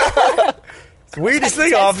 Yeah. It's the weirdest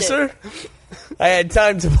thing, Test officer. I had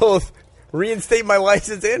time to both reinstate my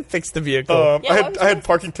license and fix the vehicle. Yeah, I had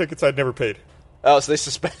parking tickets I'd never paid. Oh, so they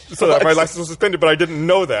suspended. So that my license was suspended, but I didn't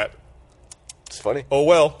know that. It's funny. Oh,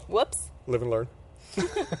 well. Whoops. Live and learn.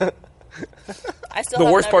 I still The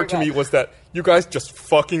have worst never part to me gotten- was that you guys just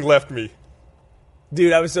fucking left me.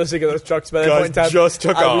 Dude, I was so sick of those trucks by that Guys point in time. just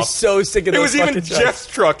took I off. was so sick of It those was even fucking trucks. Jeff's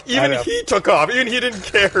truck. Even know. he took off. Even he didn't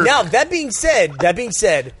care. Now, that being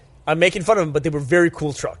said, I'm making fun of them, but they were very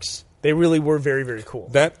cool trucks. They really were very, very cool.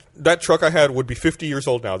 That truck I had would be 50 years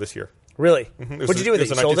old now this year. Really? It What'd you do with it? was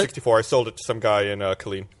You a sold it? 1964. I sold it to some guy in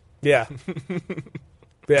Killeen. Yeah.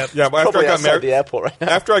 Yeah. Yeah, but after Probably I got outside married, the airport right now.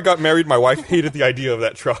 after I got married, my wife hated the idea of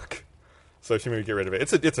that truck, so she made me get rid of it.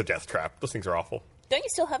 It's a death trap. Those things are awful. Don't you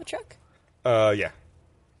still have a truck Yeah.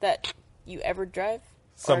 that you ever drive? Or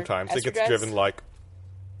Sometimes it Esther gets drives? driven like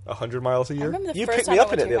 100 miles a I year. remember the You first picked time me I up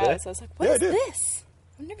went in to it your the other house. I was like, Yeah, "What I is did. this?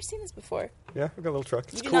 I've never seen this before." Yeah, I've got a little truck. You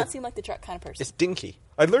It's do cool. not seem like the truck kind of person. It's dinky.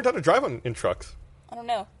 I learned how to drive in trucks. I don't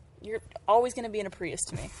know. You're always going to be in a Prius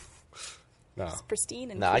to me. No. It's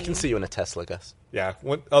pristine and Nah, I clean. can see you in a Tesla, Gus. Yeah.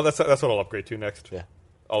 That's what I'll upgrade to next. Yeah.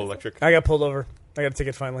 All electric. I got pulled over. I got a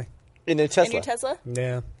ticket finally. In a Tesla. In your Tesla?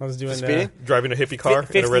 Yeah. I was doing Speeding? Driving a hippie car in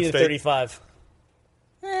 50 a red to state. 35.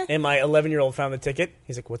 And my 11-year-old found the ticket.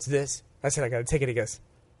 He's like, "What's this?" I said, "I got a ticket." He goes,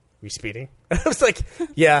 "Were you speeding?" I was like,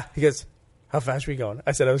 "Yeah." He goes, "How fast were you going?"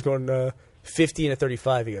 I said, "I was going 50 and a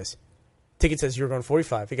 35." He goes, "Ticket says you were going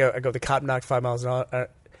 45." I go, "The cop knocked 5 miles an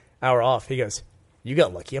hour off." He goes, "You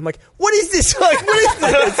got lucky." I'm like, "What is this? Like, what is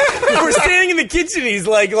this?" We're standing in the kitchen. He's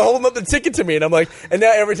like holding up the ticket to me, and I'm like, and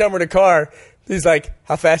now every time we're in a car, he's like,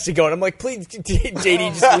 "How fast you going?" I'm like, "Please,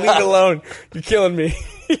 JD, just leave it alone. You're killing me.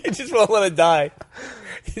 You just won't let it die."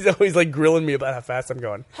 He's always like grilling me about how fast I'm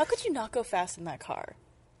going. How could you not go fast in that car?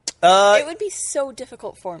 It would be so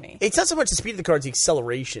difficult for me. It's not so much the speed of the car; it's the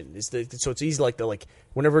acceleration. So it's easy.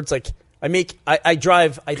 Whenever it's like I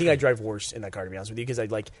drive. I think I drive worse in that car, to be honest with you, because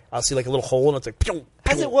I'll see like a little hole and it's like. Pew,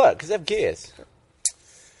 How does pew. it work? Because they have gears.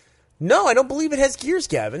 No, I don't believe it has gears,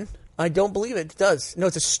 Gavin. I don't believe it does. No,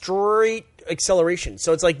 it's a straight acceleration.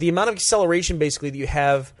 So it's like the amount of acceleration basically that you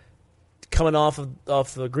have coming off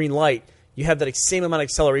the green light. You have that same amount of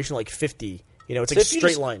acceleration, like 50. You know, it's like a if you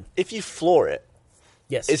straight just- line. If you floor it,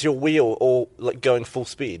 Yes. is your wheel all like going full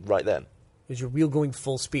speed right then? Is your wheel going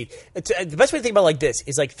full speed? The best way to think about it like this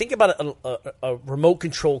is like think about a remote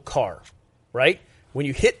control car, right? When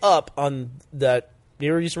you hit up on that, you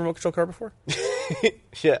ever used a remote control car before?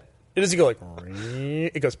 Yeah. It doesn't go like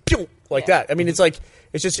it goes pew, like that. I mean, it's like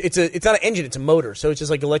it's not an engine; it's a motor. So it's just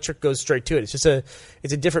like electric goes straight to it. It's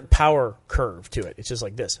a different power curve to it. It's just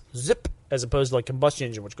like this zip, as opposed to like combustion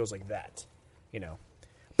engine, which goes like that. You know.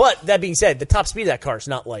 But that being said, the top speed of that car is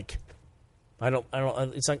not like I don't.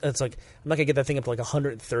 It's like I'm not gonna get that thing up to like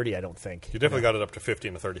 130. I don't think. You definitely got it up to 50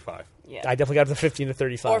 and to 35. Yeah. I definitely got up to 15 to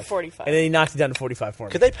 35 Or 45. and then he knocked it down to 45 for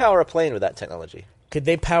me. Could they power a plane with that technology? Could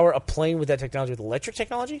they power a plane with that technology, with electric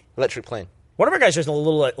technology? Electric plane. One of our guys has a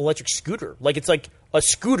little electric scooter. Like it's like a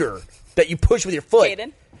scooter that you push with your foot.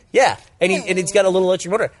 Caden? Yeah, and it's got a little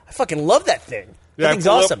electric motor. I fucking love that thing. Yeah, That thing's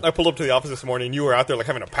awesome. I pulled up to the office this morning, and you were out there like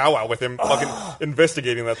having a powwow with him, fucking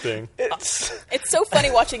investigating that thing. It's It's so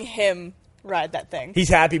funny watching him ride that thing. He's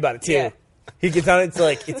happy about it too. Yeah. He gets on it. It's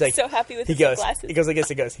like so happy with he his goes. glasses. He goes like this.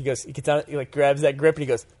 He goes. He gets on it. He like grabs that grip and he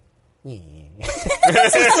goes. You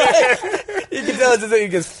can tell it's just, he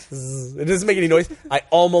goes. Zzz. It doesn't make any noise. I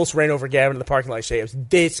almost ran over Gavin in the parking lot. Shay, I was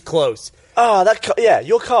this close.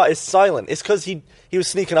 your car is silent. It's because he was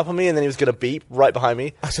sneaking up on me and then he was going to beep right behind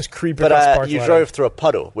me. I was just creeping. But across the parking you lot. drove through a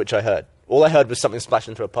puddle, which I heard. All I heard was something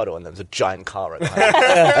splashing through a puddle, and there was a giant car right behind me.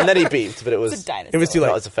 And then he beeped, but it It's a was dinosaur. It was too late.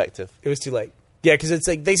 not as effective. It was too late. Yeah, because it's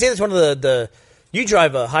like they say that's one of the you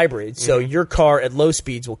drive a hybrid, so your car at low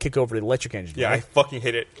speeds will kick over the electric engine. Yeah, I right? fucking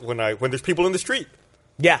hate it when there's people in the street.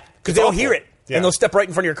 Yeah, because they don't awful. hear it. Yeah. And they'll step right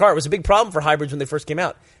in front of your car. It was a big problem for hybrids when they first came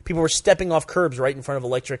out. People were stepping off curbs right in front of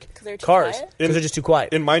electric they're too cars quiet? because they're just too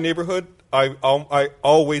quiet. In my neighborhood, I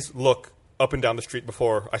always look up and down the street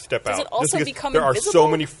before I step Does out. it also Just because become there are invisible? so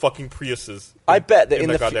many fucking Priuses. I bet that in in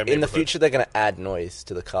that the goddamn in the neighborhood. future they're going to add noise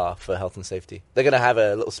to the car for health and safety. They're going to have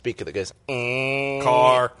a little speaker that goes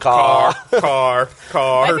Car. car. My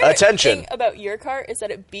favorite Attention. thing about your car is that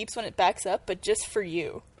it beeps when it backs up, but just for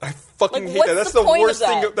you. I fucking Like, hate what's that. That's the the point of worst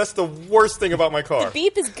thing. that? That's the worst thing about my car.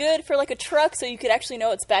 Beep is good for like a truck, so you could actually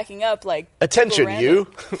know it's backing up. Like Attention, people you.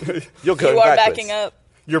 You're going You are backwards. backing up.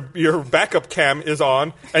 Your backup cam is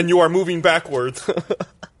on, and you are moving backwards.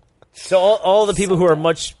 So all the people who are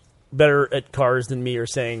much better at cars than me are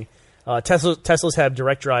saying Teslas have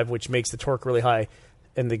direct drive, which makes the torque really high.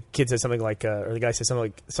 And the kid says something like, or the guy says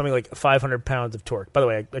something like 500 pounds of torque. By the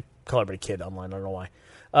way, I call everybody kid online. I don't know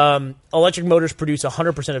why. Electric motors produce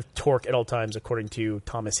 100% of torque at all times, according to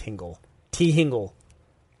Thomas Hingle. T. Hingle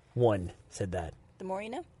 1 said that. The more you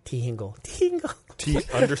know. T. Hingle. T. Hingle.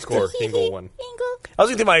 T_Hingle one. I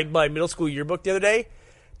was looking through my middle school yearbook the other day.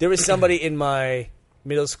 There was somebody in my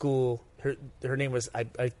middle school. Her name was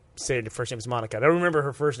I say her first name was Monica. I don't remember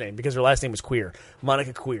her first name because her last name was Queer.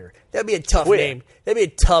 Monica Queer. That'd be a tough Queer. name. That'd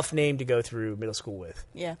be a tough name to go through middle school with.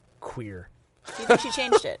 Yeah. Queer. Do you think she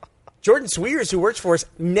changed it? Jordan Swears, who works for us,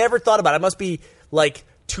 never thought about it. I must be like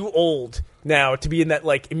too old now to be in that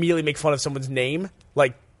like immediately make fun of someone's name.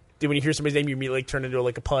 Like when you hear somebody's name, you immediately turn into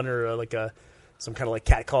like a pun or like some kind of like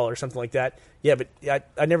cat call or something like that. Yeah, but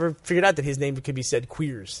I never figured out that his name could be said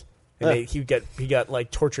Queers, and he got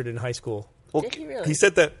like tortured in high school. Well, Did he really? He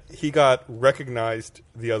said that he got recognized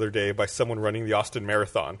the other day by someone running the Austin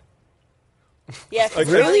Marathon. Yeah. 'cause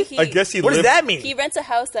I really, guess, I guess he What does lived, that mean? he rents a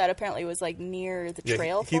house that apparently was like near the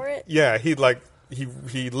trail for it. Yeah, he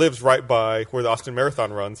lives right by where the Austin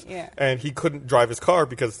Marathon runs. Yeah. And he couldn't drive his car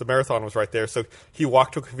because the marathon was right there. So he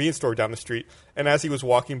walked to a convenience store down the street. And as he was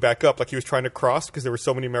walking back up, like he was trying to cross because there were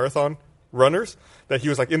so many marathon runners that he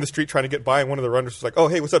was like in the street trying to get by. And one of the runners was like, "Oh,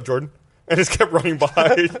 hey, what's up, Jordan?" And just kept running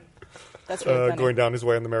by, That's really funny. going down his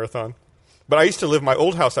way on the marathon. But I used to live. My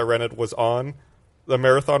old house I rented was on the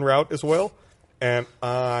marathon route as well. And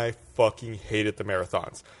I fucking hated the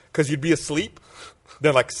marathons because you'd be asleep.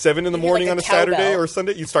 Then, like 7 in the You hear, morning like, on a a Saturday cowbell. or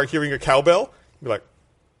Sunday, you'd start hearing a cowbell. You'd be like,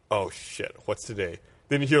 "Oh shit, what's today?"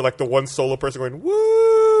 Then you hear like the one solo person going,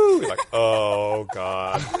 "Woo!" You're like, "Oh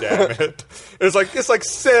god, damn it!" It's like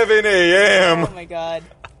 7 a.m. Oh my god.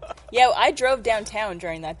 Yeah, I drove downtown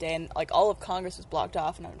during that day, and like all of Congress was blocked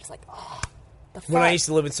off, and I'm just like, oh, the fuck. When I used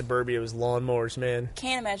to live in suburbia, it was lawnmowers, man.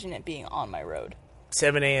 Can't imagine it being on my road.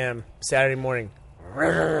 7 a.m. Saturday morning.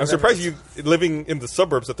 I'm surprised you living in the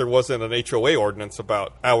suburbs that there wasn't an HOA ordinance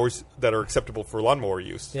about hours that are acceptable for lawnmower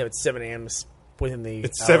use. Yeah, it's 7 a.m. within the.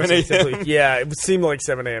 It's hours 7 a.m.? exactly. Yeah, it would seem like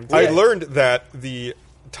 7 a.m. I learned that the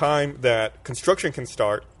time that construction can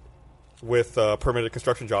start with permitted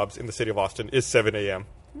construction jobs in the city of Austin is 7 a.m.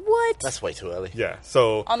 What? that's way too early. Yeah,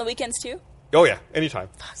 so On the weekends too? oh yeah, anytime,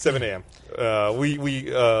 7 a.m. We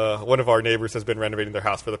one of our neighbors has been renovating their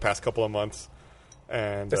house for the past couple of months,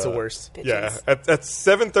 and That's the worst. Yeah, Bitches. at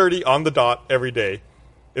 7:30 on the dot every day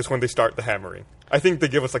is when they start the hammering. I think they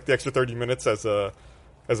give us like the extra 30 minutes as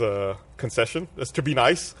a concession, as to be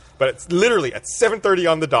nice, but it's literally at 7:30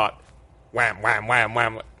 on the dot. Wham, wham, wham,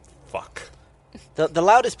 wham. Fuck. The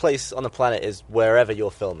loudest place on the planet is wherever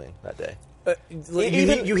you're filming that day.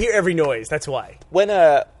 You hear every noise. That's why. When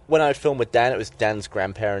I filmed with Dan, it was Dan's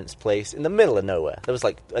grandparents' place in the middle of nowhere. There was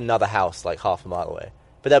like another house like half a mile away,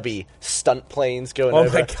 but there'd be stunt planes going Oh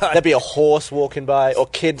over. my God. There'd be a horse walking by, or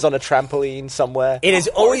kids on a trampoline somewhere. It has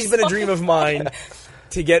always been a dream of mine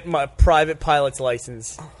to get my private pilot's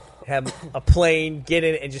license, have a plane, get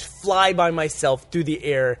in, and just fly by myself through the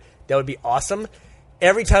air. That would be awesome.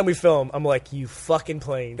 Every time we film, I'm like, you fucking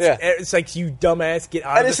planes. Yeah. It's like, you dumbass, get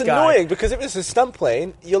out And of it's the sky. annoying because if it's a stunt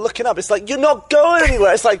plane, you're looking up. It's like, you're not going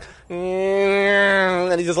anywhere. It's like,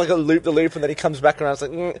 and he just like a loop the loop, and then he comes back around. It's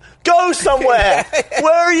like, go somewhere.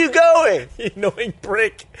 Where are you going? You annoying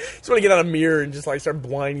prick. Just want to get out a mirror and just like start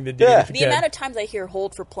blinding the dude. Yeah. if you The can. amount of times I hear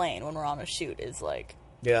 "hold for plane" when we're on a shoot is like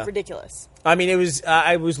Yeah. ridiculous. I mean, it was.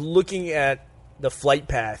 I was looking at the flight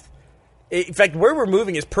path. In fact, where we're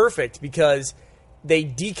moving is perfect because they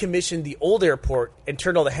decommissioned the old airport and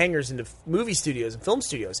turned all the hangars into movie studios and film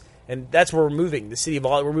studios, and that's where we're moving.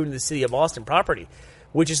 We're moving to the city of Austin property,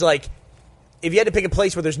 which is like, if you had to pick a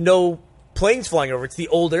place where there's no planes flying over, it's the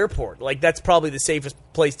old airport. Like, that's probably the safest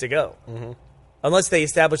place to go, unless they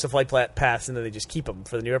establish the flight paths and then they just keep them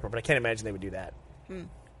for the new airport. But I can't imagine they would do that.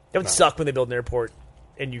 That would suck when they build an airport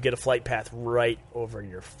and you get a flight path right over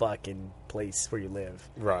your fucking place where you live.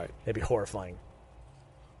 Right. That'd be horrifying.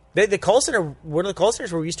 The call center, one of the call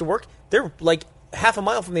centers where we used to work, they're like half a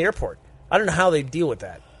mile from the airport. I don't know how they deal with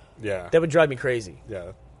that. Yeah. That would drive me crazy.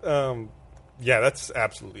 Yeah. Yeah, that's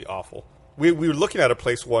absolutely awful. We were looking at a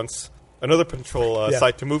place once, another patrol Yeah.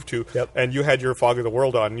 site to move to, Yep. and you had your Fog of the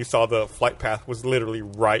World on, and you saw the flight path was literally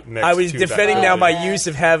right next to I was defending that now building. my use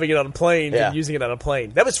of having it on a plane Yeah. and using it on a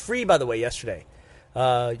plane. That was free, by the way, yesterday.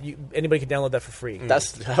 Anybody can download that for free.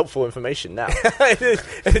 That's helpful information now. And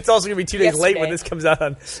it's also going to be 2 days late when Yesterday. this comes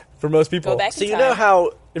out for most people. Go back So in you time. know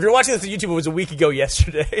how If you're watching this on YouTube, it was a week ago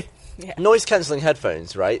yesterday. noise cancelling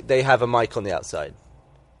headphones, right? They have a mic on the outside,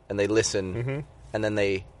 and they listen, and then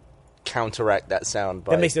they counteract that sound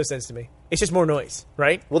by. That makes no sense to me. It's just more noise,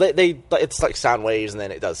 right? Well, it's like sound waves, and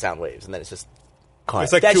then it does sound waves, and then it's just quiet.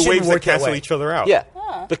 It's like That two shouldn't waves that work that cancel way. each other out. Yeah,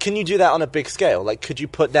 but can you do that on a big scale? Like, could you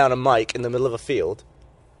put down a mic in the middle of a field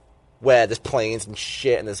where there's planes and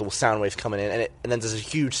shit, and there's all sound waves coming in, and then there's a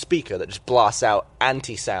huge speaker that just blasts out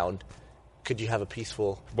anti-sound? Could you have a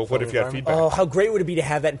peaceful? But what if you have environment? feedback? Oh, how great would it be to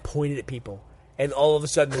have that and point it at people? And all of a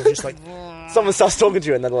sudden they're just like, Someone starts talking to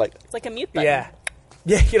you, and then they're like, It's like a mute button. yeah.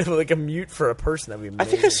 Yeah, you know, like a mute for a person. That would be I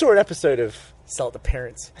amazing. think I saw an episode of. Sell it to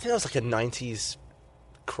parents. I think that was like a '90s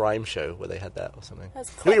crime show where they had that or something. That's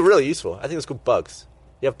It would be really useful. I think it was called Bugs.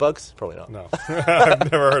 You have Bugs? Probably not. No.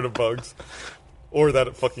 I've never heard of Bugs. Or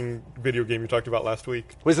that fucking video game you talked about last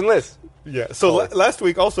week. Wiz and Liz. Yeah. So last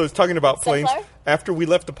week also I was talking about planes. Sunflower? After we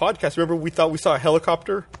left the podcast, remember we thought we saw a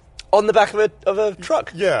helicopter? On the back of a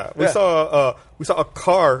truck. Yeah. We saw a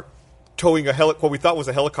car towing what we thought was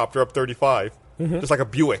a helicopter up 35. Just like a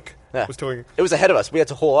Buick Yeah. was towing. It was ahead of us. We had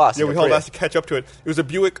to haul ass. Yeah, we hauled ass to catch up to it. It was a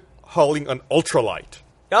Buick hauling an ultralight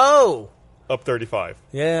Oh, up 35.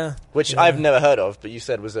 yeah. Which I've never heard of, but you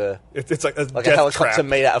said was It's like a like death a helicopter trap.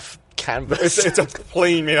 made out of canvas. It's a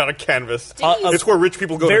plane made out of canvas. Didn't you- It's where rich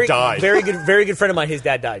people go Very, to die. very good friend of mine. His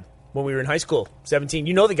dad died when we were in high school. 17.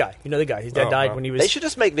 You know the guy. His dad Oh, died wow. when he was. They should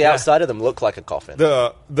just make the outside of them look like a coffin.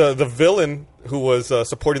 The villain who was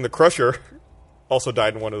supporting the Crusher also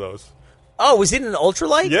died in one of those. Oh, was it an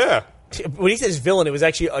ultralight? Yeah. When he says villain, it was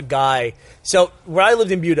actually a guy. So where I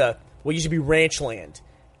lived in Buda, what used to be ranch land,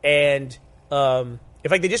 and in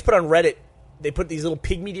fact, they just put on Reddit. They put these little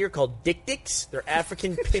pygmy deer called dik-diks. They're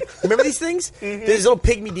African. Remember these things? These little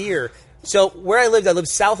pygmy deer. So where I lived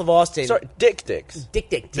south of Austin. Sorry, Dicks.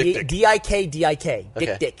 Dik-dik. Dik-dik. D-I-K-D-I-K. Okay.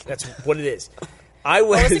 Dik-dik. That's what it is. I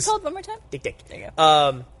was. What was it called? One more time. Dik-dik. There you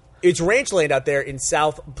go. It's ranch land out there in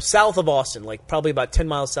south of Austin, like probably about 10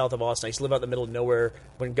 miles south of Austin. I used to live out in the middle of nowhere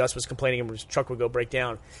when Gus was complaining and his truck would go break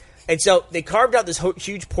down. And so they carved out this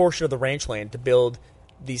huge portion of the ranch land to build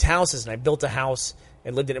these houses, and I built a house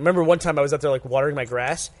and lived in it. I remember one time I was out there like watering my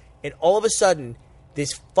grass, and all of a sudden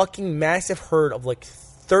this fucking massive herd of like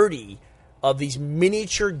 30 of these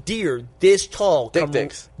miniature deer this tall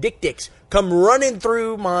Dik-diks. come running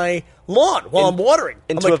through my lawn while I'm watering.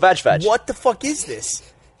 into I'm a vag. What the fuck is this?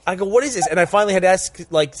 I go, what is this? And I finally had to ask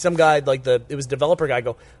like some guy, like it was a developer guy. I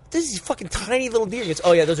go, this is fucking tiny little deer. He goes,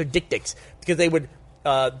 oh yeah, those are dik-diks, because they would.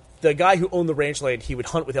 The guy who owned the ranch land, he would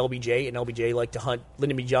hunt with LBJ, and LBJ liked to hunt.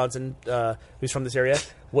 Lyndon B. Johnson, who's from this area,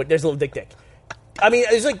 there's a little dik-dik. I mean,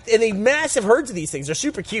 it's like, and they massive herds of these things. They're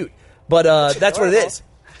super cute, but that's what it is.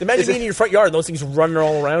 Imagine being in your front yard and those things running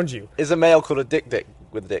all around you. Is a male called a dick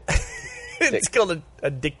with a dick? It's called a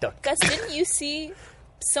dick duck. Gus, didn't you see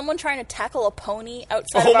someone trying to tackle a pony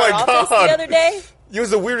outside Oh of our my office God. the other day? It was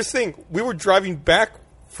the weirdest thing. We were driving back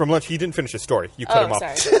from lunch. He didn't finish his story. You cut him Oh,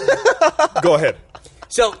 off. sorry. Go ahead.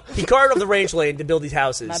 So he carved up the ranch land to build these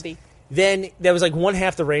houses. Maybe. Then there was like one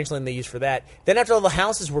half the range land they used for that. Then after all the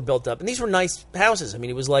houses were built up, and these were nice houses. I mean,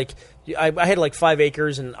 it was like I had like 5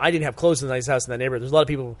 acres, and I didn't have close to the nice house in that neighborhood. There's a lot of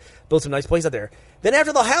people who built some nice places out there. Then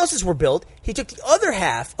after the houses were built, he took the other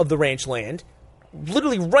half of the ranch land,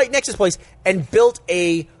 literally right next to his place, and built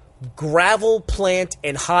a gravel plant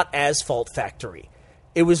and hot asphalt factory.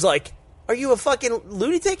 It was like, are you a fucking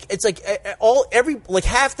lunatic? It's like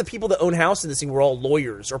half the people that own houses in this thing were all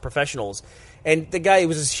lawyers or professionals. And the guy, it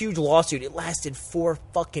was this huge lawsuit. It lasted for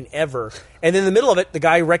fucking ever. And then in the middle of it, the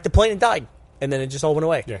guy wrecked the plane and died. And then it just all went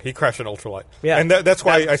away. Yeah, he crashed an ultralight. Yeah. And that's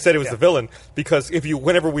why I said it was the villain, because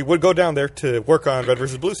whenever we would go down there to work on Red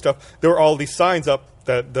versus Blue stuff, there were all these signs up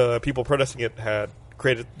that the people protesting it had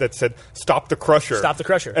created that said, "Stop the Crusher." Stop the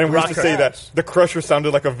Crusher. And we used to say that the Crusher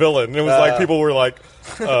sounded like a villain. And it was like people were like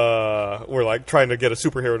trying to get a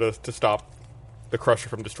superhero to stop the Crusher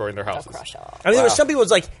from destroying their houses. I mean, there were some people who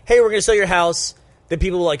was like, hey, we're going to sell your house. Then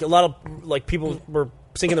people like, a lot of like people were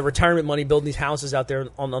sinking the retirement money building these houses out there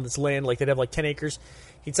on this land. Like they'd have like 10 acres.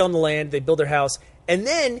 He'd sell them the land. They'd build their house. And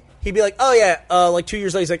then he'd be like, oh yeah, like 2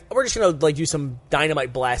 years later, he's like, we're just going to like do some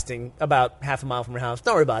dynamite blasting about half a mile from your house.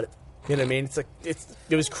 Don't worry about it. You know what I mean? It's like,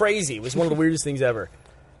 it was crazy. It was one of the weirdest things ever.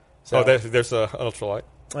 So, there's an ultralight.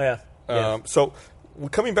 Oh, yeah. So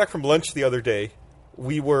coming back from lunch the other day,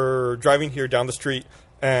 we were driving here down the street,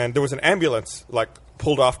 and there was an ambulance like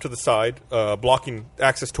pulled off to the side, blocking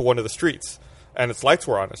access to one of the streets, and its lights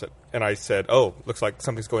were on. And I said, "Oh, looks like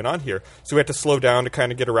something's going on here." So we had to slow down to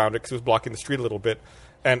kind of get around it because it was blocking the street a little bit.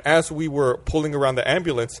 And as we were pulling around the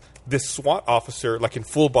ambulance, this SWAT officer, like in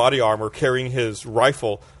full body armor, carrying his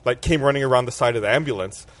rifle, like came running around the side of the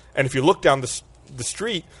ambulance. And if you look down the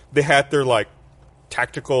street, they had their like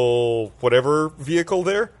tactical whatever vehicle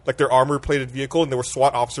there, like their armor-plated vehicle, and there were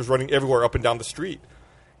SWAT officers running everywhere up and down the street.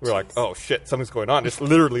 We were like, "Oh shit, something's going on!" It's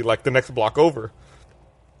literally like the next block over.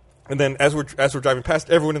 And then as we're driving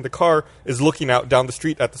past, everyone in the car is looking out down the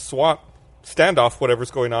street at the SWAT standoff,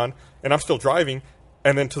 whatever's going on, and I'm still driving.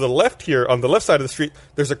 And then to the left here, on the left side of the street,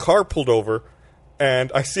 there's a car pulled over,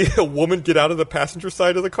 and I see a woman get out of the passenger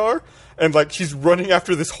side of the car, and like she's running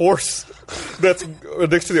after this horse that's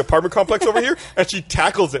next to the apartment complex over here, and she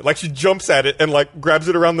tackles it, like she jumps at it and like grabs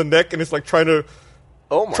it around the neck, and it's like trying to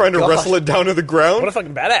wrestle it down to the ground. What a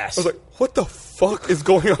fucking badass! I was like, what the fuck is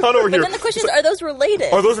going on over here? But then the question is, are those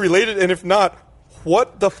related? Are those related? And if not,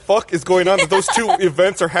 what the fuck is going on that those two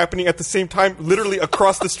events are happening at the same time, literally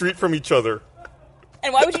across the street from each other?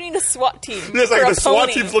 And why would you need a SWAT team? It's like the SWAT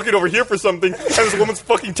team's looking over here for something, and this woman's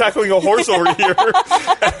fucking tackling a horse over here.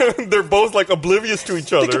 And they're both like oblivious to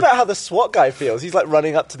each other. Think about how the SWAT guy feels. He's like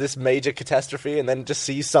running up to this major catastrophe and then just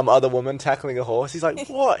sees some other woman tackling a horse. He's like,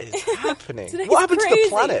 what is happening? What happened to the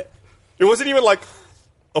planet? It wasn't even like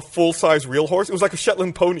a full-size real horse. It was like a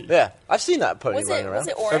Shetland pony. Yeah, I've seen that pony running around. Was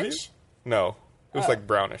it orange? No. It was like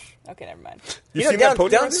brownish. Okay, never mind. You seen that pony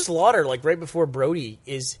down Slaughter, like right before Brody,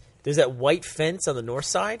 there's that white fence on the north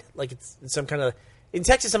side. Like it's some kind of... In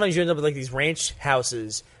Texas, sometimes you end up with like these ranch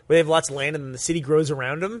houses where they have lots of land and then the city grows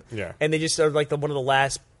around them. Yeah. And they just are like one of the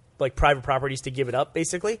last like private properties to give it up,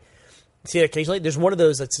 basically. See it occasionally. There's one of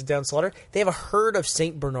those that's down Slaughter. They have a herd of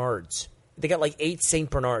St. Bernards. They got like 8 St.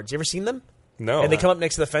 Bernards. You ever seen them? No. And they come up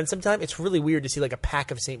next to the fence sometime. It's really weird to see like a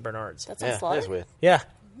pack of St. Bernards. That's on Slaughter? That's weird. Yeah.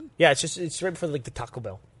 Yeah, it's right before like the Taco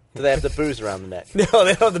Bell. Do they have the booze around the neck? No,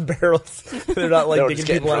 they don't have the barrels. They're not like digging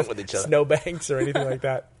people out with each other. snowbanks or anything like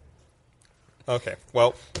that. Okay,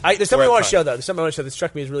 well... There's something I want to show, though. There's something I want to show that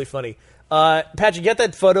struck me as really funny. Patrick, you got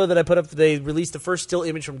that photo that I put up? They released the first still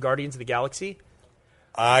image from Guardians of the Galaxy.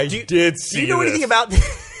 I did see Do you know this. anything about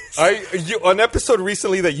this? An episode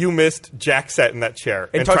recently that you missed, Jack sat in that chair.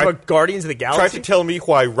 And talked about Guardians of the Galaxy? Tried to tell me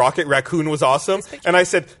why Rocket Raccoon was awesome. And I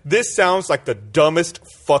said, this sounds like the dumbest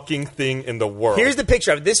fucking thing in the world. Here's the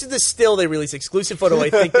picture of it. This is the still they released. Exclusive photo, I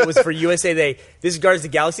think it was for USA Today. This is Guardians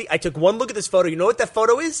of the Galaxy. I took one look at this photo. You know what that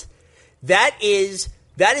photo is? That is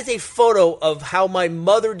a photo of how my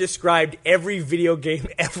mother described every video game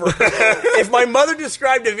ever. If my mother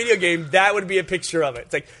described a video game, that would be a picture of it.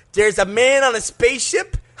 It's like, there's a man on a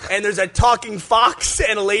spaceship, and there's a talking fox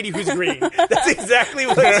and a lady who's green. That's exactly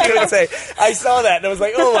what she would say. I saw that, and I was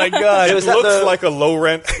like, oh my God. It looks like a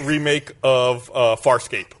low-rent remake of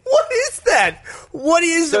Farscape. What is that? Why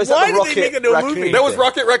did they make a new movie? That was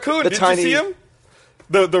Rocket Raccoon. Did tiny... you see him?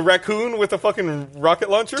 The raccoon with a fucking rocket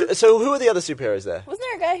launcher? So who are the other superheroes there? Wasn't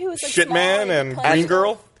there a guy who was like Shitman and Green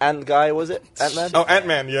Girl? Ant Guy, was it? Ant-Man? Oh,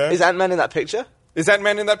 Ant-Man, yeah. Is Ant-Man in that picture? Is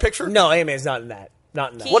Ant-Man in that picture? No, Ant-Man's not in that.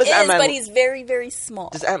 Not in that. He What is is, Ant-Man? but he's very, very small.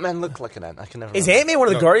 Does Ant-Man look like an ant? I can never Is remember. Ant-Man one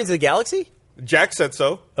of the Guardians of the Galaxy? Jack said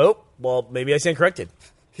so. Oh, well, maybe I stand corrected.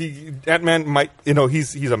 Ant-Man might,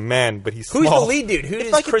 he's a man, but he's small. Who's the lead dude? Who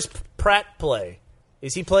is Chris Pratt play?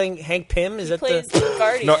 Is he playing Hank Pym? Is He that plays the the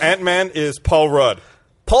Guardian. No, Ant-Man is Paul Rudd.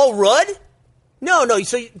 Paul Rudd? No.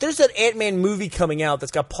 So there's that Ant-Man movie coming out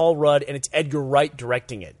that's got Paul Rudd and it's Edgar Wright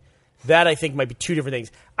directing it. That I think might be two different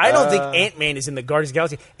things. I don't think Ant-Man is in the Guardians of the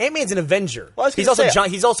Galaxy. Ant-Man's an Avenger. Well, I was he's gonna also say,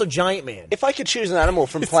 he's also Giant Man. If I could choose an animal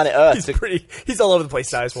from planet Earth, He's all over the place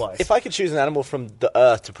size wise. if I could choose an animal from the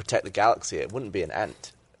Earth to protect the galaxy, it wouldn't be an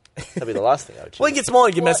ant. That'd be the last thing I would choose. Well, you can get smaller,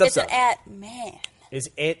 you can Well, mess up it's an stuff. Ant-Man. Is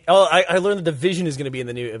Ant? Oh, I learned the Division is going to be in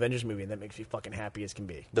the new Avengers movie, and that makes me fucking happy as can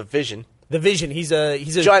be. The Vision. The Vision. He's a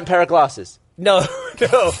Giant pair of glasses. No.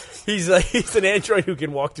 He's an android who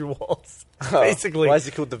can walk through walls. Basically, Why is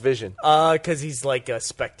he called the Vision? because he's like a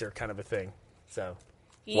Spectre kind of a thing. So,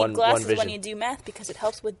 You One- need glasses one when vision. you do math because it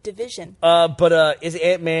helps with division. but is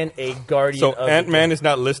Ant-Man a guardian? So of Ant-Man is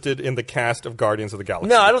not listed in the cast of Guardians of the Galaxy.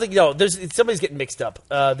 No, I don't think. No, somebody's getting mixed up.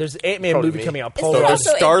 There's an Ant-Man Probably movie me. coming out. Is Paul there Rudd.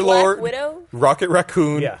 also a Star-Lord, Black Widow Rocket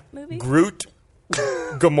Raccoon, Yeah. movie? Groot,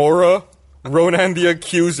 Gamora, Ronan the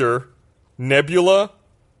Accuser, Nebula,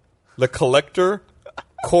 the Collector,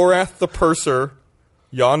 Korath the Purser,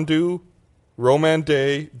 Yondu, Roman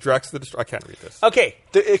Day, Drax the Destroyer. I can't read this. Okay,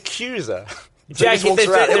 The Accuser. Jack. He just walks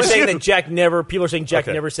around. It They're was saying you. that Jack never. People are saying Jack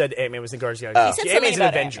Okay. never said Ant-Man was in Guardians of the Galaxy. He said Ant-Man's something an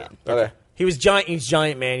about Avenger. Ant-Man. Okay. He was giant. He's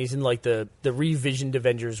Giant Man. He's in like the revisioned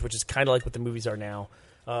Avengers, which is kind of like what the movies are now.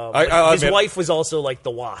 I'll His admit- wife was also like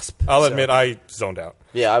the Wasp. I'll so- admit I zoned out.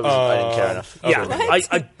 Yeah, I didn't care enough. Yeah, Okay.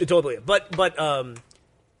 I totally. But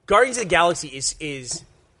Guardians of the Galaxy is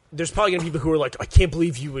there's probably gonna be people who are like, I can't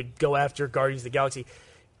believe you would go after Guardians of the Galaxy.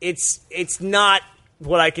 It's not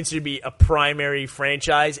what I consider to be a primary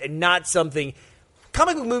franchise and not something.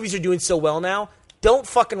 Comic book movies are doing so well now. Don't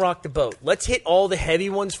fucking rock the boat. Let's hit all the heavy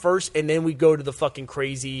ones first, and then we go to the fucking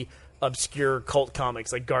crazy, obscure cult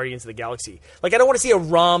comics like Guardians of the Galaxy. Like, I don't want to see a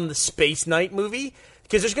Rom the Space Knight movie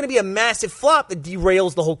because there's going to be a massive flop that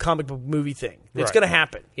derails the whole comic book movie thing. It's Right. going to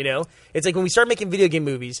happen, you know? It's like when we start making video game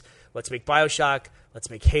movies, let's make BioShock, let's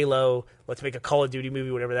make Halo, let's make a Call of Duty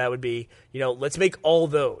movie, whatever that would be. You know, let's make all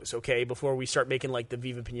those, okay, before we start making, like, the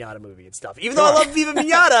Viva Pinata movie and stuff. Even though I love Viva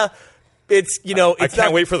Pinata, it's, you know, I it's can't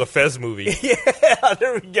not- wait for the Fez movie. Yeah,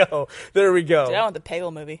 there we go. There we go. Dude, I want the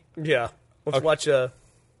Peggle movie. Yeah. Let's watch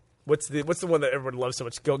what's the one that everyone loves so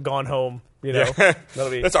much? Gone Home, you know.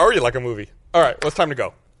 That'll be That's already like a movie. All right, well, it's time to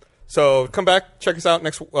go. So come back, check us out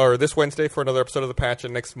this Wednesday for another episode of The Patch,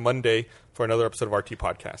 and next Monday for another episode of RT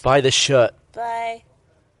Podcast. Buy this shirt. Bye.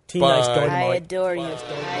 Teen Nice Bye. Dynamite. I adore you. I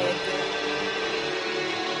adore you.